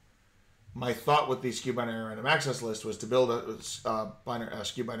my thought with the skew binary random access list was to build a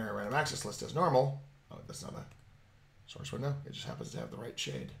skew binary random access list as normal. Oh, that's not a source window. It just happens to have the right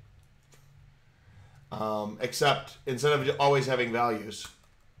shade. Except instead of always having values,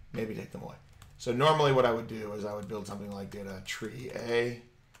 maybe take them away. So normally what I would do is I would build something like data tree A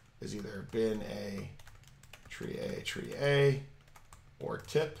is either bin A, tree A, or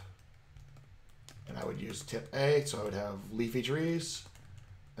tip. And I would use tip A, so I would have leafy trees.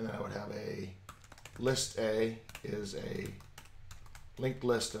 And then I would have a list A is a linked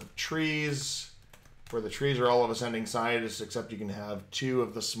list of trees where the trees are all of ascending size, except you can have 2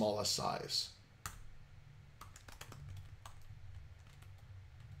 of the smallest size.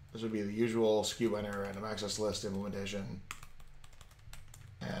 This would be the usual skew binary random access list implementation.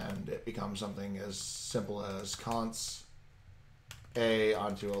 And it becomes something as simple as const A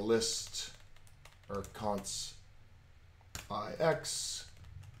onto a list, or const IX,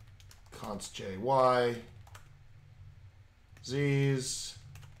 const JY, Z's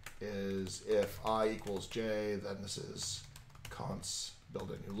is if I equals J, then this is const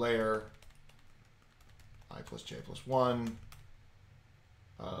build a new layer, I plus J plus 1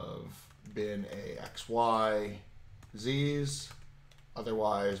 of bin A XY Z's.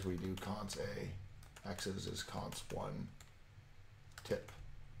 Otherwise, we do const A X's is const 1 tip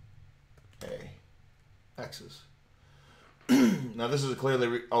A X's. Now this is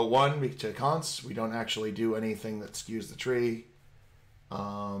clearly a 1 to const. We don't actually do anything that skews the tree.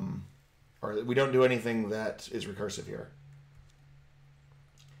 Or we don't do anything that is recursive here.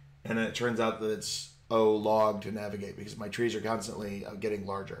 And then it turns out that it's O log to navigate because my trees are constantly getting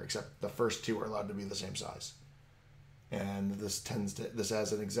larger, except the first 2 are allowed to be the same size. And this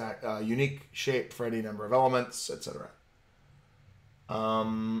has an exact unique shape for any number of elements, etc.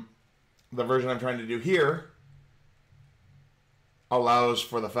 The version I'm trying to do here allows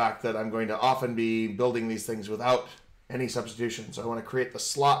for the fact that I'm going to often be building these things without any substitution. So I want to create the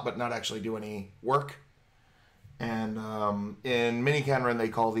slot but not actually do any work. And in Minican they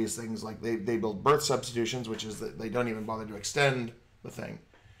call these things like they build birth substitutions, which is that they don't even bother to extend the thing.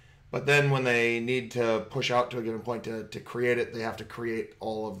 But then when they need to push out to a given point to create it, they have to create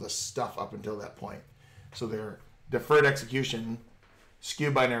all of the stuff up until that point. So their deferred execution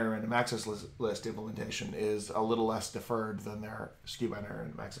skew binary random access list implementation is a little less deferred than their skew binary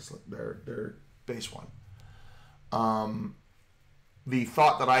random access list, their base one. The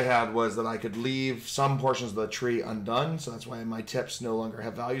thought that I had was that I could leave some portions of the tree undone, so that's why my tips no longer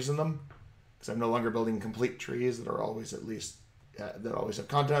have values in them, because I'm no longer building complete trees that are always that always have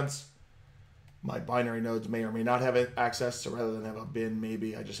contents. My binary nodes may or may not have access, so rather than have a bin,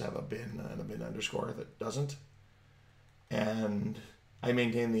 maybe I just have a bin and a bin underscore that doesn't. And I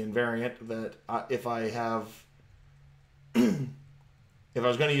maintain the invariant that if I have, if I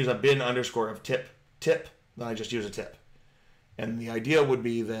was going to use a bin underscore of tip, then I just use a tip. And the idea would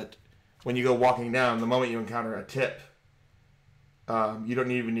be that when you go walking down, the moment you encounter a tip, you don't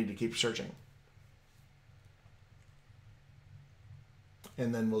even need to keep searching.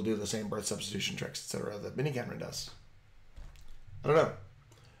 And then we'll do the same birth substitution tricks, etc. that Minican does. I don't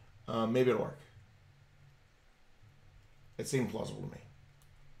know. Maybe it'll work. It seemed plausible to me.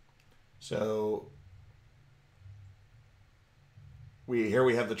 So here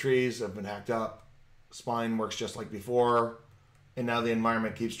we have the trees have been hacked up. Spine works just like before. And now the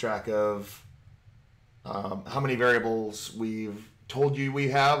environment keeps track of how many variables we've told you we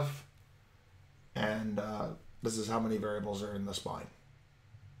have. And this is how many variables are in the spine.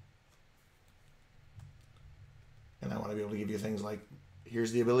 And I want to be able to give you things like,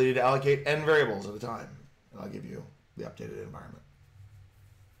 here's the ability to allocate n variables at a time. And I'll give you the updated environment.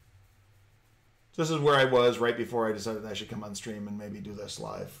 So this is where I was right before I decided I should come on stream and maybe do this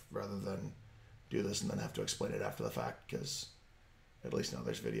live rather than do this and then have to explain it after the fact, because at least now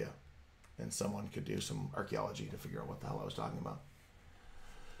there's video and someone could do some archaeology to figure out what the hell I was talking about.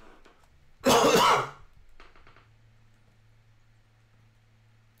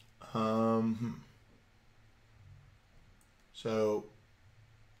 So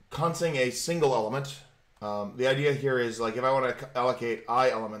consing a single element, the idea here is like if I want to allocate I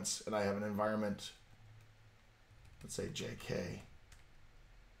elements and I have an environment, let's say JK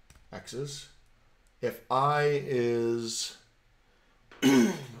X's, if I is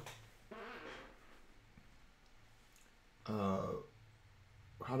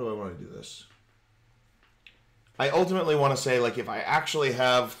how do I want to do this? I ultimately want to say, like, if I actually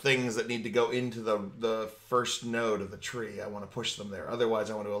have things that need to go into the first node of the tree, I want to push them there.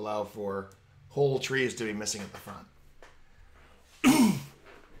 Otherwise, I want to allow for whole trees to be missing at the front.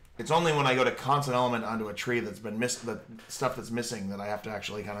 It's only when I go to constant element onto a tree that's been missed, the stuff that's missing, that I have to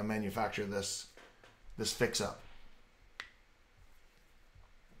actually kind of manufacture this fix up.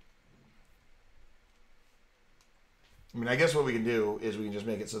 I mean, I guess what we can do is we can just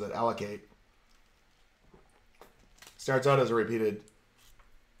make it so that allocate starts out as a repeated,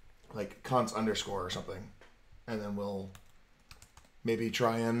 like const underscore or something, and then we'll maybe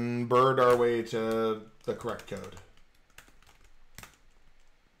try and bird our way to the correct code.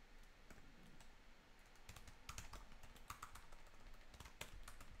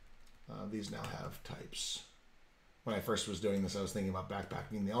 These now have types. When I first was doing this, I was thinking about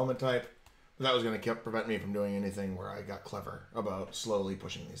backpacking the element type, but that was going to prevent me from doing anything where I got clever about slowly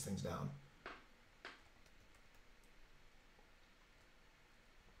pushing these things down.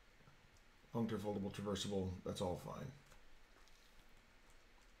 Functor, foldable, traversable, that's all fine.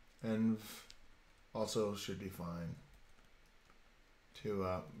 Env also should be fine. To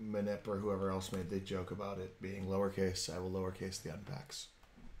Manip or whoever else made the joke about it being lowercase, I will lowercase the unpacks.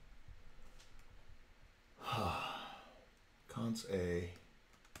 Const A.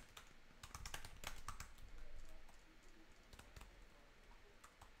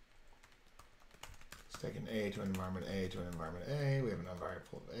 Let's take an A to an environment A to an environment A. We have an environment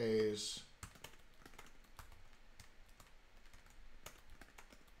full of A's.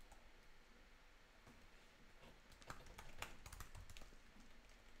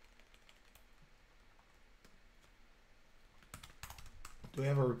 Do we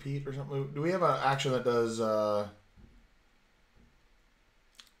have a repeat or something? Do we have an action that does,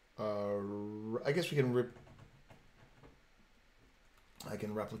 I guess we can, I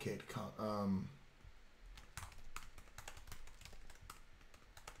can replicate,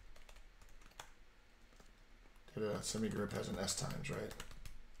 semigroup has an S times, right?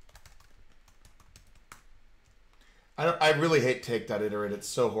 I really hate take that iterate. It's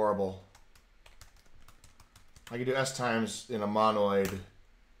so horrible. I could do S times in a monoid,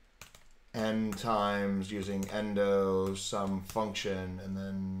 N times using endo some function, and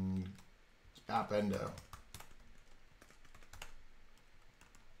then appendo.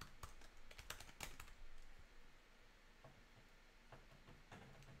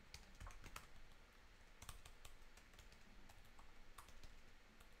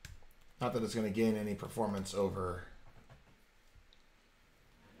 Not that it's going to gain any performance over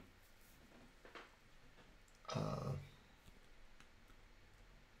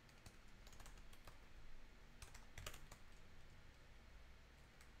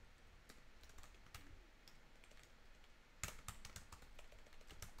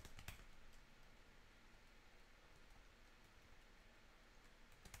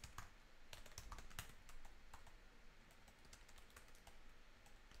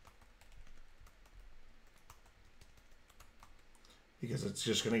because it's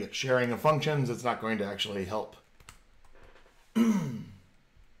just going to get sharing of functions. It's not going to actually help. So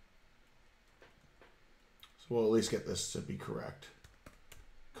we'll at least get this to be correct.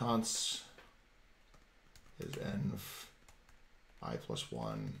 Const is env I plus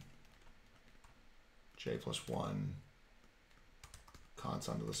 1, j plus 1, const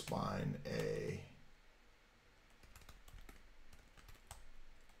onto the spline A.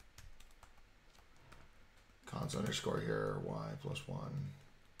 Const underscore here, y plus 1.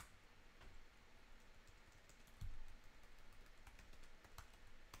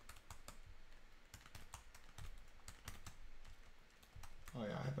 Oh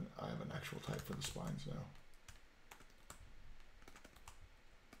yeah, I have an actual type for the splines now.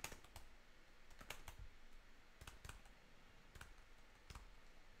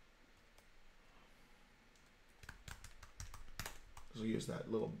 So we'll use that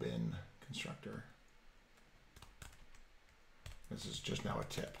little bin constructor. This is just now a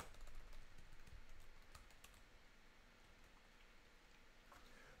tip.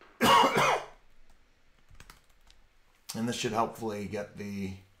 And this should hopefully get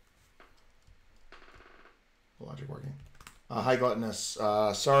the logic working. Hi, Gluttonous.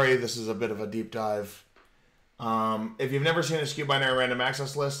 Sorry, this is a bit of a deep dive. If you've never seen a skew binary random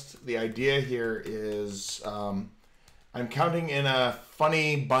access list, the idea here is I'm counting in a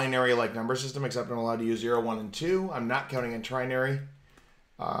funny binary-like number system, except I'm allowed to use 0, 1, and 2. I'm not counting in trinary.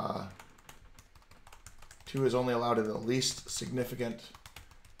 2 is only allowed in the least significant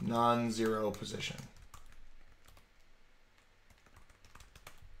non-zero position.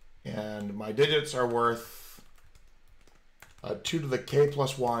 And my digits are worth 2 to the k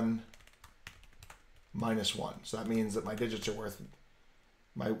plus 1 minus 1. So that means that my digits are worth...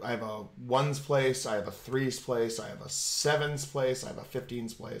 I have a 1's place, I have a 3's place, I have a 7's place, I have a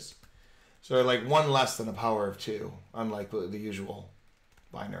 15's place. So they're like 1 less than a power of 2, unlike the usual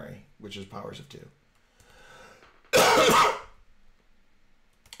binary, which is powers of 2.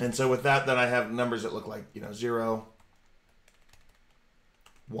 And so with that, then I have numbers that look like, 0,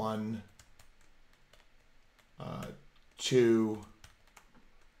 1, 2,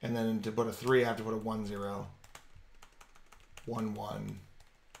 and then to put a 3, I have to put a 1, 0, 1, 1,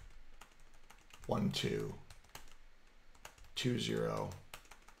 1, 2, 2, 0,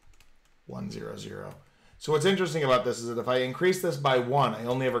 1, 0, 0. So what's interesting about this is that if I increase this by 1, I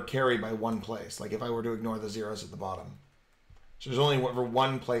only ever carry by one place. Like if I were to ignore the zeros at the bottom. So there's only ever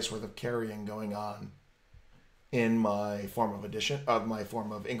one place worth of carrying going on in my form of addition, of my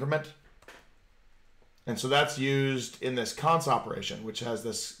form of increment. And so that's used in this const operation, which has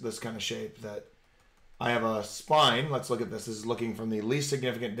this kind of shape that I have a spine. Let's look at this. This is looking from the least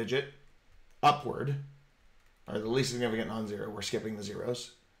significant digit upward, or the least significant non-zero. We're skipping the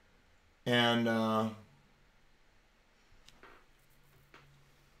zeros. And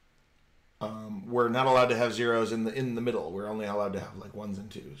we're not allowed to have zeros in the middle. We're only allowed to have like 1s and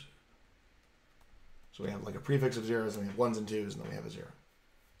 2s. So we have like a prefix of zeros, and we have 1s and 2s, and then we have a 0.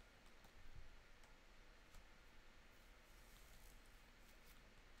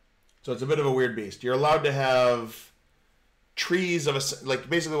 So it's a bit of a weird beast. You're allowed to have trees of like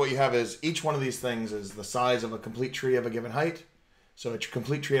basically what you have is each one of these things is the size of a complete tree of a given height. So a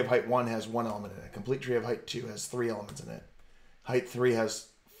complete tree of height 1 has 1 element in it. A complete tree of height 2 has 3 elements in it. Height 3 has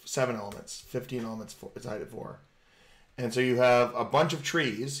 7 elements. 15 elements. It's height of 4. And so you have a bunch of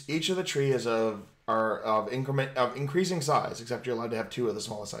trees. Each of the trees are of increasing size, except you're allowed to have 2 of the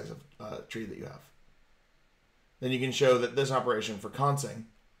smallest size of tree that you have. Then you can show that this operation for consing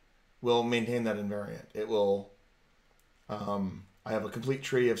will maintain that invariant. It will, I have a complete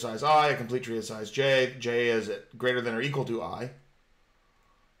tree of size I, a complete tree of size j. J is greater than or equal to I.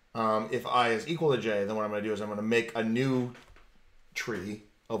 If I is equal to j, then what I'm going to do is I'm going to make a new tree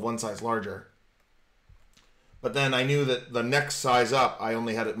of one size larger. But then I knew that the next size up, I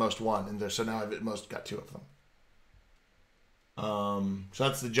only had at most 1, and so now I've at most got 2 of them. So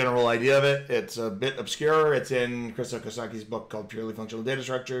that's the general idea of it. It's a bit obscure. It's in Chris Okasaki's book called Purely Functional Data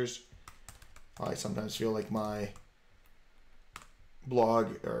Structures. I sometimes feel like my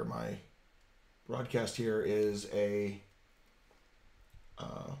blog or my broadcast here is a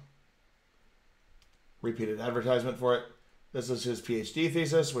repeated advertisement for it. This is his PhD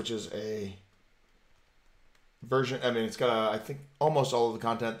thesis, which is a version. I mean, it's got, I think, almost all of the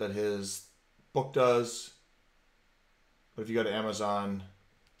content that his book does. But if you go to Amazon,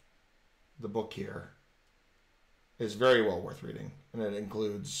 the book here is very well worth reading. And it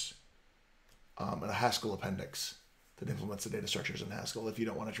includes a Haskell appendix that implements the data structures in Haskell if you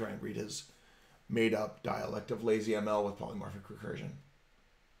don't want to try and read his made-up dialect of lazy ML with polymorphic recursion.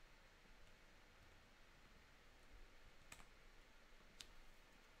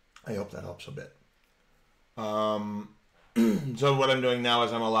 I hope that helps a bit. So what I'm doing now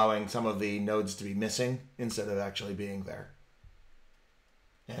is I'm allowing some of the nodes to be missing instead of actually being there.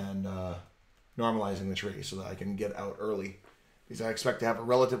 And normalizing the tree so that I can get out early. Because I expect to have a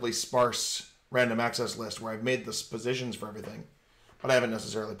relatively sparse random access list where I've made the positions for everything, but I haven't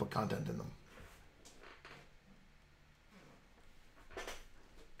necessarily put content in them.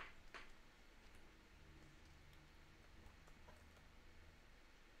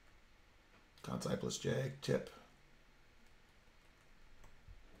 Const I plus j, tip.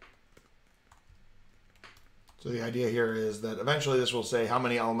 So the idea here is that eventually this will say how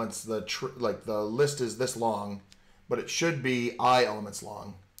many elements like the list is this long, but it should be I elements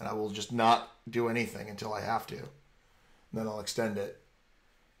long, and I will just not do anything until I have to. And then I'll extend it.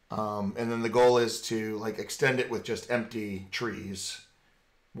 And then the goal is to like extend it with just empty trees,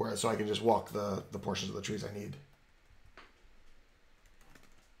 so I can just walk the portions of the trees I need.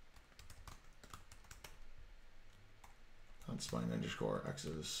 On spine underscore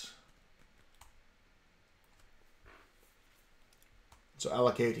x's. So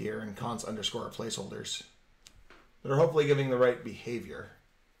allocate here and const underscore placeholders that are hopefully giving the right behavior.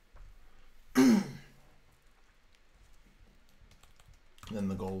 Then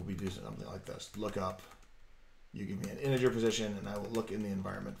the goal will be do something like this. Look up. You give me an integer position, and I will look in the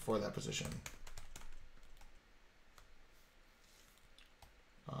environment for that position.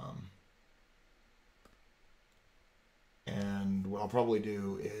 And what I'll probably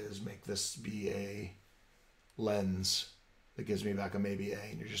do is make this be a lens that gives me back a maybe a,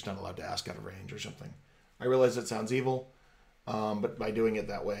 and you're just not allowed to ask out of range or something. I realize it sounds evil, but by doing it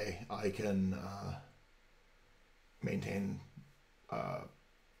that way, I can maintain, how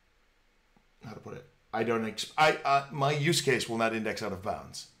to put it? My use case will not index out of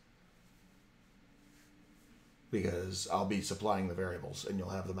bounds. because I'll be supplying the variables, and you'll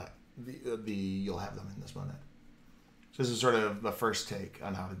have them at you'll have them in this monad. So this is sort of the first take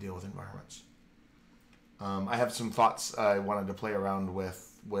on how to deal with environments. I have some thoughts I wanted to play around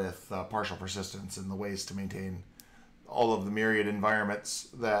with partial persistence and the ways to maintain all of the myriad environments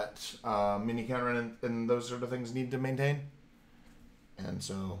that mini-counter and those sort of things need to maintain. And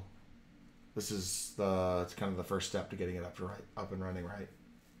so this is it's kind of the first step to getting it up and running right.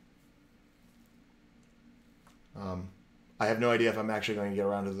 I have no idea if I'm actually going to get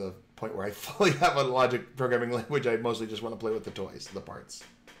around to the point where I fully have a logic programming language. I mostly just want to play with the toys, the parts.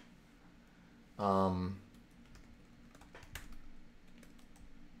 So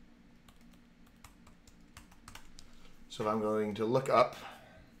if I'm going to look up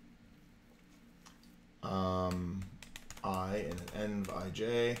I in an n of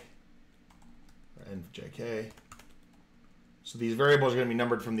ij, or n of jk. So these variables are going to be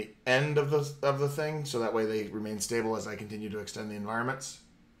numbered from the end of the thing, so that way they remain stable as I continue to extend the environments.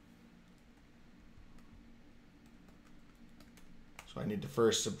 So I need to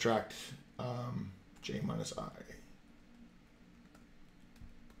first subtract j minus I.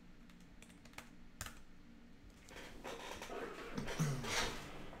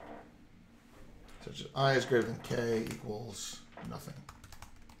 Such as I is greater than k equals nothing.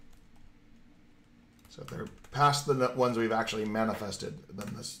 So if they're past the ones we've actually manifested,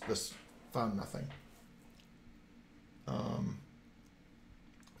 then this found nothing. Now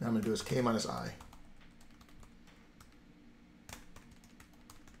I'm going to do is k minus I.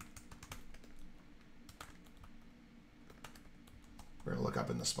 We're going to look up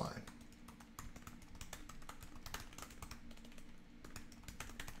in the spine.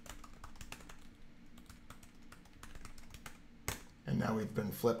 And now we've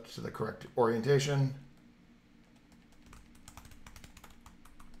been flipped to the correct orientation.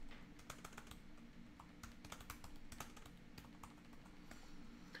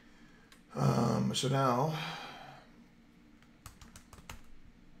 So now,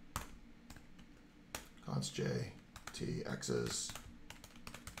 const j, t, x's,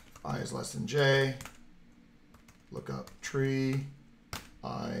 I is less than j, look up tree,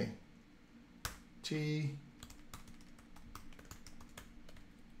 I, t,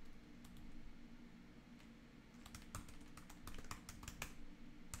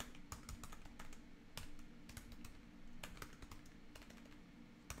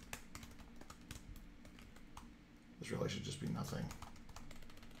 this really should just be nothing.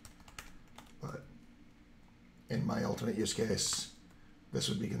 But in my ultimate use case, this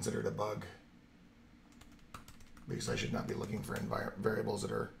would be considered a bug because I should not be looking for variables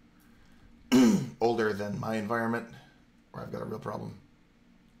that are older than my environment, or I've got a real problem.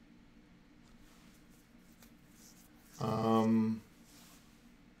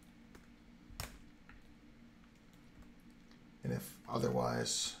 And if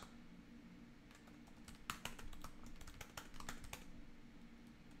otherwise,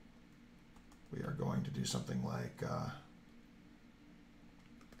 we are going to do something like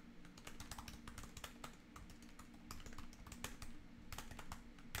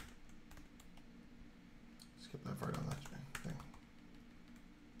skip that part on that thing.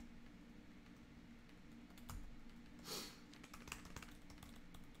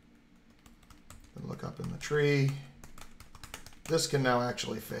 Then look up in the tree. This can now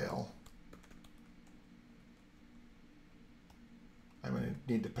actually fail. I'm going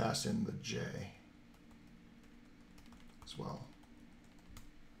to need to pass in the j as well.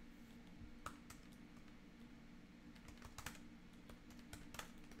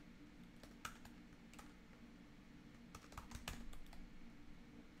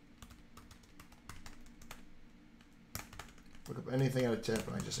 Look up anything at a tip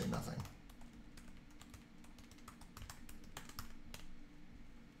and I just say nothing.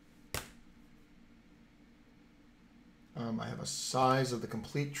 I have a size of the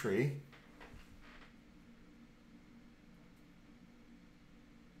complete tree.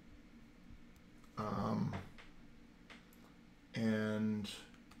 And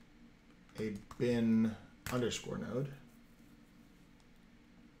a bin underscore node.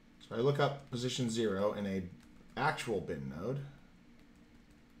 So I look up position 0 in a actual bin node.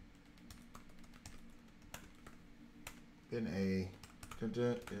 Bin A,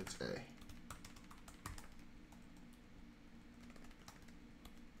 it's A.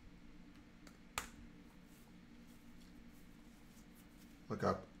 Look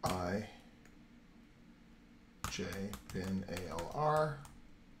up I, j, bin ALR.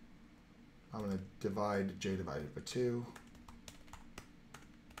 I'm going to divide j divided by 2.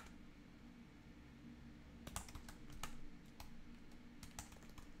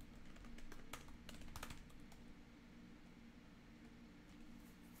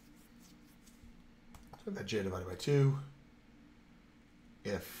 I've got j divided by 2.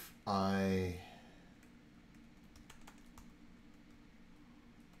 If I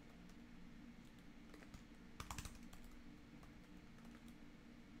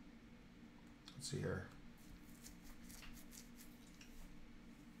let's see here.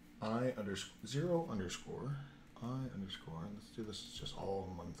 I underscore 0 underscore I underscore. Let's do this just all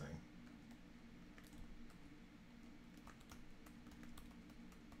in one thing.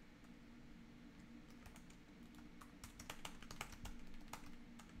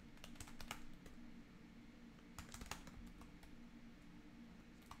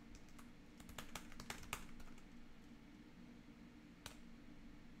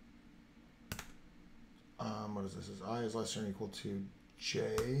 What is this? Is I is less than or equal to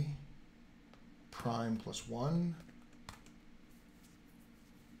j prime plus 1.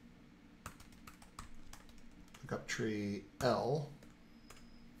 Look up tree L.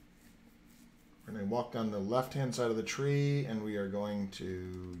 We're going to walk down the left-hand side of the tree, and we are going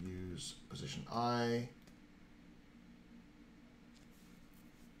to use position I. I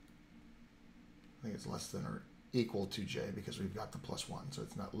think it's less than or equal to j because we've got the plus 1, so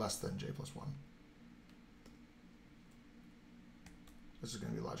it's not less than j plus 1. This is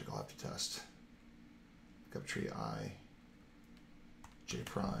going to be logical. I'll have to test. Look up tree I, j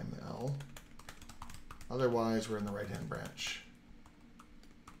prime L. Otherwise, we're in the right-hand branch.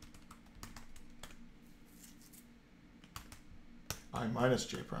 I minus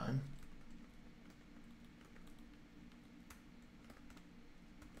j prime.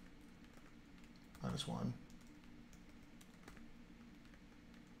 Minus 1.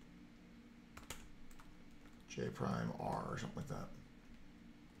 J prime R or something like that.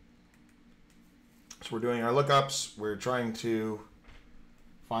 So we're doing our lookups. We're trying to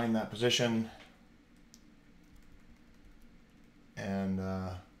find that position. And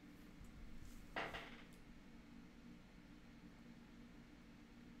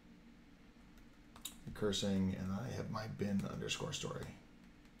cursing, and I have my bin underscore story.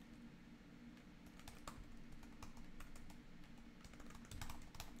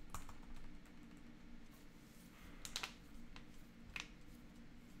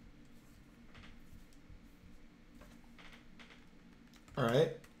 All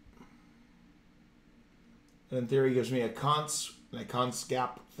right. And in theory, gives me a const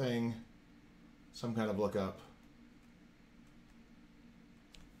gap thing, some kind of lookup.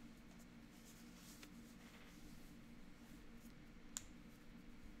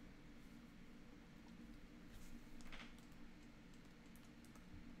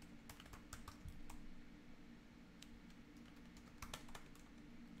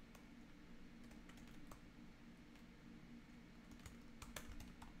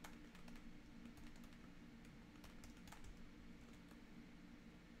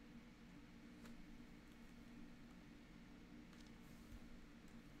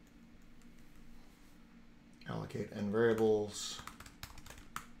 Allocate n variables.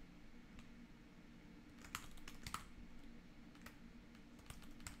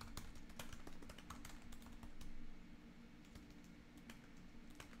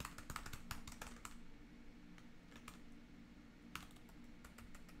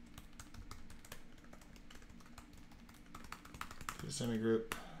 To the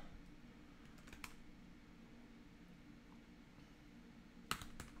semigroup.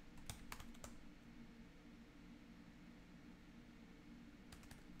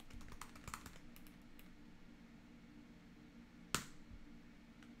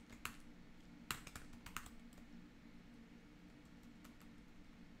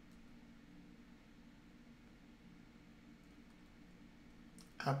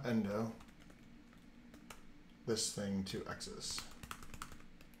 Appendo this thing to x's.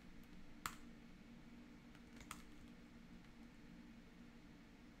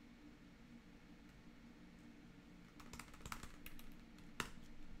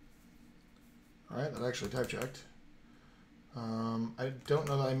 All right, that actually type checked. I don't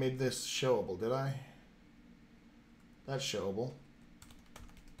know that I made this showable, did I? That's showable.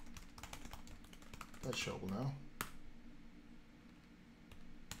 That's showable now.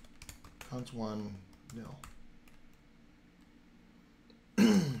 Const 1 nil.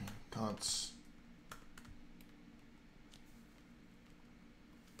 Const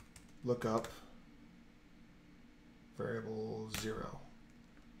lookup variable 0.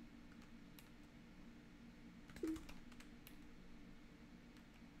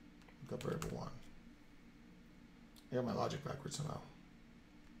 Lookup variable 1. I got my logic backwards somehow.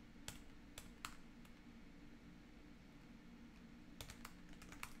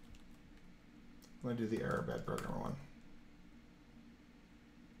 I'm going to do the error bad programmer one.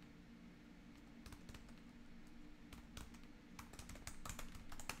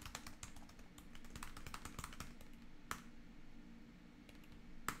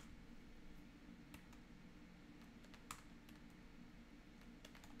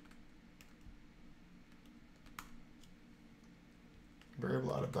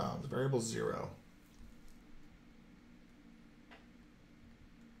 the variable 0.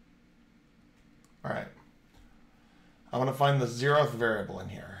 All right. I want to find the 0th variable in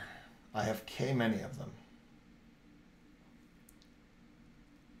here. I have k many of them.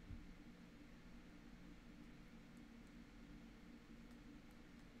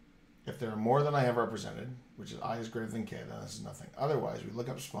 If there are more than I have represented, which is I is greater than k, then this is nothing. Otherwise, we look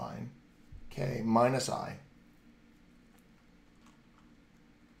up spline, k minus I.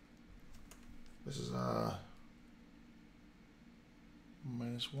 This is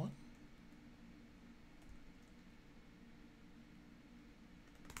minus 1.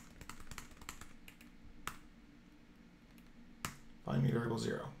 Find me variable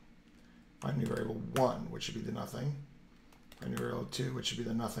 0. Find me variable 1, which should be the nothing. Find me variable 2, which should be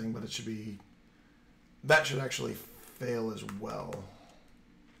the nothing, but it should be... That should actually fail as well.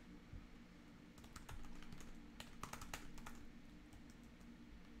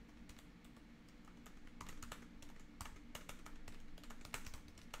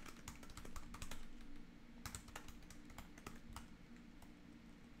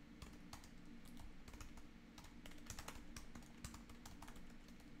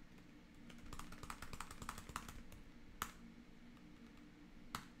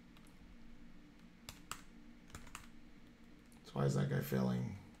 So why is that guy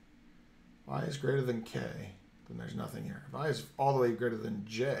failing? If I is greater than k, then there's nothing here. If I is all the way greater than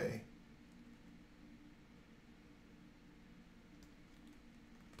j,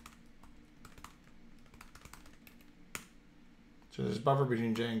 so there's a buffer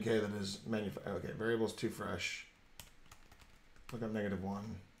between j and k that is manufactured. Okay, variable's too fresh. Look up -1.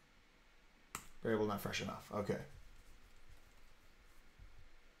 Variable not fresh enough. Okay.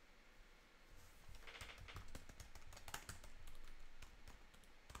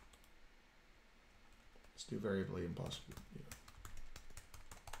 Let's do variably impossible. Yeah.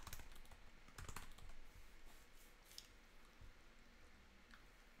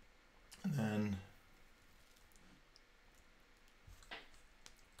 And then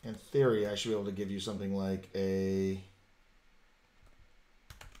in theory, I should be able to give you something like a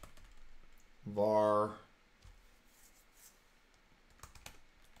var,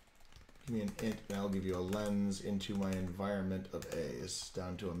 give me an int, and I'll give you a lens into my environment of a's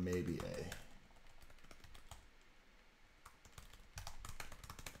down to a maybe a.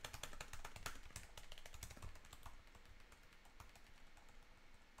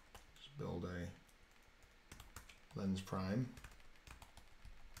 Just build a lens prime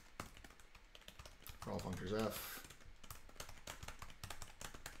for all functors f.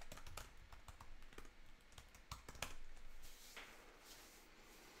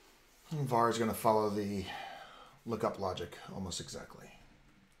 And var is going to follow the lookup logic almost exactly.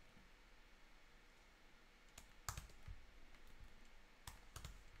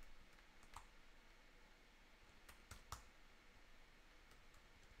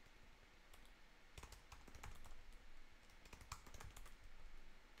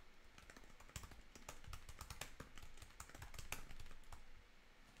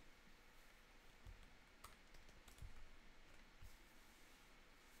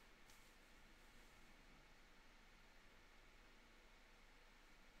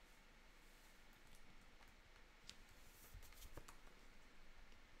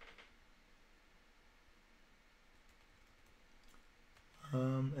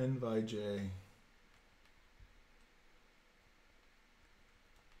 N by j.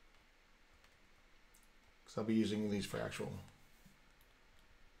 Because I'll be using these for actual.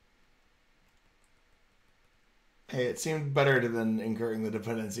 Hey, it seemed better than incurring the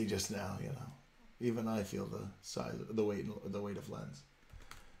dependency just now, you know. Even I feel the size, the weight of lens.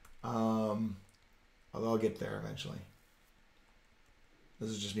 Although I'll get there eventually. This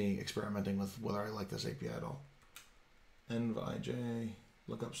is just me experimenting with whether I like this API at all. N by j,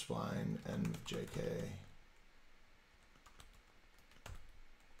 lookup spline, n of jk.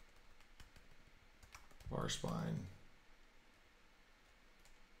 Var spline.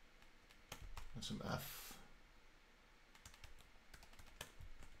 And some f.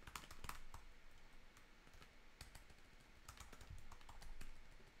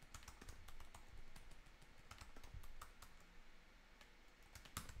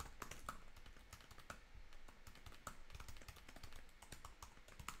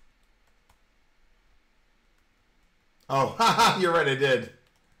 Oh, haha, you're right, I did.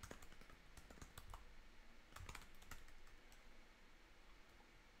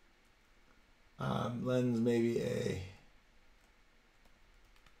 Lens maybe a.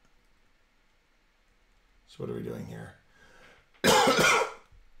 So what are we doing here? If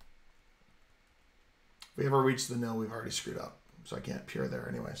we ever reach the nil, we've already screwed up. so I can't pure there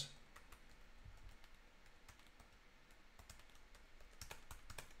anyways.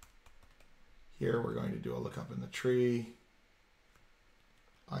 Here we're going to do a lookup in the tree.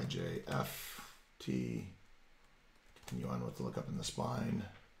 IJFT. Continue on with the lookup in the spine.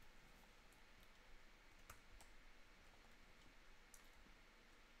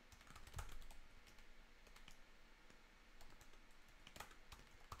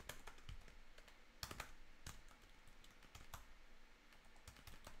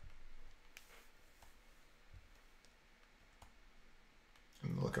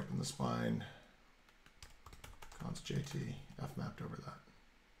 And the lookup in the spine. Const JT, F mapped over that.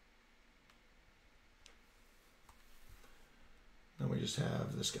 Then we just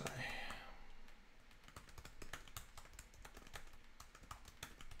have this guy.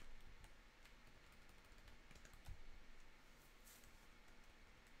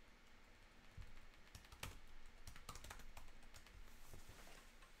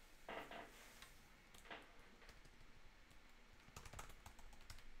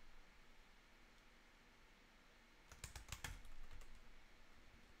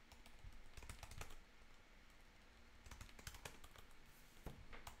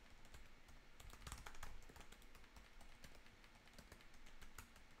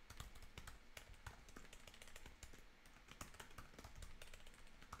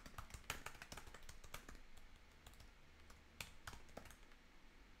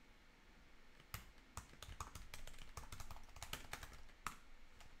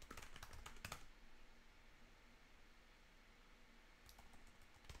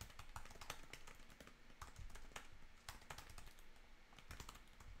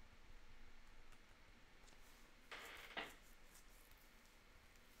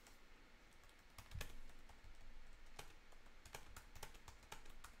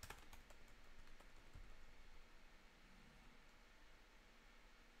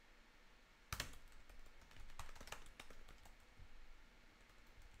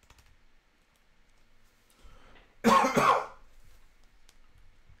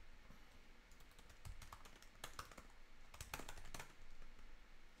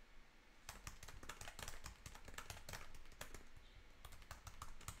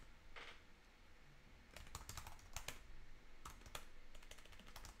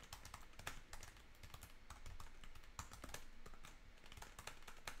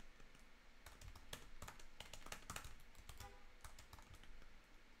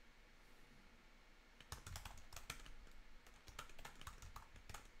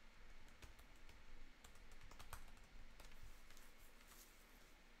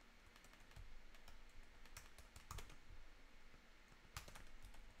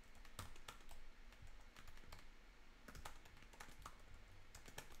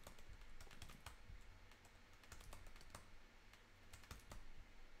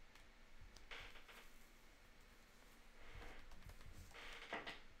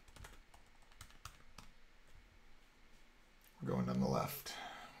 We're going down the left.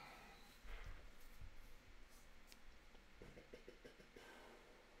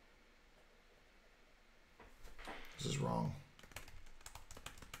 This is wrong.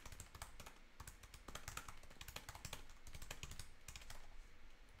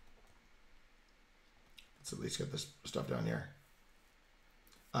 Let's at least get this stuff down here.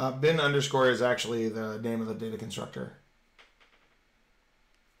 Bin underscore is actually the name of the data constructor.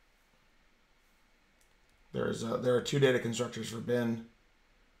 There are two data constructors for bin.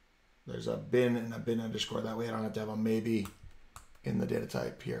 There's a bin and a bin underscore. That way I don't have to have a maybe in the data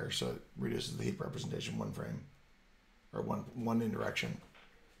type here, so it reduces the heap representation one frame or one indirection.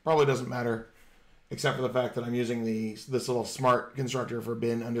 Probably doesn't matter, except for the fact that I'm using this little smart constructor for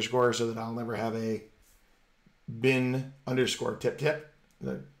bin underscore, so that I'll never have a bin underscore tip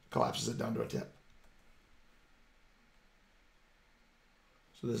that collapses it down to a tip.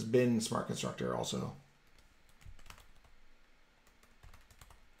 So this bin smart constructor also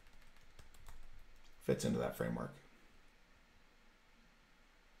fits into that framework.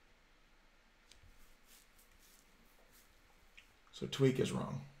 So tweak is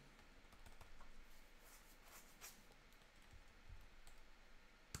wrong.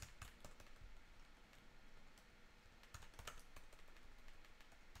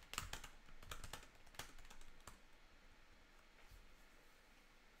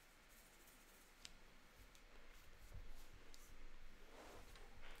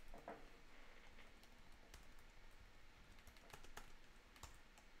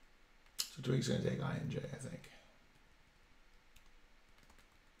 So tweak's going to take I and J, I think.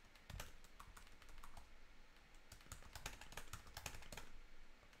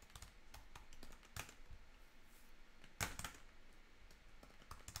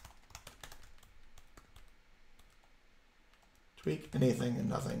 Tweak anything and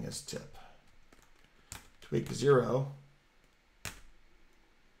nothing is tip. Tweak 0.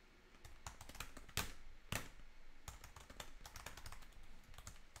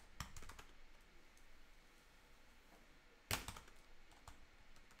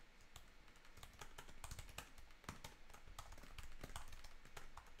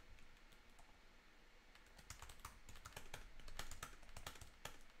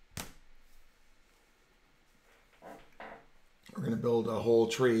 We're going to build a whole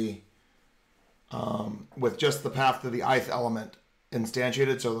tree with just the path to the ith element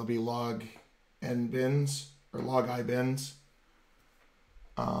instantiated. So there'll be log n bins or log I bins.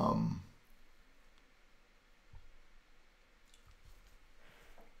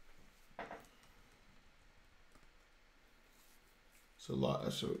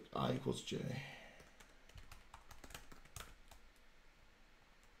 So I equals j.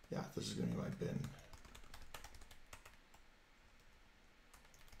 Yeah, this is going to be my bin.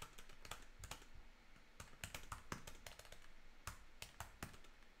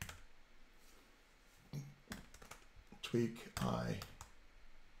 Tweak I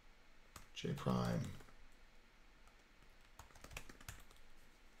j prime.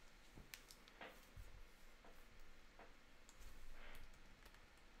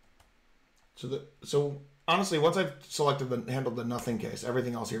 So honestly, once I've handled the nothing case,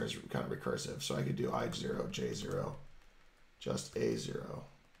 everything else here is kind of recursive. So I could do I0, J0, just A0,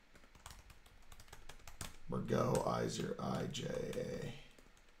 or go I0, IJA.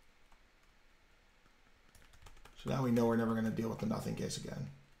 So now we know we're never going to deal with the nothing case again.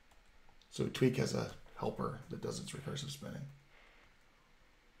 So tweak has a helper that does its recursive spinning.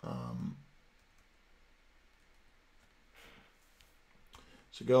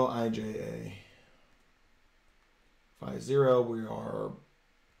 So go IJA. If I is 0, we are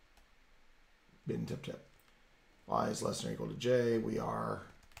bin tip tip. If I is less than or equal to j, we are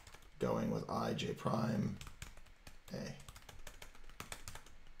going with I j prime a.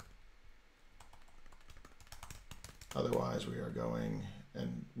 Otherwise, we are going,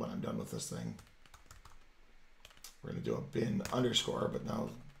 and when I'm done with this thing, we're going to do a bin underscore, but now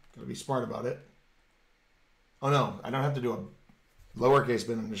got to be smart about it. Oh no, I don't have to do a lowercase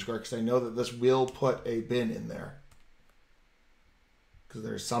bin underscore because I know that this will put a bin in there because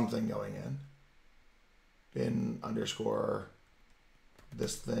there's something going in. Bin underscore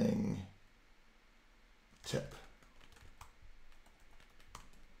this thing tip.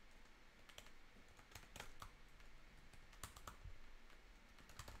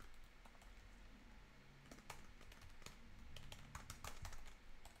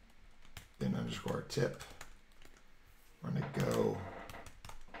 Bin underscore tip. We're going to go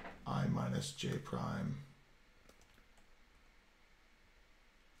I minus j prime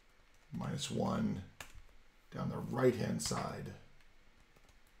minus 1 down the right hand side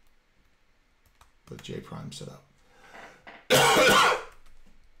with j prime set up.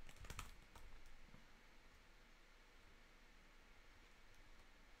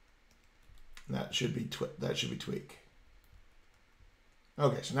 That should be tweak.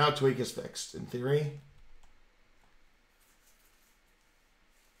 Okay, so now tweak is fixed in theory.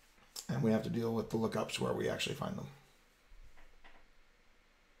 And we have to deal with the lookups where we actually find them.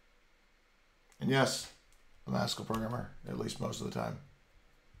 And yes, I'm a Haskell programmer, at least most of the time.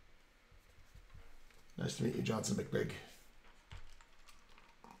 Nice to meet you, Johnson McBig.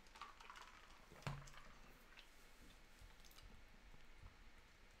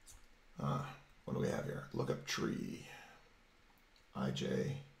 What do we have here? Lookup tree. IJ.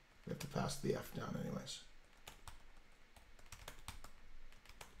 We have to pass the F down anyways.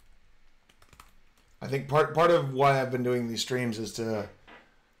 I think part of why I've been doing these streams is to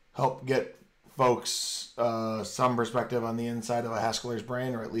help get folks some perspective on the inside of a Haskeller's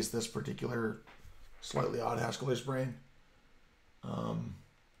brain, or at least this particular slightly odd Haskeller's brain.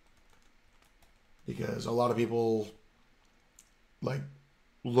 Because a lot of people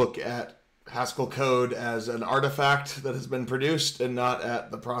look at Haskell code as an artifact that has been produced and not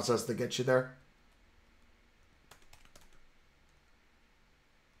at the process that gets you there.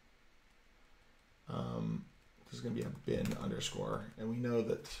 This is going to be a bin underscore, and we know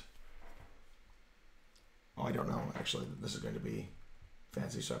that, oh, I don't know, actually, this is going to be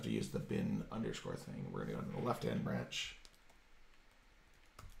fancy, so I have to use the bin underscore thing. We're going to go to the left-hand branch.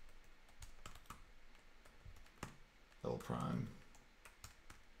 L prime.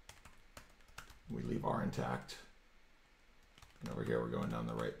 We leave R intact. And over here, we're going down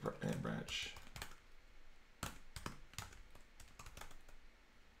the right-hand branch.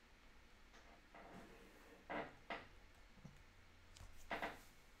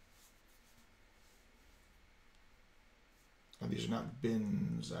 And these are not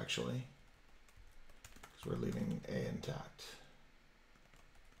bins, actually, because we're leaving A intact.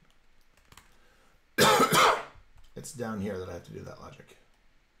 It's down here that I have to do that logic.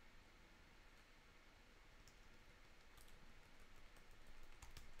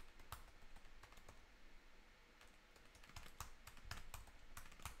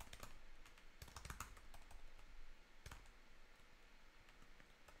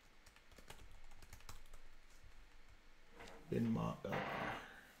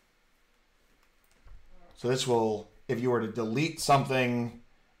 So this will, if you were to delete something,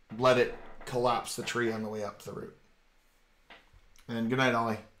 let it collapse the tree on the way up to the root. And good night,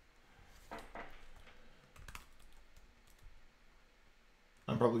 Ollie.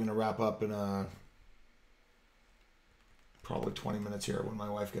 I'm probably going to wrap up in probably 20 minutes here when my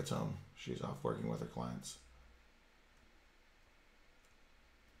wife gets home. She's off working with her clients.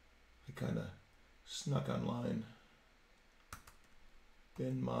 I kind of snuck online.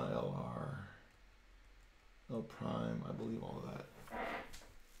 Bin my LR. L prime, I believe all of that.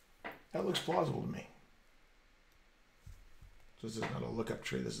 That looks plausible to me. So this is not a lookup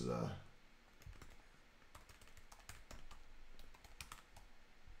tree, this is a...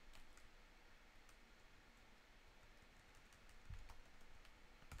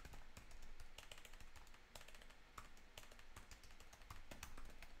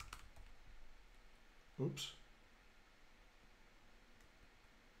 Oops.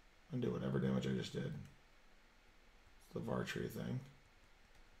 Undo whatever damage I just did. It's the var tree thing.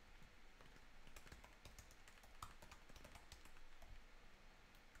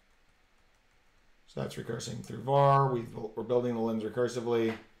 So that's recursing through var. We're building the limbs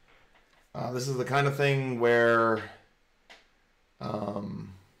recursively. This is the kind of thing where the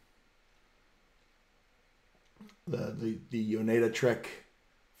Yoneda trick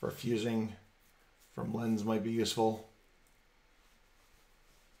for fusing from lens might be useful.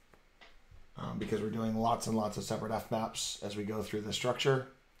 Because we're doing lots and lots of separate F maps as we go through the structure,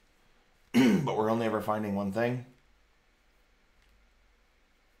 but we're only ever finding one thing.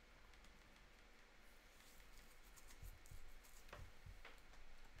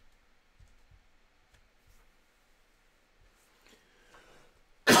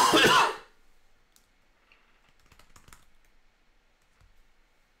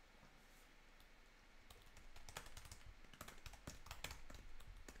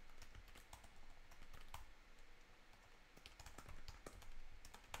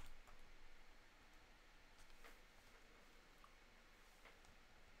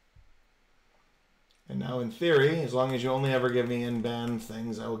 And now in theory, as long as you only ever give me in-band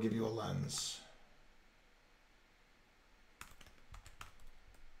things, I will give you a lens.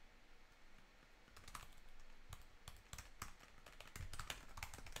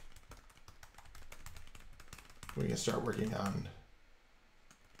 We can start working on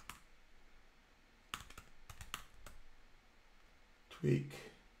tweak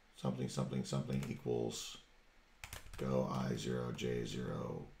something something something equals go I0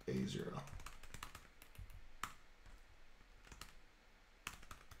 J0 A0.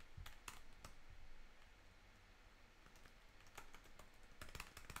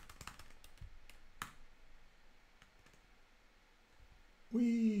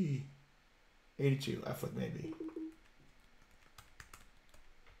 Wee 82 F with maybe.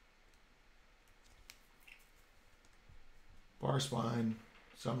 Bar spline,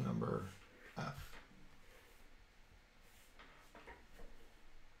 some number F.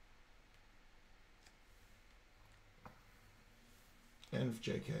 And if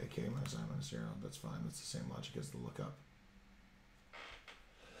JK, K minus I minus 0, that's fine. That's the same logic as the lookup.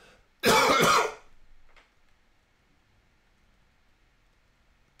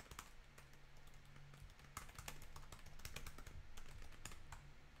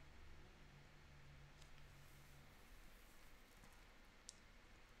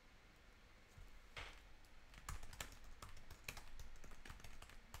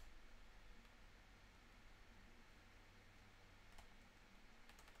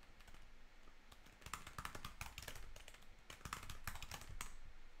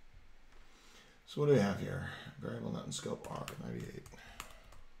 So what do we have here? Variable not in scope R, 98.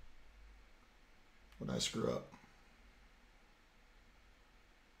 What did I screw up?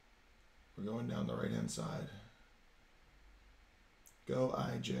 We're going down the right-hand side. Go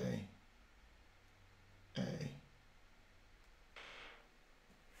IJ A.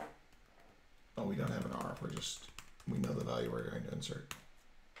 Oh, we don't have an R. We know the value we're going to insert.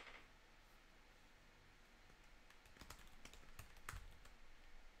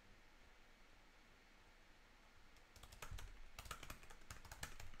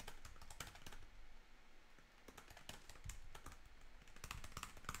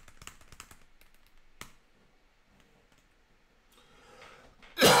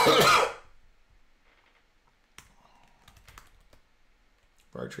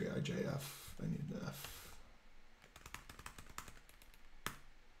 var tree IJF. I need an F.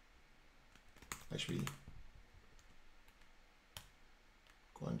 I should be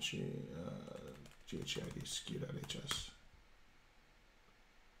Guanchi GHID skew.hs.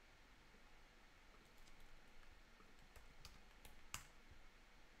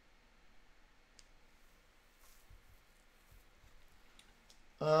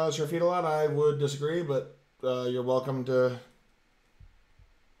 Sharfit a lot, I would disagree, but you're welcome to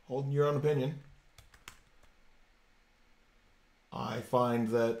hold your own opinion. I find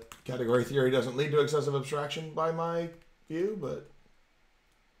that category theory doesn't lead to excessive abstraction by my view, but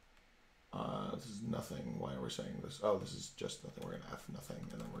this is nothing. Why are we saying this? Oh, this is just nothing. We're going to F nothing,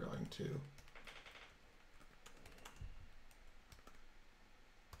 and then we're going to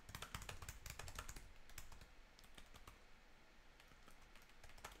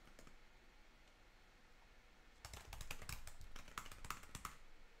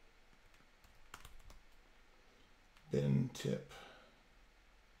bin tip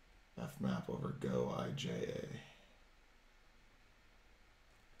F map over go IJA.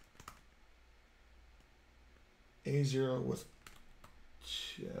 A0 with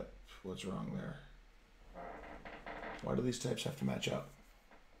tip. What's wrong there? Why do these types have to match up?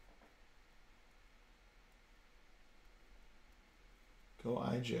 Go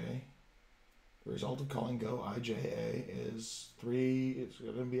IJ. The result of calling go IJA is 3. It's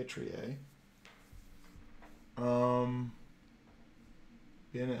going to be a tree A.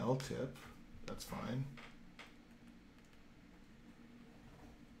 Bin L tip. That's fine.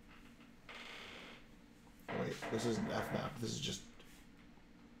 Wait, this isn't F map. This is just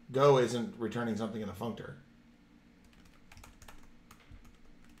go isn't returning something in a functor.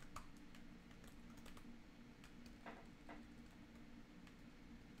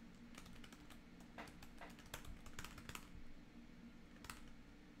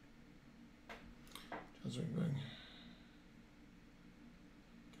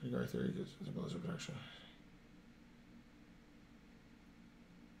 Category theory is simple as abstraction.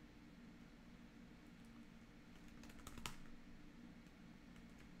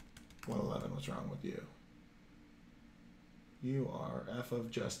 What's wrong with you? You are F of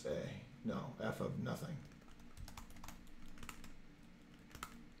just A. No, F of nothing.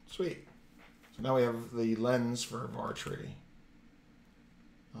 Sweet. So now we have the lens for var tree.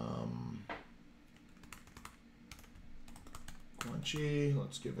 Guanchi,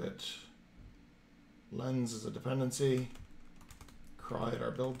 let's give it lens as a dependency. Cry at our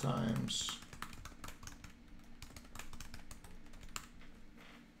build times.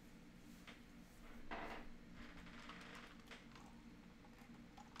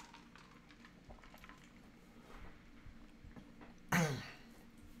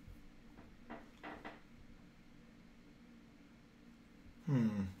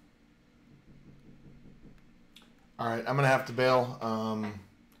 All right, I'm going to have to bail.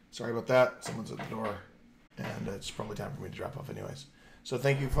 Sorry about that. Someone's at the door, and it's probably time for me to drop off anyways. So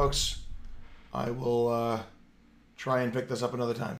thank you, folks. I will try and pick this up another time.